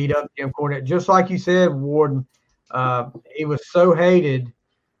they beat up Jim Cornette, just like you said, Warden. He was so hated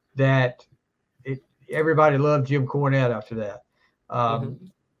that everybody loved Jim Cornette after that.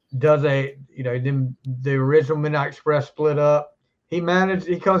 Then the original Midnight Express split up. He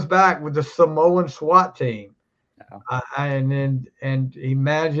comes back with the Samoan SWAT team. And he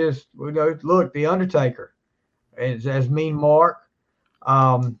manages, look, The Undertaker as Mean Mark.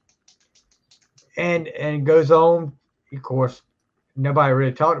 And goes on. Of course, nobody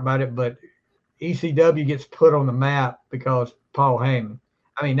really talked about it, but ECW gets put on the map because Paul Heyman.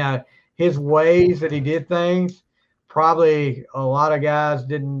 I mean, now his ways that he did things, probably a lot of guys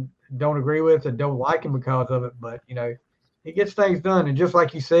don't agree with and don't like him because of it, but he gets things done. And just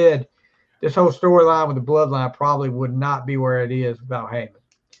like you said, this whole storyline with the bloodline probably would not be where it is without Heyman,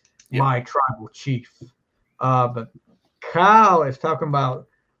 my tribal chief. But Kyle is talking about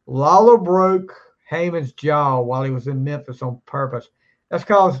Lawler broke Heyman's jaw while he was in Memphis on purpose. That's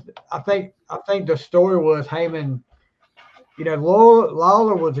because I think the story was Heyman,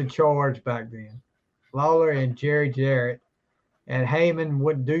 Lawler was in charge back then. Lawler and Jerry Jarrett, and Heyman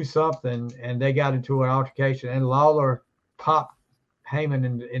wouldn't do something, and they got into an altercation, and Lawler popped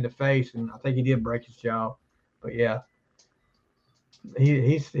Heyman in the face, and I think he did break his jaw. But yeah,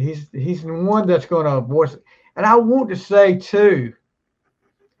 he's the one that's going to voice it. And I want to say too,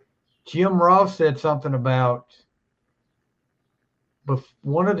 Jim Ross said something about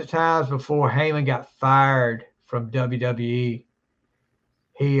one of the times before Heyman got fired from WWE,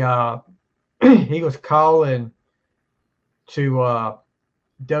 he was calling to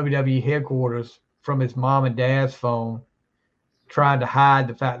WWE headquarters from his mom and dad's phone, trying to hide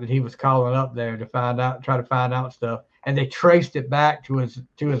the fact that he was calling up there to try to find out stuff, and they traced it back to his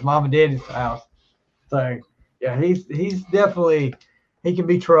mom and dad's house. So yeah, he's definitely, he can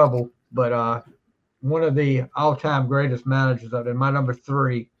be trouble, but one of the all-time greatest managers out there, my number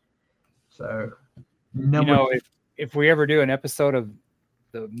 3. So if we ever do an episode of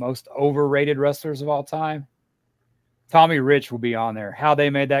the most overrated wrestlers of all time, Tommy Rich will be on there. How they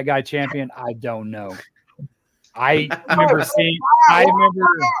made that guy champion, I don't know. I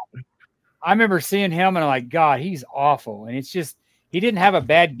remember seeing him, and I'm like, God, he's awful. And it's just, he didn't have a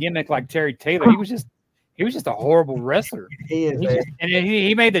bad gimmick like Terry Taylor. He was just a horrible wrestler.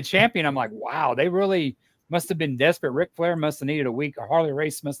 He made the champion. I'm like, wow, they really must have been desperate. Ric Flair must have needed a week, or Harley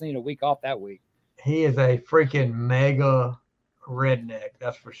Race must have needed a week off that week. He is a freaking mega redneck,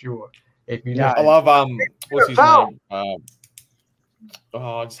 that's for sure. I love what's his name? I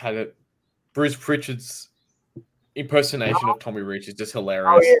just had it. Bruce Pritchard's impersonation of Tommy Rich is just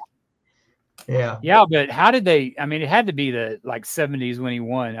hilarious. Yeah, but how did they? I mean, it had to be the 70s when he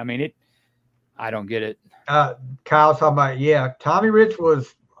won. I mean, I don't get it. Kyle's talking about, Tommy Rich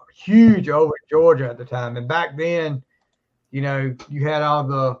was huge over in Georgia at the time, and back then, you had all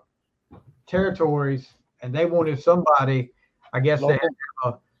the territories, and they wanted somebody. I guess they had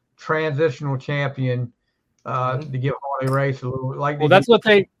a transitional champion to give Harley Race a little like. Well, that's what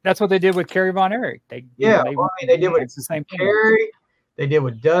they did with Kerry Von Erich. They did with the same Kerry. They did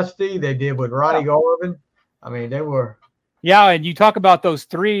with Dusty. They did with Ronnie Garvin. I mean, they were. Yeah, and you talk about those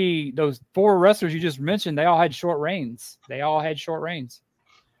 4 wrestlers you just mentioned. They all had short reigns. I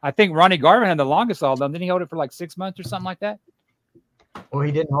think Ronnie Garvin had the longest of them. Didn't he hold it for 6 months or something like that? Well,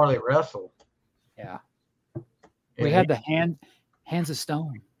 he didn't hardly wrestle. Yeah. We had the hands of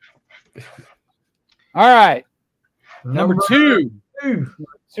stone. All right. Number 2.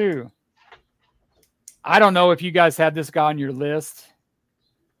 I don't know if you guys had this guy on your list,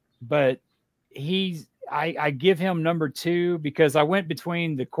 but I give him number 2 because I went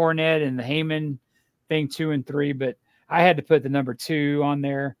between the Cornette and the Heyman thing 2 and 3, but I had to put the number 2 on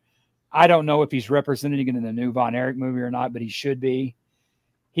there. I don't know if he's representing it in the new Von Erich movie or not, but he should be.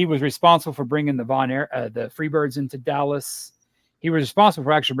 He was responsible for bringing the the Freebirds into Dallas. He was responsible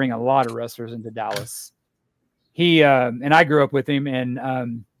for actually bringing a lot of wrestlers into Dallas. He and I grew up with him,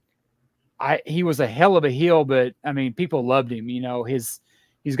 and he was a hell of a heel, but I mean, people loved him. You know, he's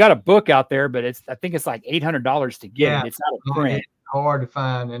got a book out there, but I think it's like $800 to get it. It's not a print. It's hard to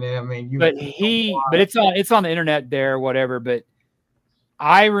find, and I mean, but it's on the internet there, whatever. But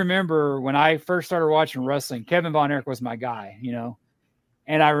I remember when I first started watching wrestling, Kevin Von Erich was my guy, you know,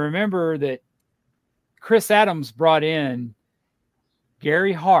 and I remember that Chris Adams brought in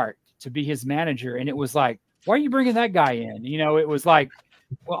Gary Hart to be his manager, and it was like, why are you bringing that guy in? You know, it was like,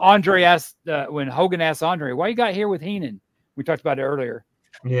 well, Andre asked when Hogan asked Andre, why you got here with Heenan? We talked about it earlier.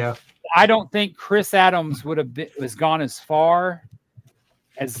 Yeah, I don't think Chris Adams was gone as far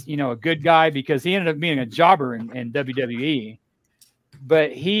as, you know, a good guy, because he ended up being a jobber in WWE.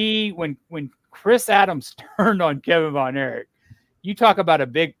 But when Chris Adams turned on Kevin Von Erich, you talk about a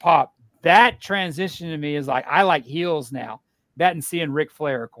big pop. That transition to me is like, I like heels now. That and seeing Ric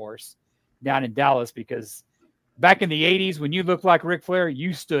Flair, of course, down in Dallas, because back in the 80s, when you looked like Ric Flair,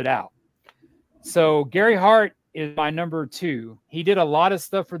 you stood out. So Gary Hart is my number 2. He did a lot of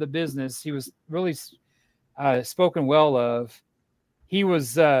stuff for the business. He was really spoken well of. He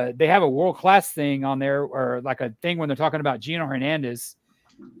was, they have a world-class thing on there, or like a thing when they're talking about Gino Hernandez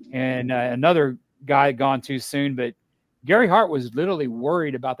and another guy gone too soon. But Gary Hart was literally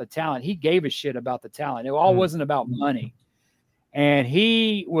worried about the talent. He gave a shit about the talent. It all wasn't about money. And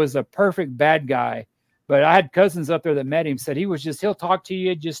he was a perfect bad guy. But I had cousins up there that met him, said he'll talk to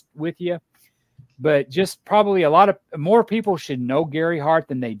you just with you. But just probably more people should know Gary Hart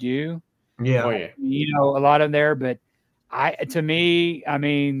than they do. Yeah. Oh, yeah. You know, a lot of there, but to me, I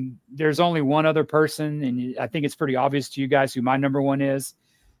mean, there's only one other person, and I think it's pretty obvious to you guys who my number 1 is,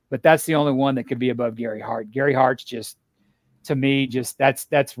 but that's the only one that could be above Gary Hart. Gary Hart's just, to me, just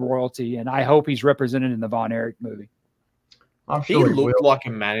that's royalty, and I hope he's represented in the Von Erich movie. I'm sure he looked like a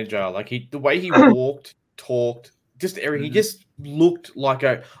manager. Like the way he walked, talked, just everything. He just looked like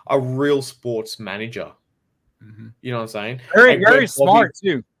a real sports manager. Mm-hmm. You know what I'm saying? Very smart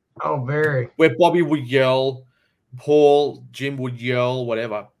too. Oh, very. Where Bobby would yell, Jim would yell,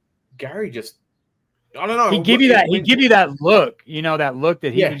 whatever. Gary just, I don't know. He'd give you that look, you know, that look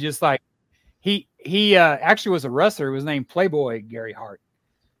that he was just like, he actually was a wrestler. He was named Playboy Gary Hart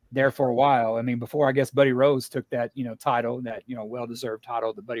there for a while. I mean, before I guess Buddy Rose took that, you know, title, that, you know, well-deserved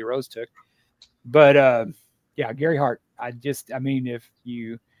title that Buddy Rose took. But yeah, Gary Hart. I mean, if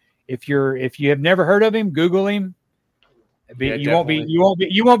you have never heard of him, Google him. You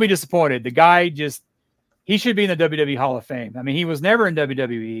won't be disappointed. The guy he should be in the WWE Hall of Fame. I mean, he was never in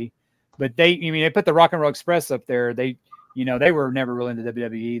WWE, but they put the Rock and Roll Express up there. They were never really in the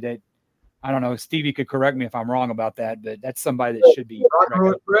WWE. I don't know. Stevie could correct me if I'm wrong about that, but that's somebody that should be. Rock and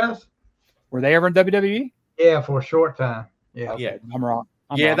Roll Express? Were they ever in WWE? Yeah, for a short time. Yeah. Okay, I'm wrong.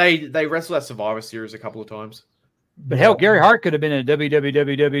 They wrestled at Survivor Series a couple of times. But hell, Gary Hart could have been in a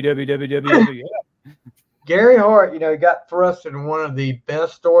WWE. Gary Hart, you know, he got thrust into one of the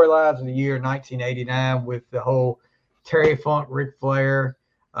best storylines of the year, 1989, with the whole Terry Funk, Ric Flair.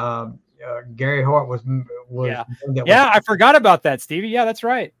 Gary Hart was I forgot about that, Stevie. Yeah, that's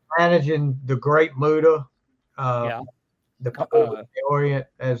right. Managing the Great Muta, the Orient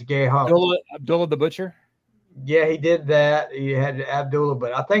as Gary Hart. Abdullah the Butcher. Yeah, he did that. He had Abdullah,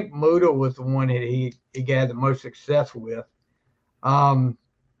 but I think Muta was the one that he had the most success with.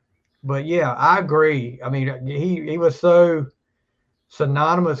 But yeah, I agree. I mean, he was so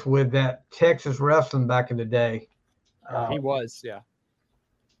synonymous with that Texas wrestling back in the day. He was, yeah.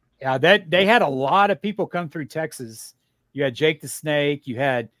 Yeah, they had a lot of people come through Texas. You had Jake the Snake. You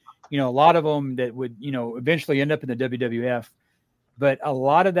had, you know, a lot of them that would, you know, eventually end up in the WWF. But a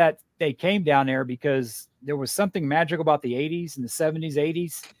lot of that, they came down there because there was something magical about the 80s and the 70s,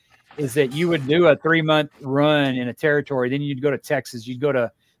 80s, is that you would do a 3-month run in a territory. Then you'd go to Texas. You'd go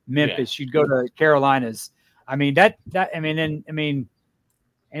to Memphis. You'd go to Carolinas. I mean, and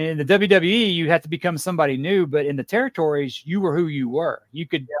in the WWE, you had to become somebody new, but in the territories, you were who you were. You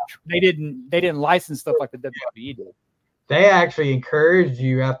could, they didn't license stuff like the WWE did. They actually encouraged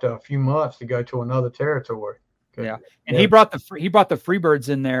you after a few months to go to another territory. Yeah. And he brought the Freebirds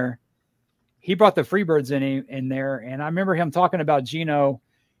in there. He brought the Freebirds in there. And I remember him talking about Gino.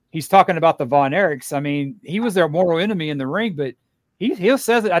 He's talking about the Von Erichs. I mean, he was their mortal enemy in the ring, but he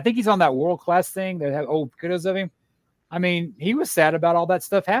says it. I think he's on that world class thing. They have old photos of him. I mean, he was sad about all that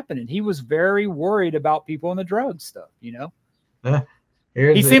stuff happening. He was very worried about people in the drug stuff, you know.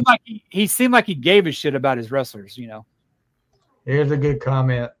 He seemed like he gave a shit about his wrestlers, you know. Here's a good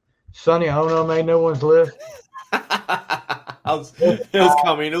comment. Sonny Ono made no one's list. It was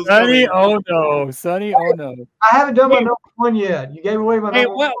coming. Sonny, oh no. Sonny, oh no. I haven't done my number one yet. You gave away my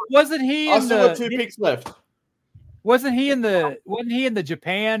number one. Wasn't he I in still the got 2 picks left. Wasn't he in the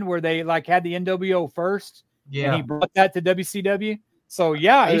Japan where they like had the NWO first? Yeah. And he brought that to WCW. So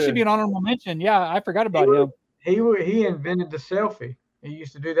he should be an honorable mention. Yeah, I forgot about him. He invented the selfie. He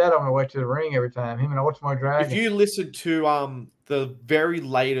used to do that on the way to the ring every time. Him and Ultimo Dragon. If you listen to the very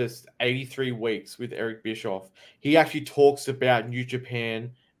latest 83 weeks with Eric Bischoff, he actually talks about New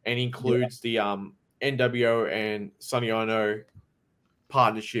Japan and includes the NWO and Sonny Ono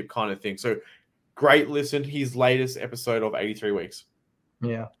partnership kind of thing. So great listen. His latest episode of 83 weeks.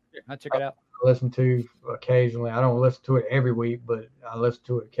 Yeah, I'll check it out. I listen to occasionally. I don't listen to it every week, but I listen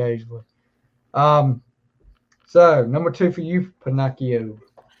to it occasionally. So, number 2 for you, Pinocchio.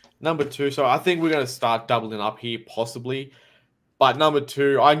 Number 2. So, I think we're going to start doubling up here, possibly. But number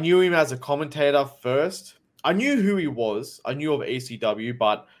 2, I knew him as a commentator first. I knew who he was. I knew of ECW,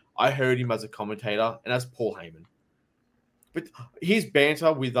 but I heard him as a commentator, and that's Paul Heyman. But his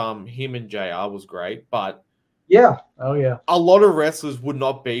banter with him and JR was great, but yeah, oh yeah, a lot of wrestlers would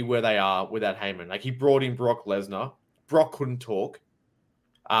not be where they are without Heyman. Like, he brought in Brock Lesnar. Brock couldn't talk.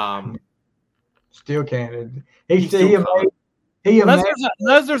 Still can't.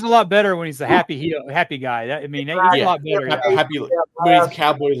 Lesnar's a lot better when he's a happy guy. He's a lot better. Happy when he's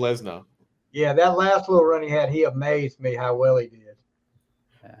Cowboy Lesnar. Yeah, that last little run he had, he amazed me how well he did.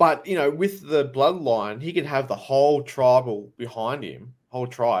 But with the bloodline, he can have the whole tribal behind him, whole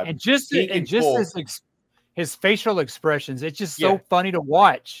tribe, and just his facial expressions. It's just so funny to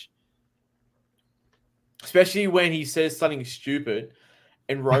watch, especially when he says something stupid.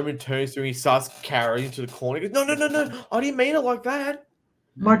 And Roman turns to him, he starts carrying to the corner. He goes, no, I didn't mean it like that.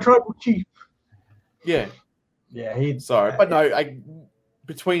 My tribal chief. Yeah. Yeah, sorry. But no,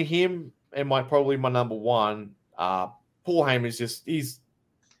 between him and probably my number 1, Paul Heyman is just, he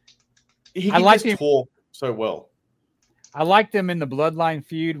can talk so well. I liked him in the Bloodline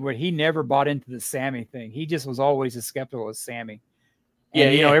feud where he never bought into the Sammy thing. He just was always as skeptical as Sammy.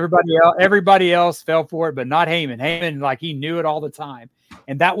 And, everybody else fell for it, but not Heyman. Heyman, like, he knew it all the time.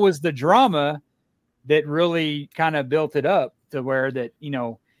 And that was the drama that really kind of built it up to where that,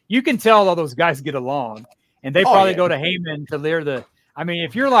 you can tell all those guys get along. And they probably go to Heyman to lear the – I mean,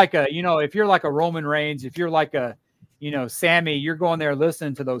 if you're like a Roman Reigns, if you're like a, Sammy, you're going there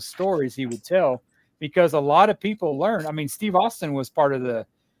listening to those stories he would tell because a lot of people learn. I mean, Steve Austin was part of the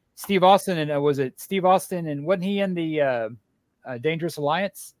 – Steve Austin and wasn't he in the Dangerous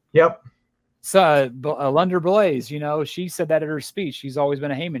Alliance? Yep. So Lunder Blaze, she said that at her speech. She's always been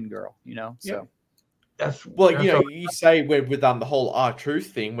a Heyman girl, So you say with the whole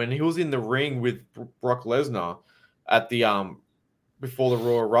R-Truth thing when he was in the ring with Brock Lesnar at the before the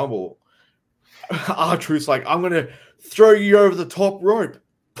Royal Rumble, R-Truth's like, I'm gonna throw you over the top rope,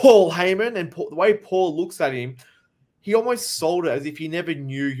 Paul Heyman, and the way Paul looks at him, he almost sold it as if he never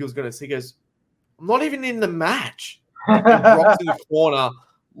knew he was gonna see. He goes, I'm not even in the match. And Brock's in the corner.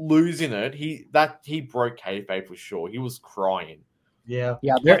 Losing it, he broke kayfabe for sure. He was crying. Yeah.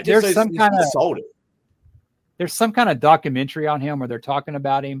 There's some kind of documentary on him where they're talking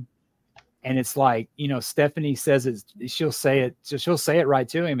about him, and it's like Stephanie says it. She'll say it right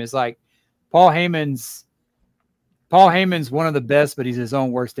to him. It's like Paul Heyman's one of the best, but he's his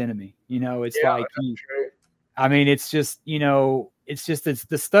own worst enemy. It's the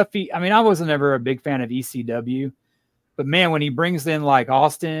stuff I wasn't ever a big fan of ECW. But man, when he brings in like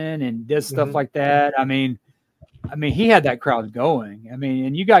Austin and does stuff like that, I mean, he had that crowd going. I mean,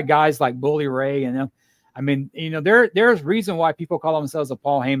 and you got guys like Bully Ray and them. I mean, there's reason why people call themselves a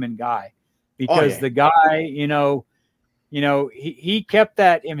Paul Heyman guy because the guy, he kept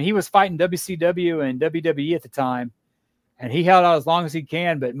that. I mean, he was fighting WCW and WWE at the time, and he held out as long as he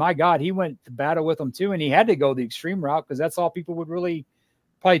can. But my God, he went to battle with them too, and he had to go the extreme route because that's all people would really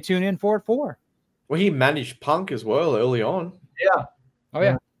probably tune in for. Well, he managed Punk as well early on. Yeah. Oh,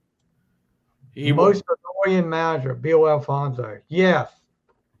 yeah. He most annoying manager, Bill Alfonso. Yes.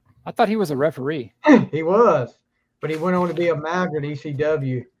 I thought he was a referee. He was, but he went on to be a manager at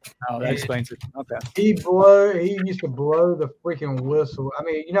ECW. Oh, that explains it. Okay. He used to blow the freaking whistle. I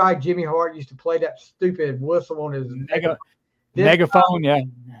mean, how Jimmy Hart used to play that stupid whistle on his megaphone. Yeah.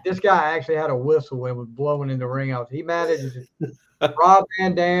 This guy actually had a whistle and was blowing in the ring out. He managed Rob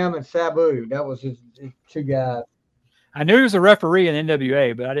Van Dam and Sabu. That was his 2 guys. I knew he was a referee in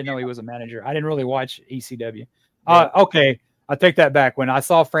NWA, but I didn't know he was a manager. I didn't really watch ECW. Okay, I take that back. When I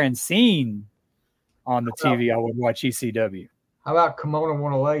saw Francine on the TV, I would watch ECW. How about Kimona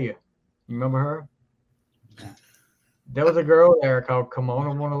Wanalaya? You remember her? There was a girl there called Come On,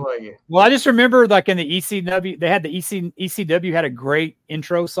 I Want to Love You. Well, I just remember like in the ECW, they had the ECW had a great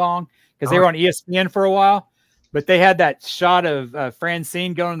intro song because they were on ESPN for a while, but they had that shot of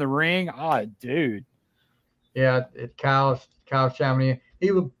Francine going in the ring. Oh, dude. Yeah, Kyle Chamonix.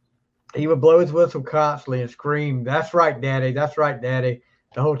 He would blow his whistle constantly and scream, "That's right, Daddy. That's right, Daddy."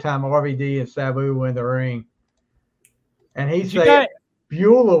 The whole time RVD and Sabu were in the ring. And he said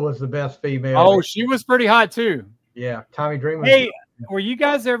Beulah was the best female. Oh, she was pretty hot too. Yeah, Tommy Dreamer. Hey, were you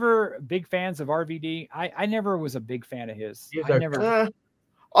guys ever big fans of RVD? I never was a big fan of his.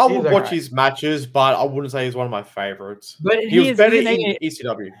 I would watch his matches, but I wouldn't say he's one of my favorites. But he was better in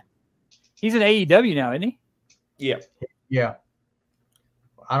ECW. He's in AEW now, isn't he? Yeah. Yeah.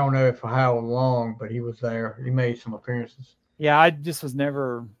 I don't know for how long, but he was there. He made some appearances. Yeah, I just was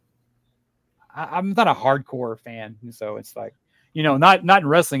never. I'm not a hardcore fan, so it's like, not in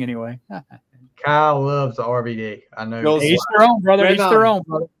wrestling anyway. Kyle loves the RVD. I know. Each their own, brother. Each their own,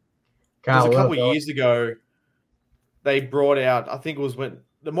 brother. Kyle, a couple of years ago, they brought out. I think it was when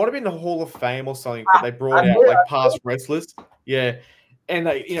there might have been the Hall of Fame or something, but they brought out like past wrestlers. Yeah, and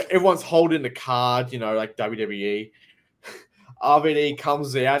everyone's holding the card. Like WWE. RVD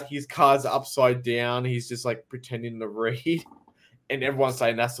comes out, his card's upside down. He's just like pretending to read, and everyone's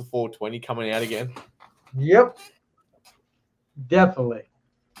saying that's the 420 coming out again. Yep, definitely.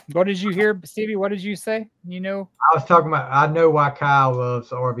 What did you hear, Stevie? What did you say? I was talking about. I know why Kyle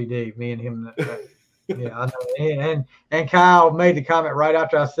loves RVD. Me and him. Yeah, I know. And Kyle made the comment right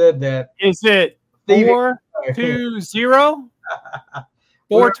after I said that. Is it 420?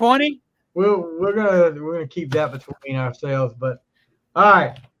 420? We're gonna keep that between ourselves, but all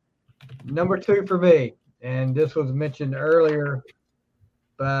right. Number 2 for me, and this was mentioned earlier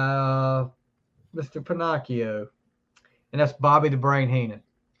by Mr. Pinocchio, and that's Bobby the Brain Heenan.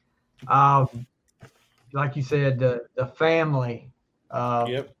 Like you said, the family.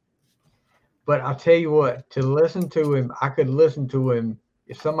 Yep. But I'll tell you what, to listen to him, I could listen to him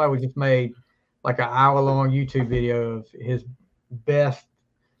if somebody would just made like an hour-long YouTube video of his best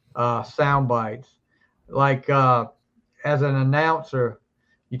sound bites. Like as an announcer,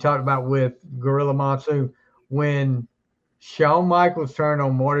 you talked about with Gorilla Monsoon, when Shawn Michaels turned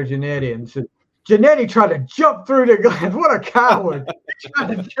on Marty Jannetty and said, Jannetty tried to jump through the glass. What a coward. He tried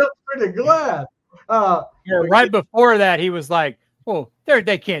to jump through the glass. Right before that, he was like, well,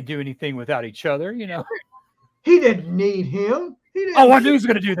 they can't do anything without each other, He didn't need him. I knew he was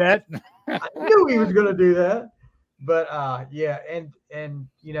going to do that. I knew he was going to do that. But, yeah, and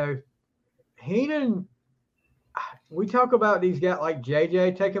Heenan, we talk about these guys like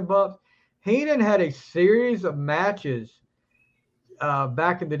JJ taking bumps. Heenan had a series of matches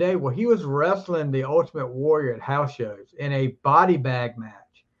back in the day where he was wrestling the Ultimate Warrior at house shows in a body bag match.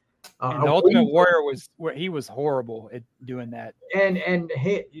 And the Ultimate Warrior was horrible at doing that. And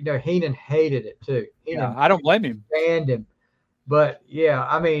Heenan hated it too. I don't blame him. Banned him. But yeah,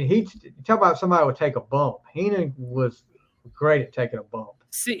 I mean, talk about somebody would take a bump. Heenan was great at taking a bump.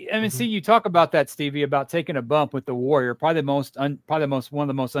 See, you talk about that, Stevie, about taking a bump with the Warrior, probably one of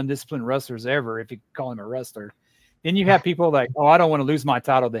the most undisciplined wrestlers ever, if you call him a wrestler. Then you have people like, I don't want to lose my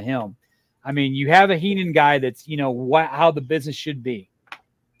title to him. I mean, you have a Heenan guy that's, how the business should be.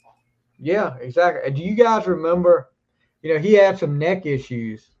 Yeah, exactly. Do you guys remember, he had some neck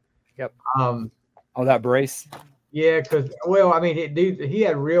issues. Yep. That brace. Yeah, because, he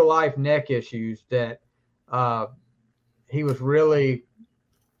had real life neck issues that he was really,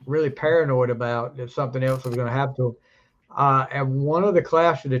 really paranoid about if something else was going to happen to him. And one of the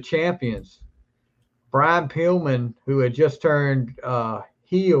Clash of the Champions, Brian Pillman, who had just turned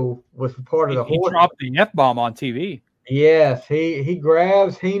heel, was part of the He dropped the F-bomb on TV. Yes, he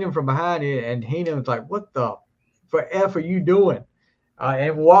grabs Heenan from behind it, and Heenan was like, "What the F are you doing?"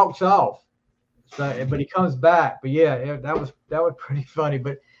 And walks off. So, but he comes back. But yeah, that was pretty funny.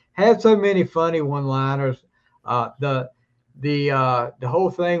 But had so many funny one-liners. The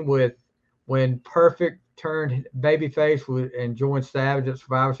whole thing with when Perfect turned babyface and joined Savage at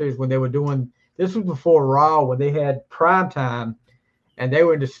Survivor Series, when they were doing, this was before Raw, when they had primetime, and they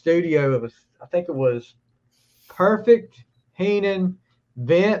were in the studio. I think it was Perfect, Heenan,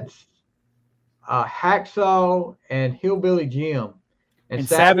 Vince, Hacksaw, and Hillbilly Jim. And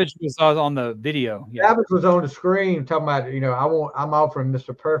Savage was on the video. Yeah. Savage was on the screen talking about, I'm offering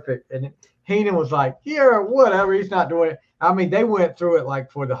Mr. Perfect. And Heenan was like, yeah, whatever. He's not doing it. I mean, they went through it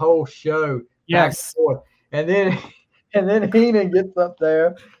like for the whole show. Yes. And then Heenan gets up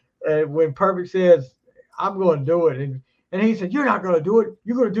there, and when Perfect says, I'm going to do it. And he said, you're not going to do it.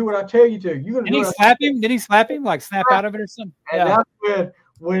 You're going to do what I tell you to. You're going to do it. Did he slap him? Like snap out of it or something? And that's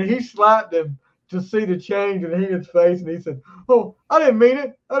when he slapped him, to see the change in Heenan's face, and he said, "Oh, I didn't mean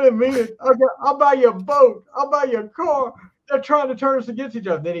it. I didn't mean it. I'll buy you a boat. I'll buy you a car. They're trying to turn us against each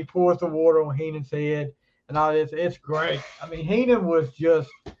other." Then he pours the water on Heenan's head, and all this. It's great. I mean, Heenan was just,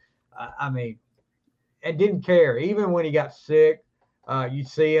 and didn't care. Even when he got sick, you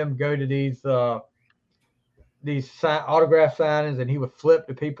see him go to these autograph signings, and he would flip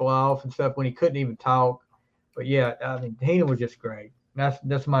the people off and stuff when he couldn't even talk. But yeah, I mean, Heenan was just great.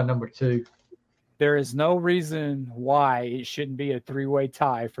 That's my number 2. There is no reason why it shouldn't be a 3-way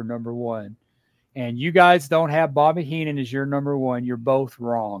tie for number 1. And you guys don't have Bobby Heenan as your number 1. You're both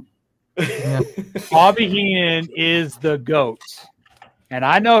wrong. Yeah. Bobby Heenan is the GOAT. And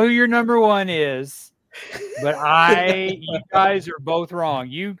I know who your number 1 is, but you guys are both wrong.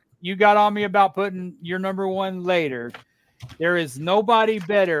 You got on me about putting your number 1 later. There is nobody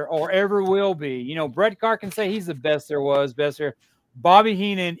better or ever will be. You know, Bret Hart can say he's the best there was, best there. Bobby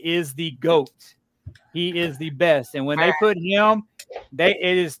Heenan is the GOAT. He is the best. And when they put him, it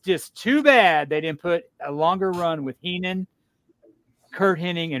is just too bad they didn't put a longer run with Heenan, Curt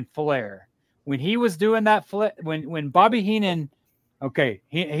Hennig, and Flair. When he was doing that, when Bobby Heenan, okay,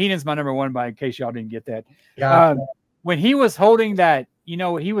 Heenan's my number 1, in case y'all didn't get that. When he was holding that,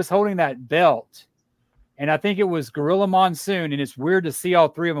 he was holding that belt, and I think it was Gorilla Monsoon, and it's weird to see all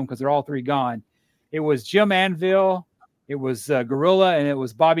 3 of them because they're all 3 gone. It was Jim Anvil, it was Gorilla, and it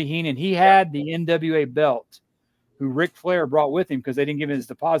was Bobby Heenan. He had the NWA belt, who Ric Flair brought with him because they didn't give him his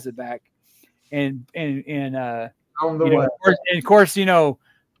deposit back. And of course,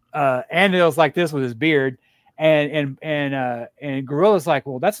 Anvil's like this with his beard, and Gorilla's like,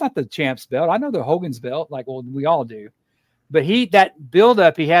 well, that's not the champ's belt. I know the Hogan's belt. Like, well, we all do. But that build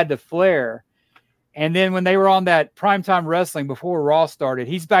up, he had the Flair. And then when they were on that primetime wrestling before Raw started,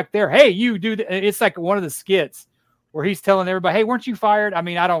 he's back there. Hey, you do. It's like one of the skits where he's telling everybody, hey, weren't you fired? I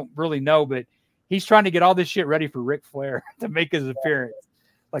mean, I don't really know, but he's trying to get all this shit ready for Ric Flair to make his appearance.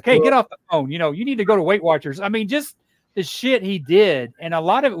 Like, hey, get off the phone. You need to go to Weight Watchers. I mean, just the shit he did. And a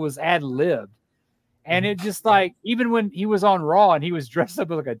lot of it was ad-libbed. And it just like, even when he was on Raw and he was dressed up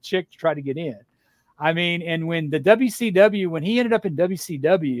like a chick to try to get in. I mean, and when the WCW, when he ended up in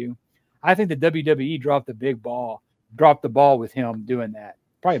WCW, I think the WWE dropped the ball with him doing that.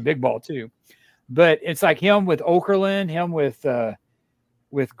 Probably a big ball too. But it's like him with Okerlund, him with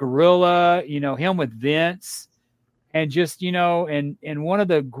Gorilla, him with Vince, and just, and one of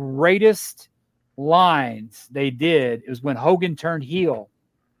the greatest lines they did is when Hogan turned heel.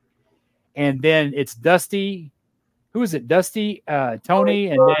 And then it's Dusty. Who is it? Dusty, Tony,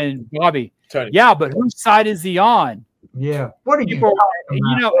 and then Bobby. Tony. Yeah, but whose side is he on? Yeah. What are you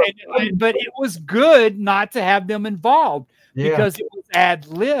but it was good not to have them involved because it was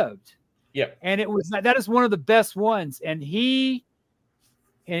ad-libbed. Yeah. And that is one of the best ones. And it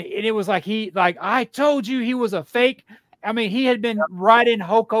was like I told you he was a fake. I mean, he had been riding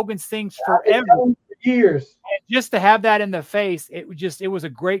Hulk Hogan's things forever. Years. And just to have that in the face, it was a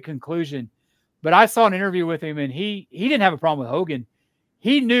great conclusion. But I saw an interview with him, and he didn't have a problem with Hogan.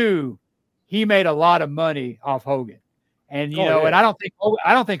 He knew he made a lot of money off Hogan. And and I don't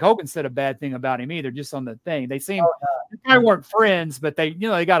think Hogan said a bad thing about him either, just on the thing. They weren't friends, but they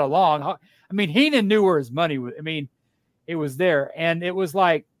got along. I mean, Heenan knew where his money was. I mean, it was there. And it was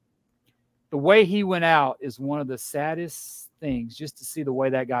like the way he went out is one of the saddest things, just to see the way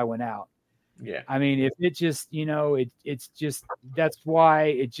that guy went out. Yeah. I mean, if it just, it's just, that's why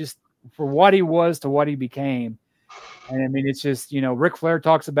it just, for what he was to what he became. And I mean, it's just, Ric Flair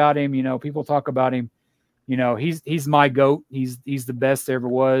talks about him, people talk about him, he's my GOAT. He's the best there ever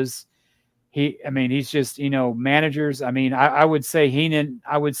was. He's just, managers. I mean, I would say Heenan,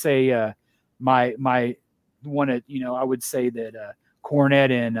 I would say my one at, I would say that Cornette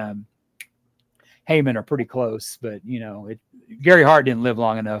and Heyman are pretty close, but Gary Hart didn't live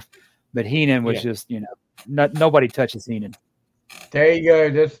long enough, but Heenan was just, nobody touches Heenan. There you go.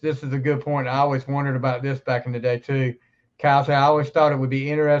 This is a good point. I always wondered about this back in the day too. Kyle said I always thought it would be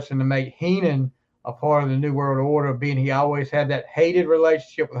interesting to make Heenan a part of the New World Order, being he always had that hated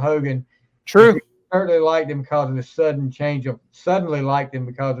relationship with Hogan. True. He certainly liked him because of his suddenly liked him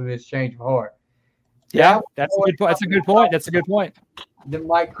because of his change of heart. Yeah, that's a good point. That's a good point. It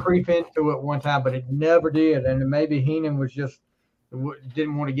might creep into it one time, but it never did. And maybe Heenan was just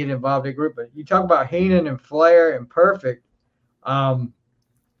didn't want to get involved in the group. But you talk about Heenan and Flair and Perfect.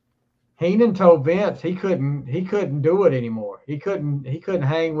 Heenan told Vince he couldn't do it anymore. He couldn't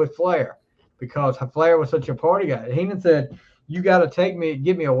hang with Flair because Flair was such a party guy. Heenan said, "You got to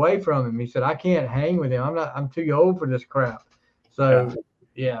get me away from him." He said, "I can't hang with him. I'm too old for this crap." So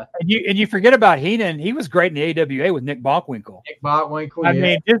yeah. And you forget about Heenan. He was great in the AWA with Nick Bockwinkel. I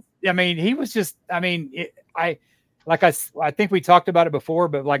mean, I mean, he was just. I mean, I think we talked about it before,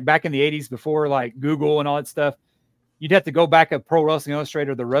 but like back in the '80s, before like Google and all that stuff, you'd have to go back at Pro Wrestling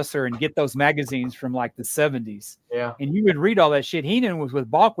Illustrated or The Wrestler and get those magazines from like the '70s. Yeah, and you would read all that shit. Heenan was with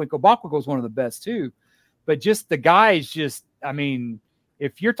Bockwinkel. Bockwinkel was one of the best too, but just the guys. Just, I mean,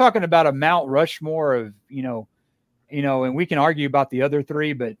 if you're talking about a Mount Rushmore of and we can argue about the other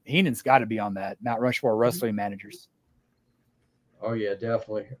three, but Heenan's got to be on that Mount Rushmore wrestling managers. Oh yeah,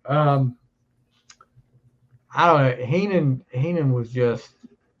 definitely. I don't know. Heenan was just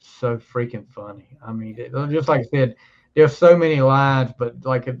so freaking funny. I mean, just like I said, there's so many lines, but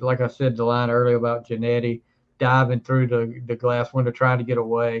like I said, the line earlier about Jannetty diving through the glass window trying to get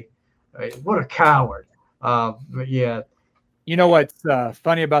away. What a coward. But yeah. You know what's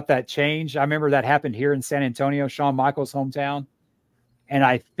funny about that change? I remember that happened here in San Antonio, Shawn Michaels' hometown. And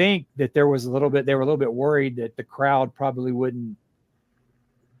I think that they were a little bit worried that the crowd probably wouldn't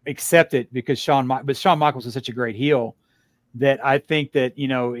accept it because Shawn Michaels is such a great heel that I think that,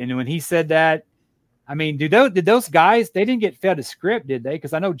 and when he said that, I mean, did those guys, they didn't get fed a script, did they?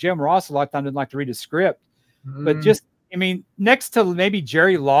 Because I know Jim Ross a lot of times didn't like to read a script, but just, I mean, next to maybe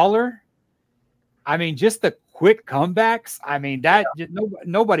Jerry Lawler, I mean, just the quick comebacks. I mean,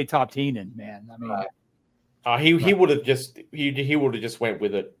 nobody topped Heenan, man. I mean, he would have just went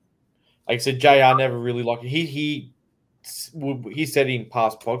with it. Like I said, JR never really liked it. He said in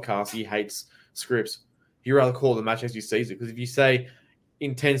past podcasts he hates scripts. He'd rather call the match as he sees it, because if you say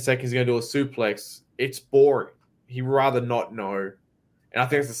in 10 seconds you're going to do a suplex, it's boring. He'd rather not know. And I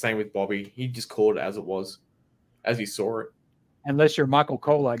think it's the same with Bobby. He just called it as it was, as he saw it. Unless you're Michael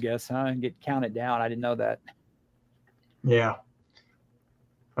Cole, I guess, huh? And get counted down. I didn't know that. Yeah.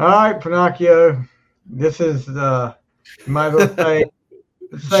 All right, Pinocchio. This is you might as well say.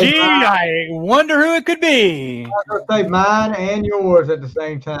 Gee, I wonder who it could be. I'm going to say mine and yours at the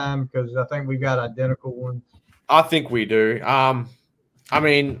same time, because I think we got identical ones. I think we do. I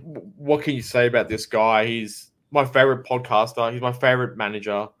mean, what can you say about this guy? He's my favorite podcaster. He's my favorite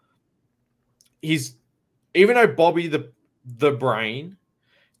manager. Even though Bobby the brain,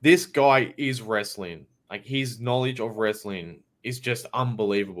 this guy is wrestling. Like, his knowledge of wrestling is just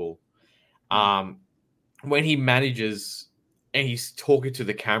unbelievable. When he manages and he's talking to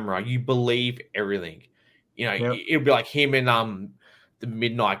the camera, you believe everything. It'll be like him and the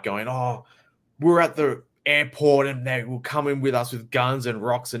Midnight going, "Oh, we're at the airport and they will come in with us with guns and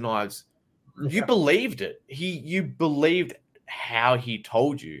rocks and knives." Yeah. You believed it. You believed how he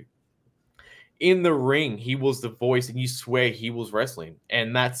told you. In the ring, he was the voice, and you swear he was wrestling.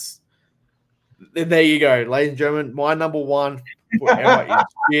 And there you go, ladies and gentlemen. My number one forever is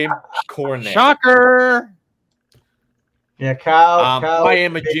Jim Cornette. Shocker. Yeah, Kyle. I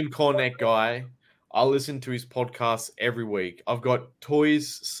am a Jim Cornette guy. I listen to his podcasts every week. I've got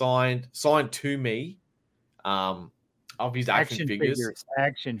toys signed to me of his action figures.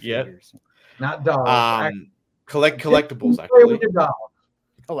 Action figures. Not dollars. Collectibles, actually.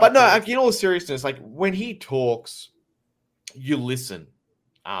 But no, in all seriousness, like, when he talks, you listen.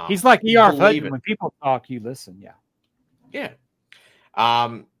 He's like E.R. Hutton. When people talk, you listen. Yeah. Yeah.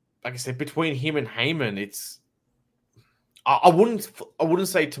 Like I said, between him and Heyman, it's I wouldn't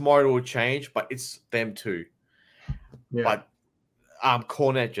say tomorrow will change, but it's them two. Yeah. But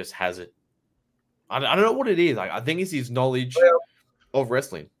Cornette just has it. I don't know what it is. Like, I think it's his knowledge of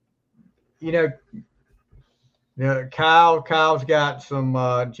wrestling. Kyle's got some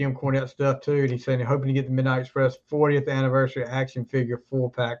Jim Cornette stuff too. And he's saying hoping to get the Midnight Express 40th anniversary action figure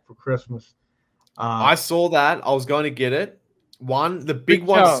 4-pack for Christmas. I saw that. I was going to get it. The big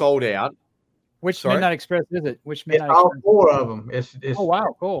one sold out. Which Midnight Express is it? Which Midnight Express? All four of them. It's oh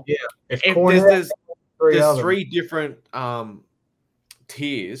wow, cool. Yeah, there's three different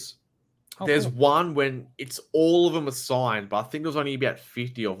tiers. There's one when it's all of them are signed, but I think there's only about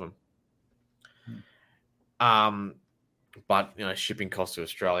 50 of them. But shipping costs to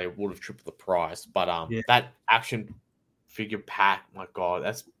Australia would have tripled the price. But that action figure pack, my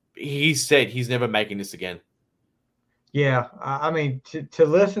God, he said he's never making this again. Yeah, I mean, to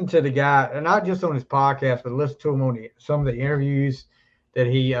listen to the guy, and not just on his podcast, but listen to him on some of the interviews that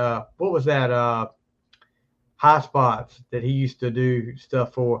he, what was that, High Spots that he used to do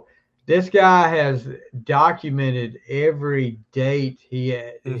stuff for. This guy has documented every date he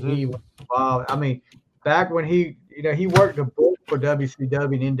was involved. I mean, back when he worked a book for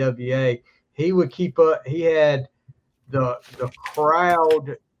WCW and NWA, he would keep up. He had the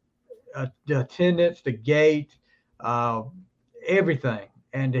crowd, the attendance, the gate, everything,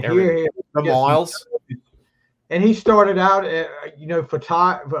 and to hear him the miles. And he started out, a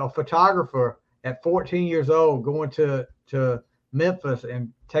photographer at 14 years old, going to Memphis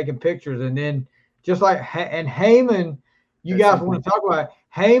and taking pictures, and then just like and Heyman, you guys want to talk about it,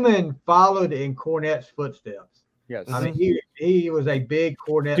 Heyman followed in Cornette's footsteps. Yes, I mean he was a big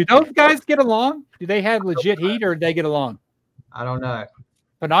Cornette. Do those guys get along? Do they have legit heat, or do they get along? I don't know.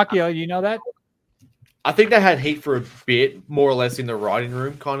 Pinocchio, you know that? I think they had heat for a bit, more or less in the writing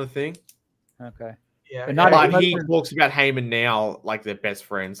room kind of thing. Okay. Yeah, but he talks about Heyman now like they're best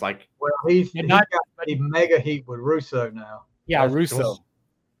friends. Like, well, he's got a mega heat with Russo now. Yeah, Russo.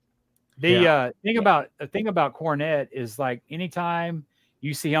 The thing about Cornette is like anytime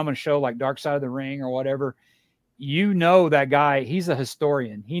you see him on a show like Dark Side of the Ring or whatever, you know that guy. He's a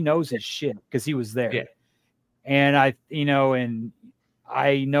historian. He knows his shit because he was there. Yeah. And I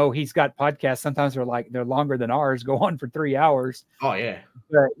know he's got podcasts. Sometimes they're longer than ours, go on for 3 hours. Oh yeah.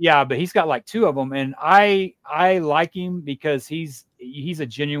 But he's got like 2 of them. And I like him because he's a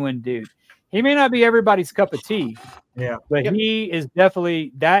genuine dude. He may not be everybody's cup of tea. Yeah. But he is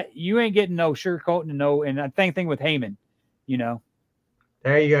definitely that. You ain't getting no sugarcoating and no, and the same thing with Heyman, you know.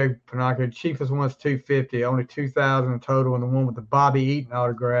 There you go, Pinocchio. Cheapest one's $250, only $2,000 total, and the one with the Bobby Eaton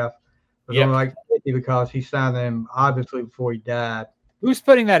autograph was only like $50 because he signed them obviously before he died. Who's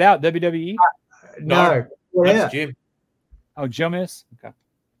putting that out? WWE? No, that's Jim. Oh, Jim is? Okay.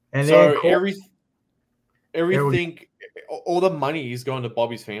 And so everything, all the money is going to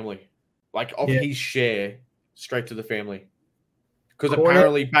Bobby's family, like of his share, straight to the family. Because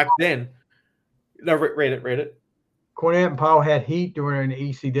apparently back then, read it. Cornette and Paul had heat during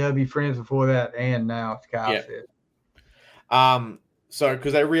ECW, friends before that, and now it's Kyle said. So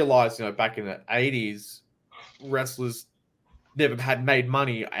because they realized, back in the 80s, wrestlers never had made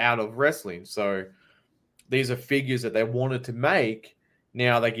money out of wrestling. So these are figures that they wanted to make.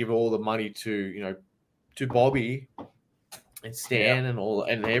 Now they give all the money to Bobby and Stan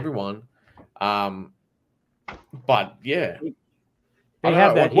and everyone. But yeah, they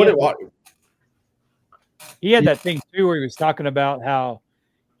have that. He had that thing too where he was talking about how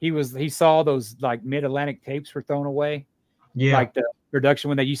he saw those like Mid-Atlantic tapes were thrown away. Yeah. Like the production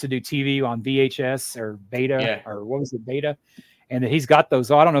when they used to do TV on VHS or Beta or what was it, Beta? And he's got those.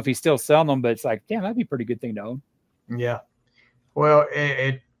 So I don't know if he's still selling them, but it's like, damn, that'd be a pretty good thing to own. Yeah. Well,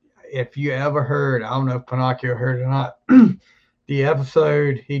 if you ever heard, I don't know if Pinocchio heard it or not, the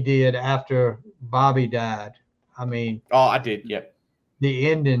episode he did after Bobby died. I mean. Oh, I did. Yep.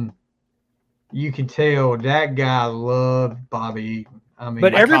 The ending. You can tell that guy loved Bobby Eaton. I mean,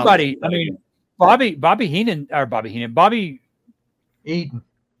 but everybody, Bobby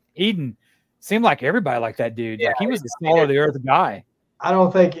Eaton seemed like everybody liked that dude. Like he was the small of the earth guy. I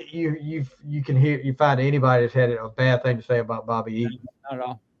don't think you find anybody that's had a bad thing to say about Bobby Eaton. Not at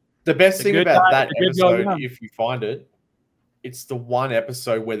all. The best thing about that episode, if you find it, it's the one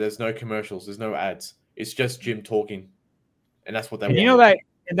episode where there's no commercials, there's no ads. It's just Jim talking, and that's what they want. You know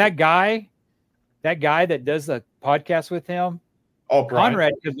that guy that does the podcast with him. Oh, Brian.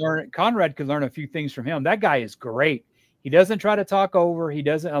 Conrad could learn a few things from him. That guy is great. He doesn't try to talk over. He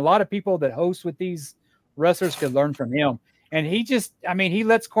doesn't. A lot of people that host with these wrestlers could learn from him. And he just, he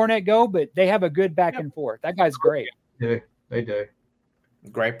lets Cornette go, but they have a good back and forth. That guy's great. Yeah, they do.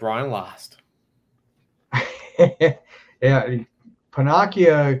 Great Brian last. Yeah,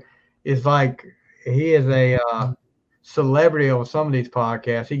 Pinocchio is like he is a celebrity on some of these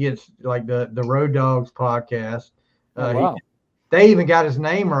podcasts. He gets like the Road Dogs podcast. Wow. They even got his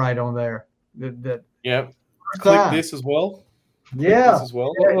name right on there. Click this as well. Yeah. As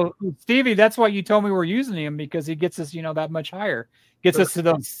well. Well, Stevie, that's why you told me we're using him because he gets us, that much higher. Gets us to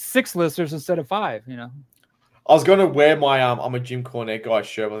those 6 listeners instead of 5. I was going to wear my I'm a Jim Cornette guy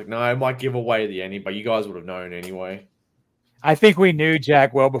shirt. I was like, no, I might give away the ending, but you guys would have known anyway. I think we knew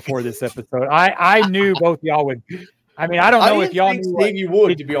Jack well before this episode. I knew both y'all would. I don't know if y'all knew. Stevie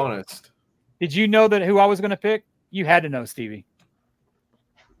would, to be honest. Did you know that who I was going to pick? You had to know Stevie.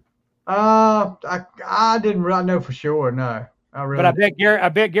 I didn't really know for sure. No, But I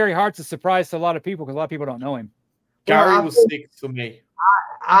bet Gary Hart's a surprise to a lot of people because a lot of people don't know him. Gary was 6 for me.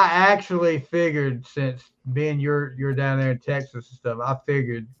 I actually figured, since being you're down there in Texas and stuff, I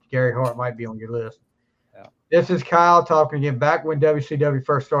figured Gary Hart might be on your list. Yeah. This is Kyle talking again. Back when WCW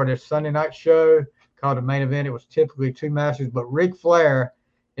first started, a Sunday night show called the Main Event. It was typically 2 matches, but Ric Flair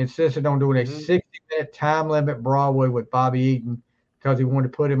insisted on doing a 60-minute time limit Broadway with Bobby Eaton because he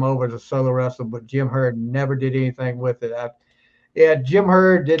wanted to put him over as a solo wrestler, but Jim Herd never did anything with it. Jim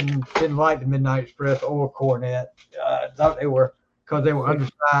Herd didn't like the Midnight Express or Cornette. Thought they were, because they were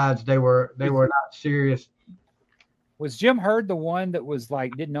undersized. They were not serious Was Jim Herd the one that was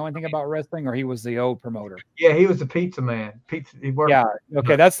like didn't know anything about wrestling, or he was the old promoter? Yeah, he was the pizza man. He worked. Yeah,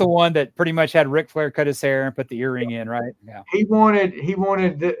 okay, that's the one that pretty much had Ric Flair cut his hair and put the earring in, right? Yeah. He wanted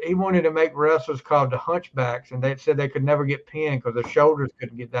to make wrestlers called the Hunchbacks, and they said they could never get pinned because their shoulders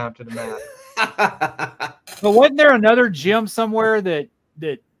couldn't get down to the mat. But wasn't there another Jim somewhere that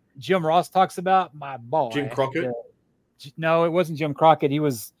Jim Ross talks about? My boy, Jim Crockett. No, it wasn't Jim Crockett.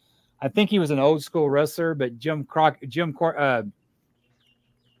 I think he was an old school wrestler, but Jim Ross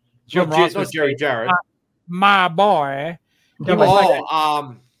was Jerry Jarrett. My boy.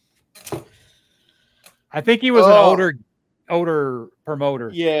 I think he was an older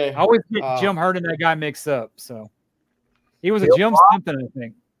promoter. Yeah. I always get Jim Herd and that guy mixed up. So he was a Jim something, I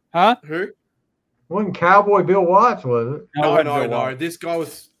think. Huh? Who? Wasn't Cowboy Bill Watts, was it? No. This guy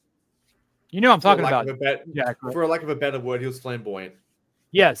was. You know I'm talking about. For lack of a better word, he was flamboyant.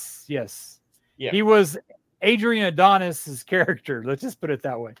 Yes. Yeah. He was Adrian Adonis's character. Let's just put it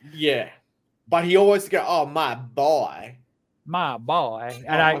that way. Yeah. But he always go, "Oh, my boy."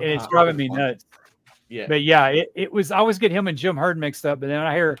 And it's driving me nuts. Yeah. But yeah, it was, I always get him and Jim Herd mixed up, but then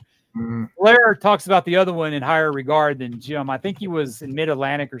I hear Flair talks about the other one in higher regard than Jim. I think he was in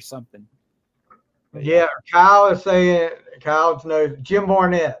Mid-Atlantic or something. Yeah, Kyle's knows Jim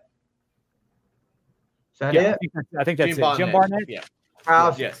Barnett. Is that it? I think that's Jim it. Jim Barnett? Yeah.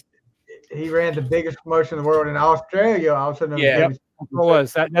 Yes. He ran the biggest promotion in the world in Australia. Also known as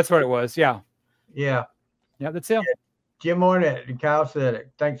that's what it was. Yeah. Yeah. Yeah, that's him. Jim Barnett. And Kyle said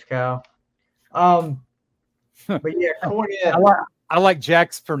it. Thanks, Kyle. But yeah, Cornette. I like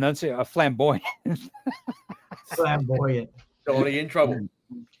Jack's pronunciation, flamboyant. Flamboyant. Totally in trouble.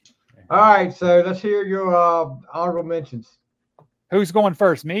 All right, so let's hear your honorable mentions. Who's going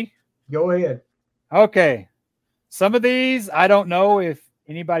first? Me? Go ahead. Okay. Some of these I don't know if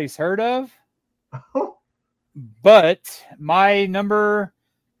anybody's heard of, but my number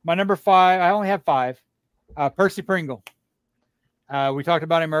 5, I only have 5. Percy Pringle. We talked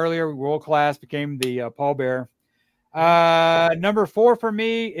about him earlier. World class, became the Paul Bearer. Number 4 for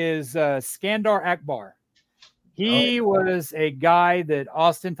me is Skandar Akbar. He was a guy that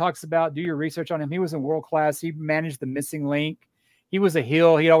Austin talks about. Do your research on him. He was in world class. He managed the Missing Link. He was a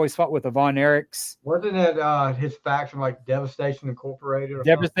heel. He always fought with the Von Erichs. Wasn't it his faction like Devastation Incorporated?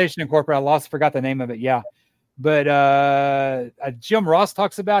 Devastation Incorporated. I forgot the name of it. Yeah. But Jim Ross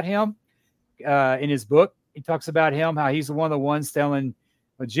talks about him in his book. He talks about him, how he's one of the ones telling,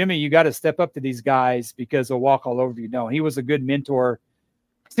 well, Jimmy, you got to step up to these guys because they'll walk all over you. No, he was a good mentor.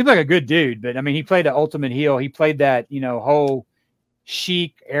 Seems like a good dude, but I mean, he played the ultimate heel. He played that, whole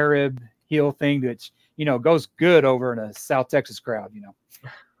chic Arab heel thing that, goes good over in a South Texas crowd,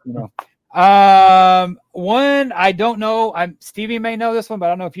 One, I don't know. Stevie may know this one, but I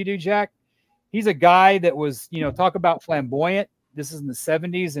don't know if you do, Jack. He's a guy that was, talk about flamboyant. This is in the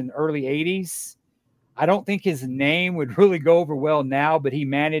 70s and early 80s. I don't think his name would really go over well now, but he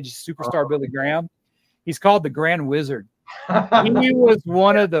managed Superstar Billy Graham. He's called the Grand Wizard. He was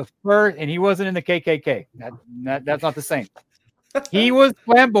one of the first, and he wasn't in the KKK. That's not the same. He was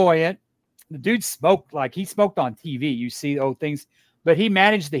flamboyant. The dude smoked he smoked on TV. You see old things, but he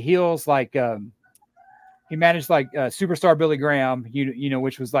managed the heels Superstar Billy Graham,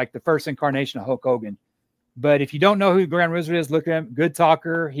 which was like the first incarnation of Hulk Hogan. But if you don't know who Grand Wizard is, look at him. Good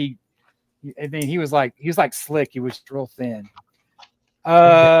talker. He was like slick. He was real thin.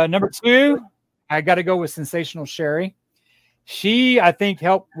 Number 2, I got to go with Sensational Sherry. She, I think,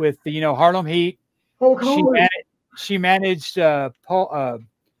 helped with the Harlem Heat. She managed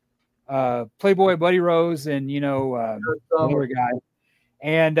Playboy Buddy Rose and another guy.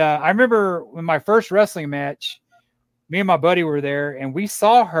 And I remember when my first wrestling match, me and my buddy were there, and we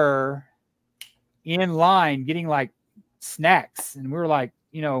saw her in line getting like snacks, and we were like,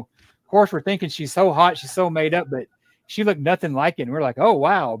 of course, we're thinking she's so hot, she's so made up, but she looked nothing like it. And we're like, oh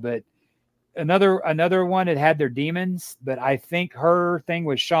wow, but. Another one that had their demons, but I think her thing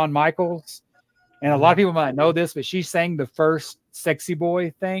was Shawn Michaels. And a lot of people might know this, but she sang the first Sexy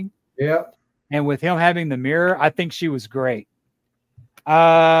Boy thing. Yeah. And with him having the mirror, I think she was great.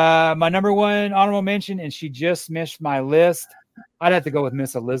 My number 1 honorable mention, and she just missed my list. I'd have to go with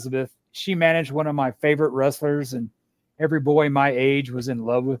Miss Elizabeth. She managed one of my favorite wrestlers, and every boy my age was in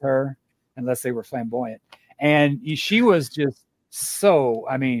love with her, unless they were flamboyant. And she was just so,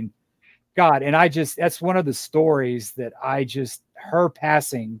 God, and that's one of the stories that her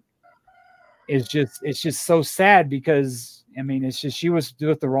passing it's just so sad because, she was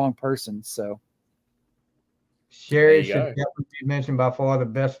with the wrong person. So Sherry should definitely be mentioned by far the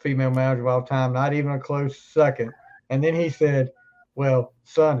best female manager of all time, not even a close second. And then he said, well,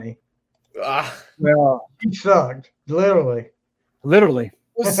 Sonny. Well, he sucked, literally.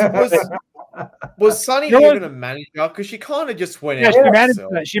 Was Sunny even a manager? Because she kind of just went out.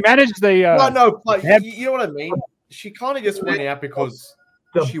 She managed the. No, like you know what I mean. She kind of just went out because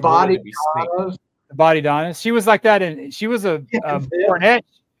she wanted to be seen. The Body Donnas. She was like that, and she was a Barnett.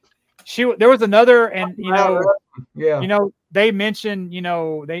 There was another, and you know, they mentioned,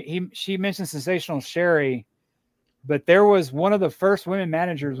 she mentioned Sensational Sherry, but there was one of the first women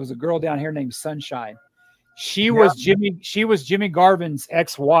managers was a girl down here named Sunshine. She was Jimmy Garvin's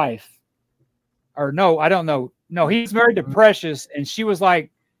ex-wife. Or no, I don't know. No, he's married to Precious, and she was like,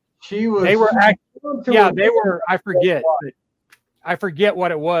 they were I forget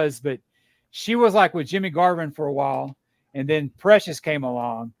what it was, but she was like with Jimmy Garvin for a while, and then Precious came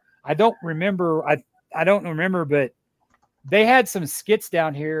along. I don't remember, but they had some skits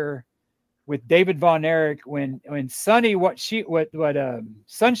down here with David Von Erich when Sunny, what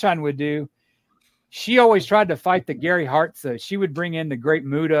Sunshine would do, she always tried to fight the Gary Hart. So she would bring in the Great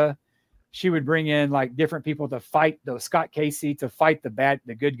Muta. She would bring in like different people to fight Scott Casey to fight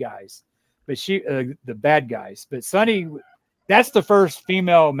the good guys, but the bad guys. But Sunny, that's the first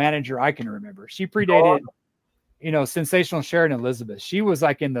female manager I can remember. She predated, Sensational Sharon Elizabeth. She was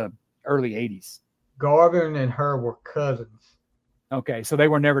like in the early 80s. Garvin and her were cousins. Okay, so they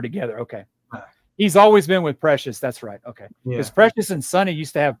were never together. Okay. He's always been with Precious. That's right. Okay. Because Precious and Sunny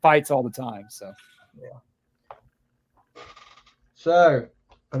used to have fights all the time. So, So,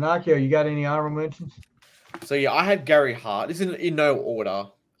 Pinocchio, you got any honorable mentions? So, I had Gary Hart. This is in no order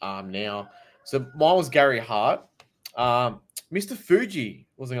now. So, mine was Gary Hart. Mr. Fuji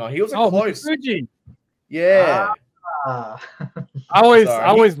wasn't on. He was close. Mr. Fuji. Yeah. I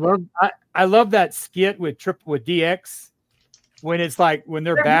always love. I love that skit with DX when it's like when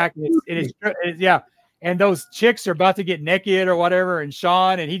they're back. And those chicks are about to get naked or whatever, and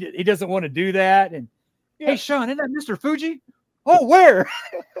Sean and he doesn't want to do that. And hey, Sean, isn't that Mr. Fuji? Oh, where?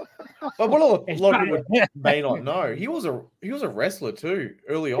 But what a lot of people may not know, he was a wrestler too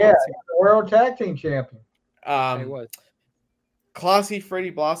early on. Yeah, World Tag Team Champion. He was. Classy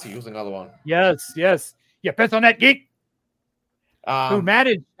Freddie Blassie was another one. Yes. You bet on that geek. Who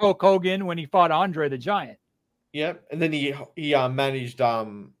managed Hulk Hogan when he fought Andre the Giant. Yep. And then he managed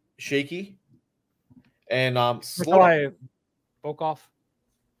Sheiky and Slaughter. Volkov.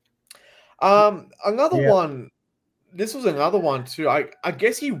 Another one. This was another one too. I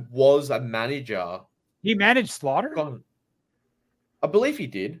guess he was a manager. He managed Slaughter? I believe he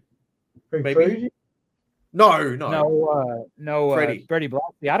did. Maybe. Freddie? No. Freddie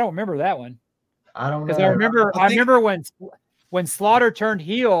Blassie. I don't remember that one. I don't know. Because I remember when Slaughter turned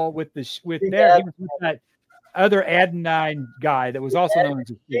heel with he was with that other Adenine guy that was also known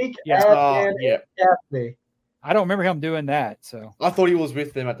as a Sheik. Yeah. I don't remember him doing that. So I thought he was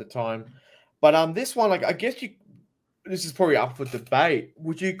with them at the time. But this one, I guess this is probably up for debate.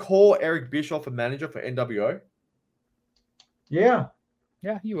 Would you call Eric Bischoff a manager for NWO? Yeah.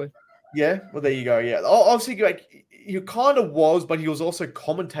 Yeah, you would. Yeah, well, there you go. Yeah, obviously, like he kind of was, but he was also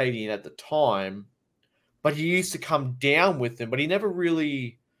commentating at the time. But he used to come down with them, but he never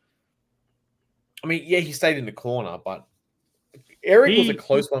really. I mean, he stayed in the corner, but Eric was a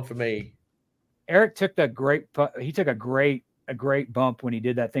close one for me. Eric took a great bump when he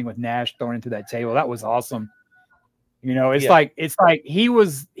did that thing with Nash thrown into that table. That was awesome. It's like he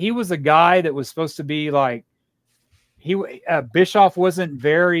was a guy that was supposed to be like. Bischoff wasn't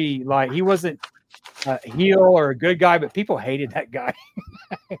very he wasn't a heel or a good guy, but people hated that guy.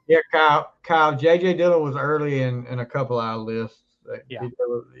 Yeah, Kyle, JJ Dillon was early in a couple of our lists.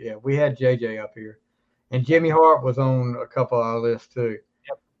 We had JJ up here, and Jimmy Hart was on a couple of our lists too.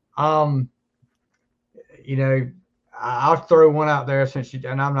 Yep. I'll throw one out there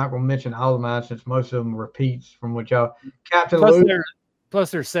and I'm not going to mention all of mine since most of them repeats from what y'all. Captain Lou. Plus,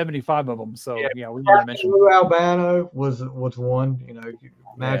 there's 75 of them, so we need to mention. Lou Albano was one.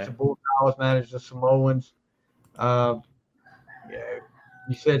 Managed the Bull Towers, managed the Samoans. You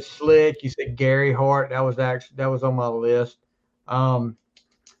said Slick. You said Gary Hart. That was on my list.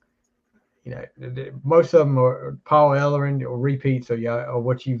 Most of them are Paul Ellering or repeats or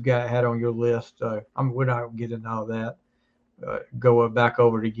what you've had on your list. We're not going to get into all that. Go back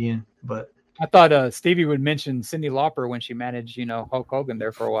over it again, but. I thought Stevie would mention Cyndi Lauper when she managed, Hulk Hogan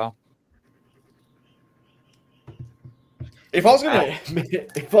there for a while. If I was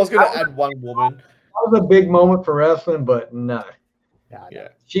gonna add one woman, that was a big moment for wrestling, but no. Yeah,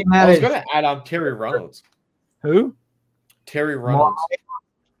 she managed. I was gonna add Terry Reynolds. Who? Terry Reynolds.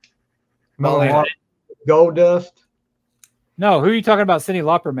 Goldust. No, who are you talking about? Cyndi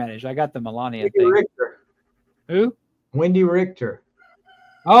Lauper managed. I got the Melania thing. Richter. Who? Wendy Richter.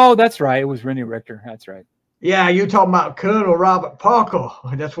 Oh, that's right. It was Rennie Richter. That's right. Yeah, you talking about Colonel Robert Parker.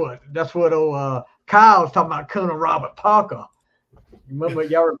 That's what Kyle was talking about, Colonel Robert Parker.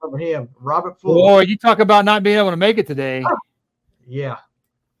 Y'all remember him? Robert Fuller. Boy, you talk about not being able to make it today. Yeah.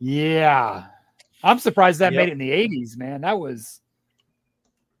 Yeah. I'm surprised that made it in the 80s, man. That was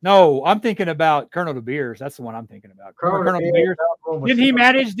No, I'm thinking about Colonel De Beers. That's the one I'm thinking about. Colonel De Beers.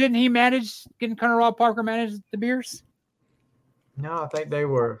 Didn't he manage getting Colonel Rob Parker manage De Beers? No, I think they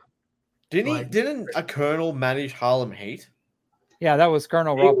were. Didn't a colonel manage Harlem Heat? Yeah, that was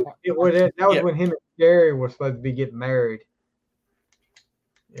Colonel Rob. That was when him and Jerry were supposed to be getting married.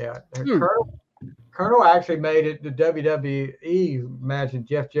 Yeah, Colonel actually made it to WWE. Imagine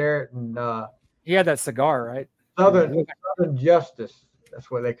Jeff Jarrett and he had that cigar, right? Southern Justice. That's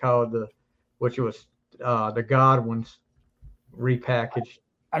what they called which was the Godwins repackaged.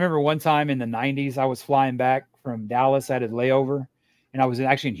 I remember one time in the 90s, I was flying back from Dallas. I had a layover, and I was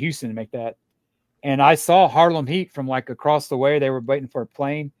actually in Houston to make that. And I saw Harlem Heat from like across the way. They were waiting for a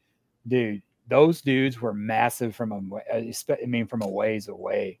plane. Dude, those dudes were massive from a ways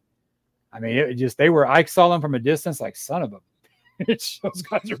away. I mean, I saw them from a distance like, son of a bitch. Those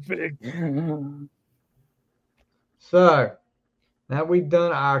guys are big. So now we've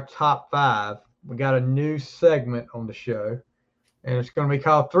done our top 5. We got a new segment on the show, and it's going to be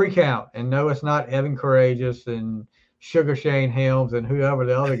called 3 Count. And no, it's not Evan Courageous and Sugar Shane Helms and whoever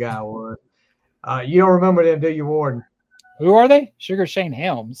the other guy was. You don't remember them, do you, Warden? Who are they? Sugar Shane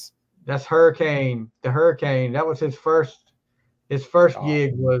Helms. That's Hurricane. The Hurricane. That was his first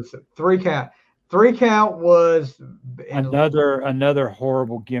gig was 3 Count. 3 Count was another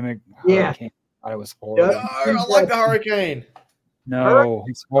horrible gimmick. Yeah. I was horrible. No, I like the Hurricane. No,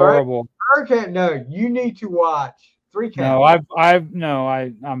 it's horrible. Hurricane. No, you need to watch 3 Count. No, I'm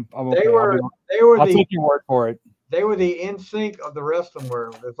okay. I'll take your word for it. They were the NSYNC of the wrestling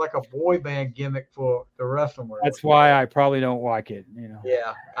world. It's like a boy band gimmick for the wrestling world. That's why I probably don't like it.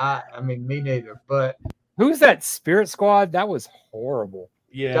 Yeah, I mean, me neither. But who's that Spirit Squad? That was horrible.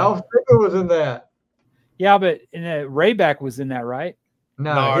 Yeah, Dolph Ziggler was in that. Yeah, but Rayback was in that, right?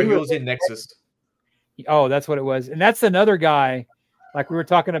 No, he was in Nexus. Oh, that's what it was. And that's another guy, like we were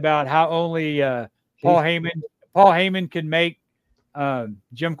talking about, how only Paul Heyman can make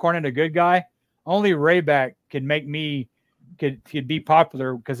Jim Cornette a good guy. Only Rayback can make me could be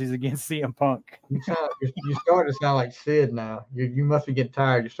popular because he's against CM Punk. You're starting to sound like Sid now. You must be getting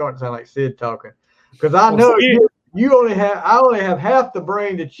tired. You're starting to sound like Sid talking. Because I know I only have half the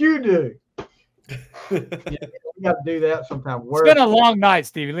brain that you do. We got to do that sometime. It's been a long night,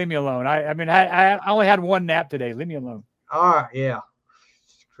 Stevie. Leave me alone. I only had one nap today. Leave me alone. All right, yeah.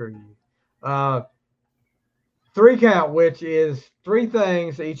 Screw you. 3 Count, which is 3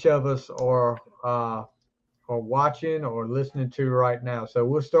 things each of us are watching or listening to right now. So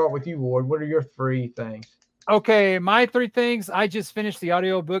we'll start with you, Ward. What are your 3 things? Okay, my 3 things. I just finished the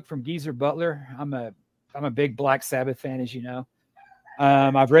audiobook from Geezer Butler. I'm a big Black Sabbath fan, as you know.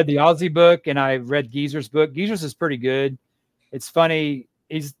 I've read the Ozzy book and I've read Geezer's book. Geezer's is pretty good. It's funny.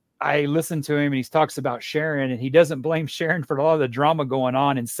 I listened to him and he talks about Sharon, and he doesn't blame Sharon for all the drama going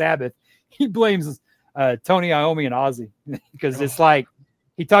on in Sabbath. He blames Tony Iommi and Ozzy because it's like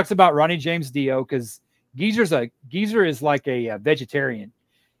he talks about Ronnie James Dio because Geezer is like a vegetarian.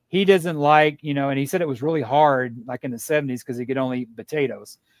 He doesn't like, and he said it was really hard like in the 70s because he could only eat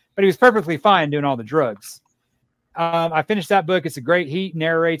potatoes, but he was perfectly fine doing all the drugs. I finished that book. It's he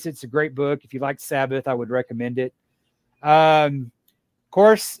narrates it. It's a great book. If you like Sabbath, I would recommend it. Of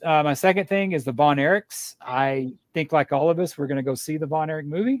course, my second thing is the Von Erichs. I think like all of us, we're going to go see the Von Erich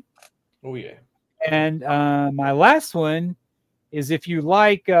movie. Oh yeah. And my last one is if you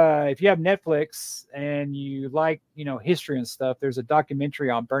have Netflix and you like, history and stuff, there's a documentary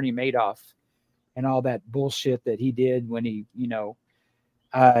on Bernie Madoff and all that bullshit that he did when he,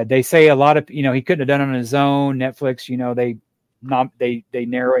 they say a lot of, he couldn't have done it on his own. Netflix, they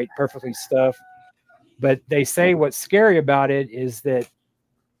narrate perfectly stuff, but they say what's scary about it is that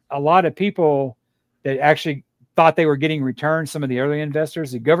a lot of people that actually thought they were getting returns, some of the early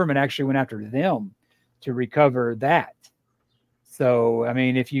investors, the government actually went after them to recover that. So, I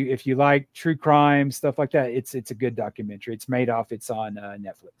mean, if you like true crime, stuff like that, it's a good documentary. It's Madoff. It's on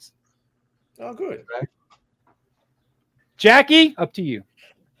Netflix. Oh, good. Jackie, up to you.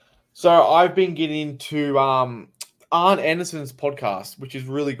 So I've been getting into Arn Anderson's podcast, which is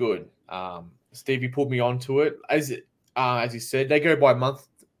really good. Stevie pulled me onto it. As he said, they go by month,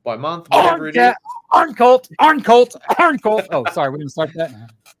 whatever it is. Arn Colt. Oh, sorry, we didn't start that.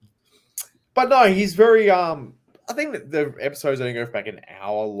 But no, he's very I think that the episodes only go for like an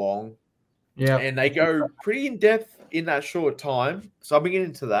hour long. Yeah. And they go pretty in depth in that short time. So I'll be getting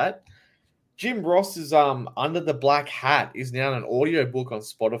into that. Jim Ross's Under the Black Hat is now an audio book on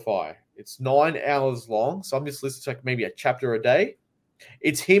Spotify. It's 9 hours long, so I'm just listening to like maybe a chapter a day.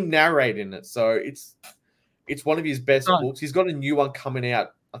 It's him narrating it, so it's one of his best books. He's got a new one coming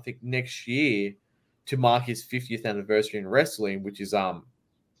out, I think, next year to mark his 50th anniversary in wrestling, which is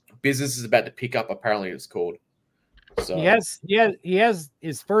Business is About to Pick Up, apparently it's called. So he has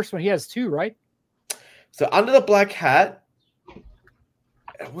his first one. He has 2, right? So Under the Black Hat.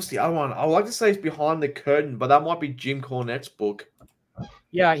 What's the other one? I would like to say it's Behind the Curtain, but that might be Jim Cornette's book.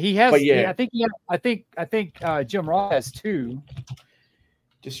 Yeah, he has. I think Jim Ross has 2.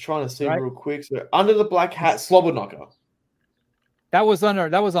 Just trying to see real quick. So Under the Black Hat, Slobber Knocker. That was on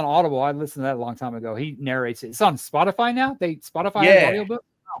Audible. I listened to that a long time ago. He narrates it. It's on Spotify now. Spotify has audiobook.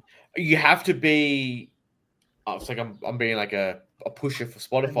 You have to be. Oh, it's like I'm being like a pusher for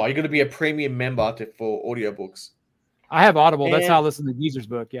Spotify. You're going to be a premium member for audiobooks. I have Audible. That's how I listen to Geezer's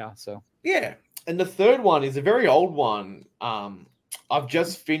book. Yeah. So. Yeah, and the third one is a very old one. I've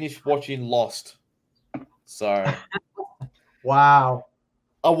just finished watching Lost. So. Wow.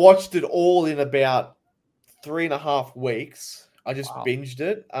 I watched it all in about 3.5 weeks. I just binged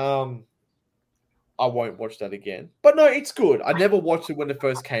it. I won't watch that again. But no, it's good. I never watched it when it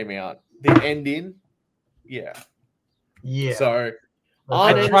first came out. The ending, yeah. So,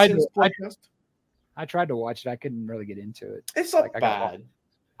 I tried to watch it. I couldn't really get into it. It's not bad.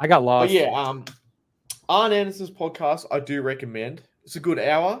 I got lost. But yeah, Arn Anderson's podcast, I do recommend. It's a good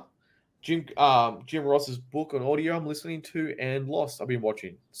hour. Jim Ross's book on audio I'm listening to, and Lost I've been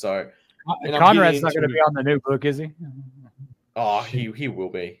watching. So Conrad's not going to be on the new book, is he? Oh, he will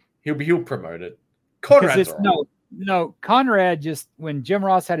be. He'll promote it. Conrad's no. Conrad just when Jim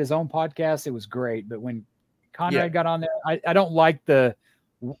Ross had his own podcast, it was great. But when Conrad got on there, I don't like the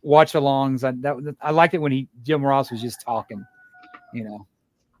watch-alongs. I liked it when Jim Ross was just talking.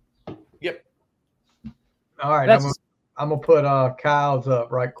 Yep. All right, I'm gonna put Kyle's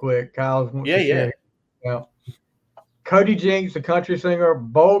up right quick. Kyle's Cody Jinks, the country singer,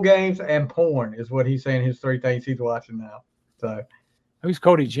 bowl games, and porn is what he's saying. His 3 things he's watching now. So, who's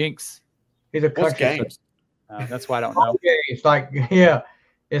Cody Jinks? He's a country singer. That's why I don't know. It's like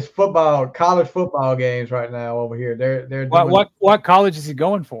it's football, college football games right now over here. They're what college is he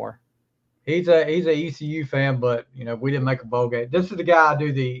going for? He's a ECU fan, but we didn't make a bowl game. This is the guy I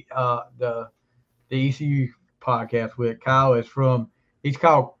do the ECU podcast with. Kyle is from. He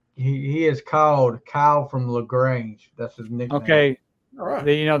is called Kyle from LaGrange. That's his nickname. Okay, all right.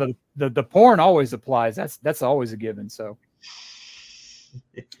 The porn always applies. That's always a given. So.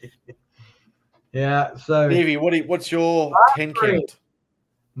 Yeah. So. Davey, what's your 10 count?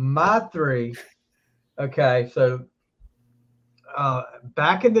 My 3. Okay, so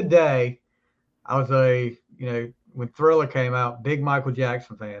back in the day, I was when Thriller came out, big Michael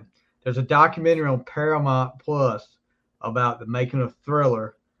Jackson fan. There's a documentary on Paramount Plus about the making of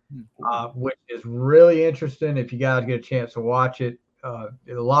Thriller, which is really interesting. If you guys get a chance to watch it, a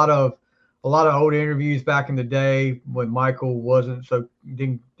lot of old interviews back in the day when Michael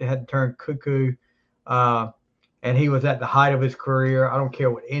hadn't turned cuckoo, and he was at the height of his career. I don't care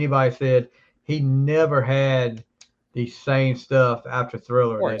what anybody said. He never had the same stuff after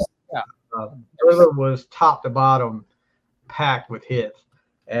Thriller. Thriller was top to bottom packed with hits.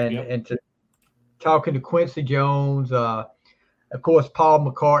 And to talking to Quincy Jones, of course, Paul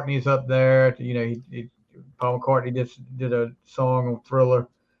McCartney's up there. Paul McCartney did a song on Thriller.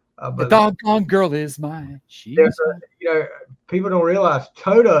 But the doggone girl is mine. People don't realize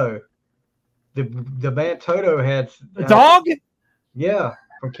Toto, the band Toto had the dog. Yeah,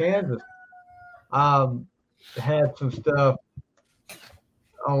 from Kansas. Had some stuff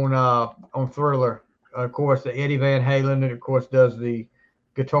on Thriller. Of course, the Eddie Van Halen, and of course does the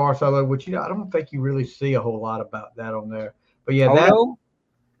guitar solo, which I don't think you really see a whole lot about that on there. But yeah,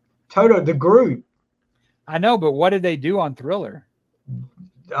 Toto, the group. I know, but what did they do on Thriller?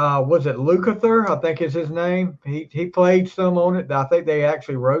 Was it Lukather? I think is his name. He played some on it. I think they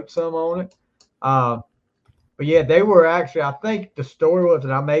actually wrote some on it. But yeah, they were actually. I think the story was,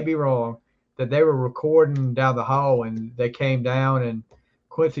 and I may be wrong, that they were recording down the hall, and they came down, and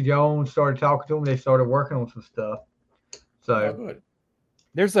Quincy Jones started talking to them. They started working on some stuff. So.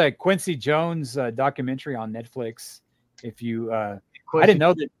 There's a Quincy Jones documentary on Netflix. If you, I didn't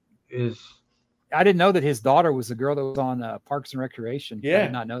know that his daughter was the girl that was on Parks and Recreation. Yeah, I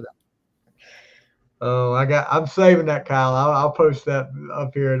did not know that. Oh, I'm saving that, Kyle. I'll post that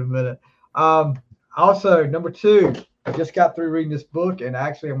up here in a minute. Also, number 2, I just got through reading this book, and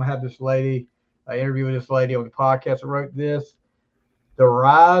actually, I'm gonna have this lady interview with this lady on the podcast that wrote this. The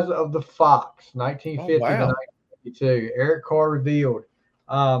Rise of the Fox, 1950 to too. Eric Carr Revealed.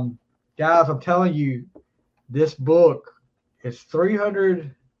 Guys, I'm telling you, this book is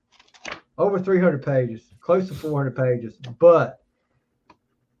over 300 pages, close to 400 pages. But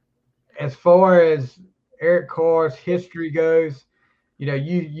as far as Eric Carr's history goes,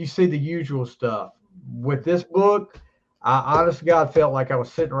 you see the usual stuff. With this book, I honest to God felt like I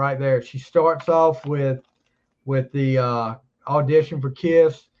was sitting right there. She starts off with the audition for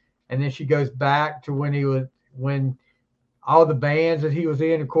Kiss, and then she goes back to when all the bands that he was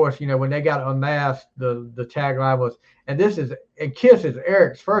in. Of course, when they got unmasked, the tagline was, and Kiss is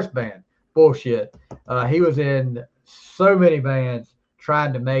Eric's first band. Bullshit. He was in so many bands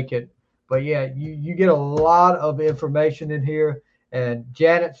trying to make it. But yeah, you get a lot of information in here. And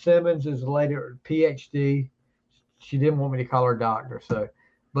Janet Simmons is a lady, PhD. She didn't want me to call her doctor. So,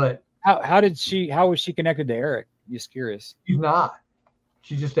 but how was she connected to Eric? Just curious. She's not.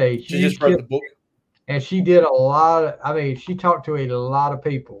 She's just she just wrote the book. And she did a lot of, she talked to a lot of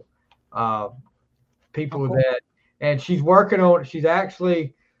people, and she's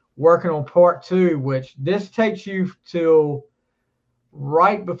actually working on part 2, which this takes you till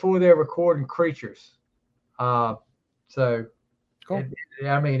right before they're recording Creatures. So cool.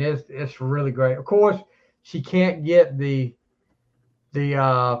 It's really great. Of course, she can't get the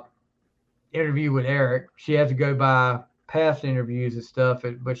interview with Eric. She has to go by past interviews and stuff,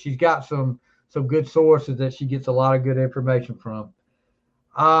 but she's got some good sources that she gets a lot of good information from.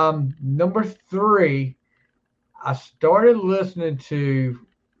 Number 3, I started listening to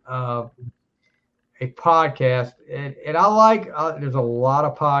a podcast, and I like, there's a lot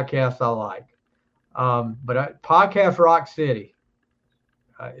of podcasts I like, but Podcast Rock City,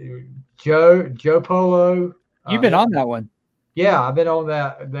 Joe Polo. You've been on that one. Yeah, I've been on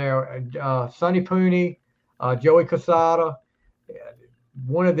that there. Sonny Pooney, Joey Casada,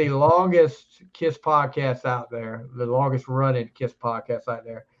 one of the longest Kiss podcasts out there, the longest running Kiss podcast out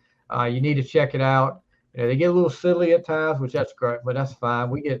there. You need to check it out. They get a little silly at times, which that's great, but that's fine.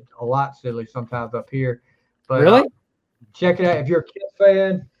 We get a lot silly sometimes up here. But really? Check it out. If you're a Kiss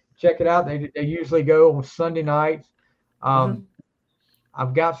fan, check it out. They usually go on Sunday nights.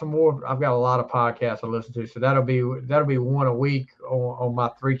 I've got some more. I've got a lot of podcasts I listen to, so that'll be one a week on my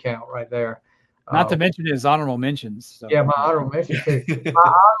 3 count right there. Not to mention his honorable mentions. So. Yeah, my honorable mention too. My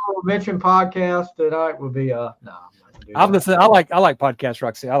honorable mention podcast tonight would be no. I'm not gonna do I've listened. I like Podcast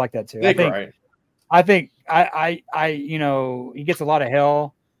Roxy. I like that too. I think he gets a lot of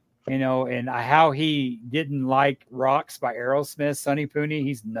hell, and how he didn't like Rocks by Aerosmith, Sonny Pooney,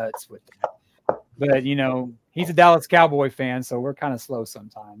 he's nuts with that. But he's a Dallas Cowboy fan, so we're kind of slow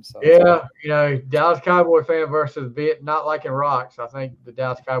sometimes. So yeah, Dallas Cowboy fan versus not liking Rocks. I think the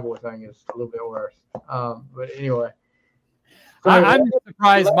Dallas Cowboy thing is a little bit worse. But anyway, I'm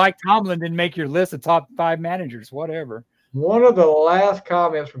surprised Mike Tomlin didn't make your list of top 5 managers. Whatever. One of the last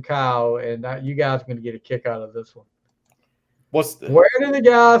comments from Kyle, and you guys are going to get a kick out of this one. Where do the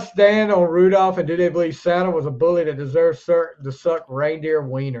guys stand on Rudolph, and do they believe Santa was a bully that deserves to suck reindeer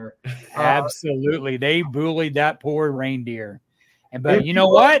wiener? Absolutely. They bullied that poor reindeer. But you know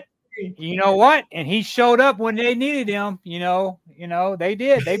what? And he showed up when they needed him. They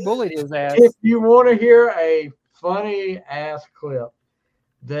did. They bullied his ass. If you want to hear a funny-ass clip,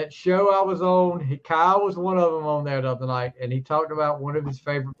 that show I was on, Kyle was one of them on there the other night, and he talked about one of his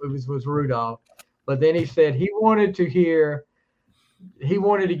favorite movies was Rudolph. But then he said he wanted to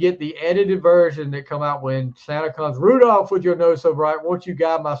get the edited version that come out when Santa comes. Rudolph, with your nose so bright, won't you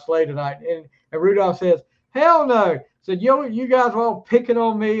guide my sleigh tonight? And Rudolph says, hell no. Said, you guys were all picking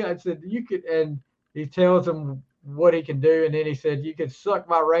on me. I said, you could, and he tells him what he can do. And then he said, you could suck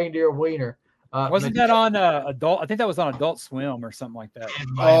my reindeer wiener. Wasn't that on Adult? I think that was on Adult Swim or something like that.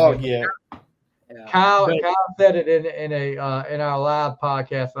 Oh yeah. Kyle said it in our live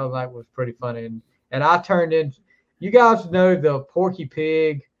podcast the other night. Was pretty funny, and I turned in. You guys know the Porky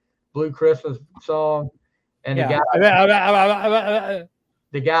Pig Blue Christmas song, and the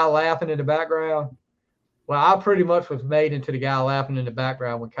guy laughing in the background. Well, I pretty much was made into the guy laughing in the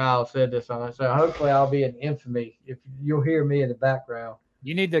background when Kyle said this on it. So hopefully I'll be in infamy if you'll hear me in the background.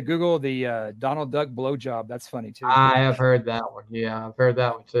 You need to Google the Donald Duck blowjob. That's funny too. I have heard that one. Yeah, I've heard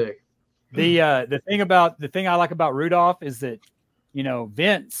that one too. The thing I like about Rudolph is that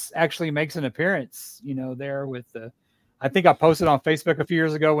Vince actually makes an appearance. There with the. I think I posted on Facebook a few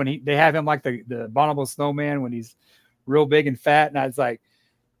years ago when they have him like the Abominable Snowman when he's real big and fat, and I was like,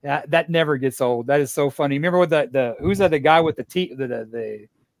 that never gets old. That is so funny. Remember what the guy with the teeth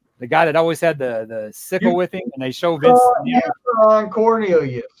the guy that always had the sickle with him, and they show Vince.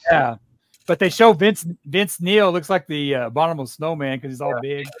 Cornelius. Yeah, But they show Vince Neil looks like the abominable snowman because he's all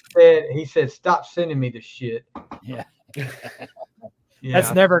big. He said, "Stop sending me the shit." Yeah. Yeah.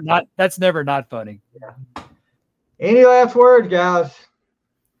 That's never not funny. Yeah. Any last words, guys?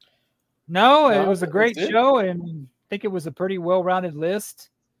 No, it was a great show, and I think it was a pretty well-rounded list.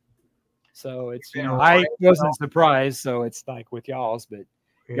 So it's I wasn't surprised. So it's like with y'all's, but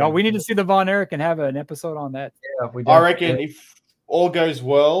y'all, we need to see the Von Erich and have an episode on that. Yeah, I reckon if all goes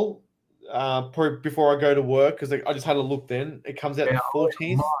well, before I go to work, because I just had a look. Then it comes out the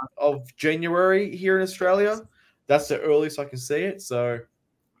 14th of January here in Australia. That's the earliest I can see it. So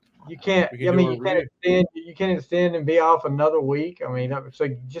you can't. You can't extend and be off another week. I mean, so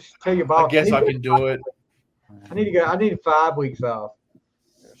just tell your boss. I guess I can do it. I need to go. I need 5 weeks off.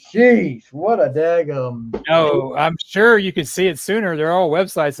 Jeez, what a daggum. No, I'm sure you can see it sooner. There are all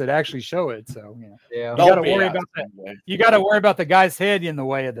websites that actually show it. So yeah, you got to worry about that. You got to worry about the guy's head in the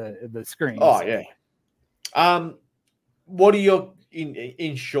way of the screen. Oh yeah. What are your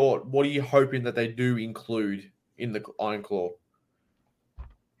in short? What are you hoping that they do include in the Iron Claw?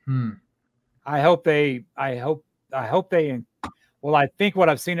 I hope they. Well, I think what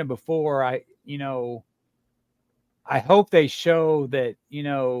I've seen it before. I hope they show that,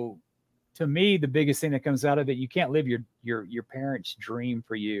 to me, the biggest thing that comes out of it, you can't live your parents' dream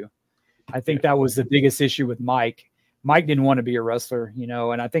for you. I think that was the biggest issue with Mike. Mike didn't want to be a wrestler,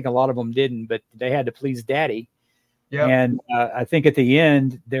 and I think a lot of them didn't, but they had to please daddy. Yeah. And I think at the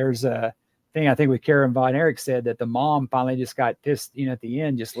end, there's a thing I think with Karen Von Erich said that the mom finally just got pissed, at the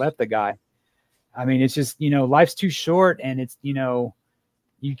end, just left the guy. I mean, it's just, life's too short, and it's,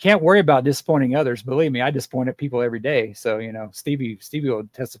 you can't worry about disappointing others. Believe me, I disappoint people every day. So, Stevie will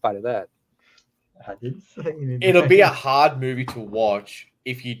testify to that. I didn't say anything. It'll be a hard movie to watch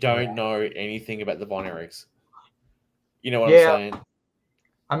if you don't know anything about the Von Erichs. You know what I'm saying?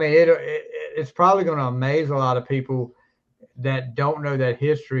 I mean, it's probably going to amaze a lot of people that don't know that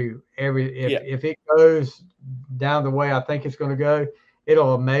history. If it goes down the way I think it's going to go,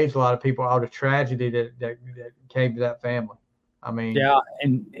 it'll amaze a lot of people, all the tragedy that came to that family. I mean, yeah,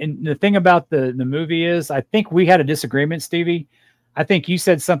 and the thing about the movie is, I think we had a disagreement, Stevie. I think you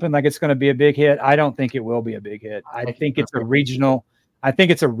said something like it's going to be a big hit. I don't think it will be a big hit. I think it's a regional. I think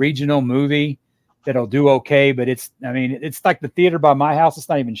it's a regional movie that'll do okay, but it's like the theater by my house. It's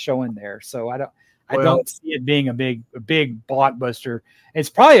not even showing there, so I don't see it being a big blockbuster. It's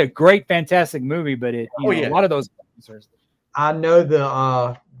probably a great, fantastic movie, but a lot of those. I know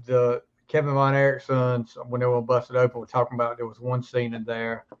the Kevin Von Erich's sons, when they were busted open, were talking about there was one scene in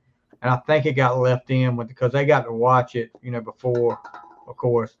there, and I think it got left in because they got to watch it, before, of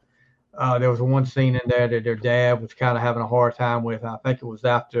course. There was one scene in there that their dad was kind of having a hard time with. I think it was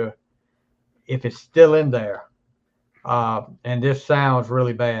after, if it's still in there, and this sounds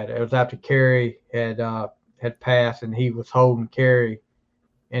really bad. It was after Kerry had passed, and he was holding Kerry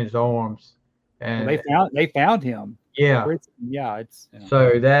in his arms, and they found him. Yeah. It's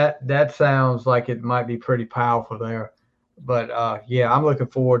so that sounds like it might be pretty powerful there. But I'm looking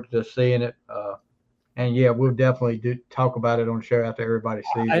forward to seeing it. And we'll definitely talk about it on the show after everybody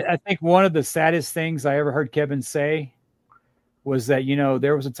sees it. I think one of the saddest things I ever heard Kevin say was that,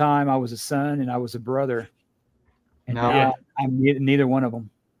 there was a time I was a son and I was a brother. And now I'm neither one of them.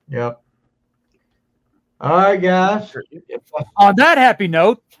 Yep. All right, guys. On that happy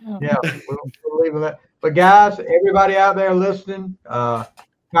note. Yeah, we'll leave it. But guys, everybody out there listening, Kyle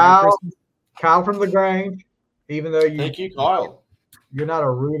from LaGrange, even though thank you, Kyle. You're not a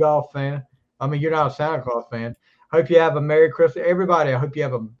Rudolph fan. I mean, you're not a Santa Claus fan. Hope you have a Merry Christmas. Everybody, I hope you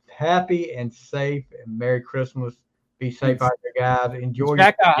have a happy and safe and Merry Christmas. Be safe out there, guys. Enjoy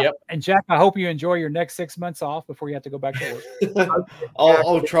Jack, and Jack, I hope you enjoy your next 6 months off before you have to go back to work.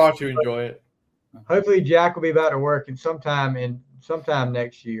 I'll try to enjoy it. Hopefully Jack will be back to work sometime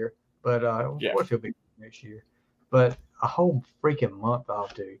next year. But of course he'll be next year. But a whole freaking month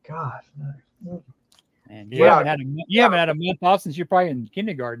off, dude. Gosh, no. Man, you haven't had a month off since you're probably in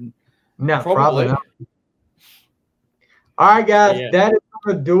kindergarten. No, probably not. All right, guys, that is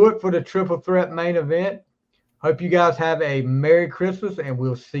going to do it for the Triple Threat main event. Hope you guys have a Merry Christmas, and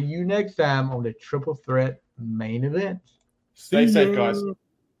we'll see you next time on the Triple Threat main event. Stay safe, guys.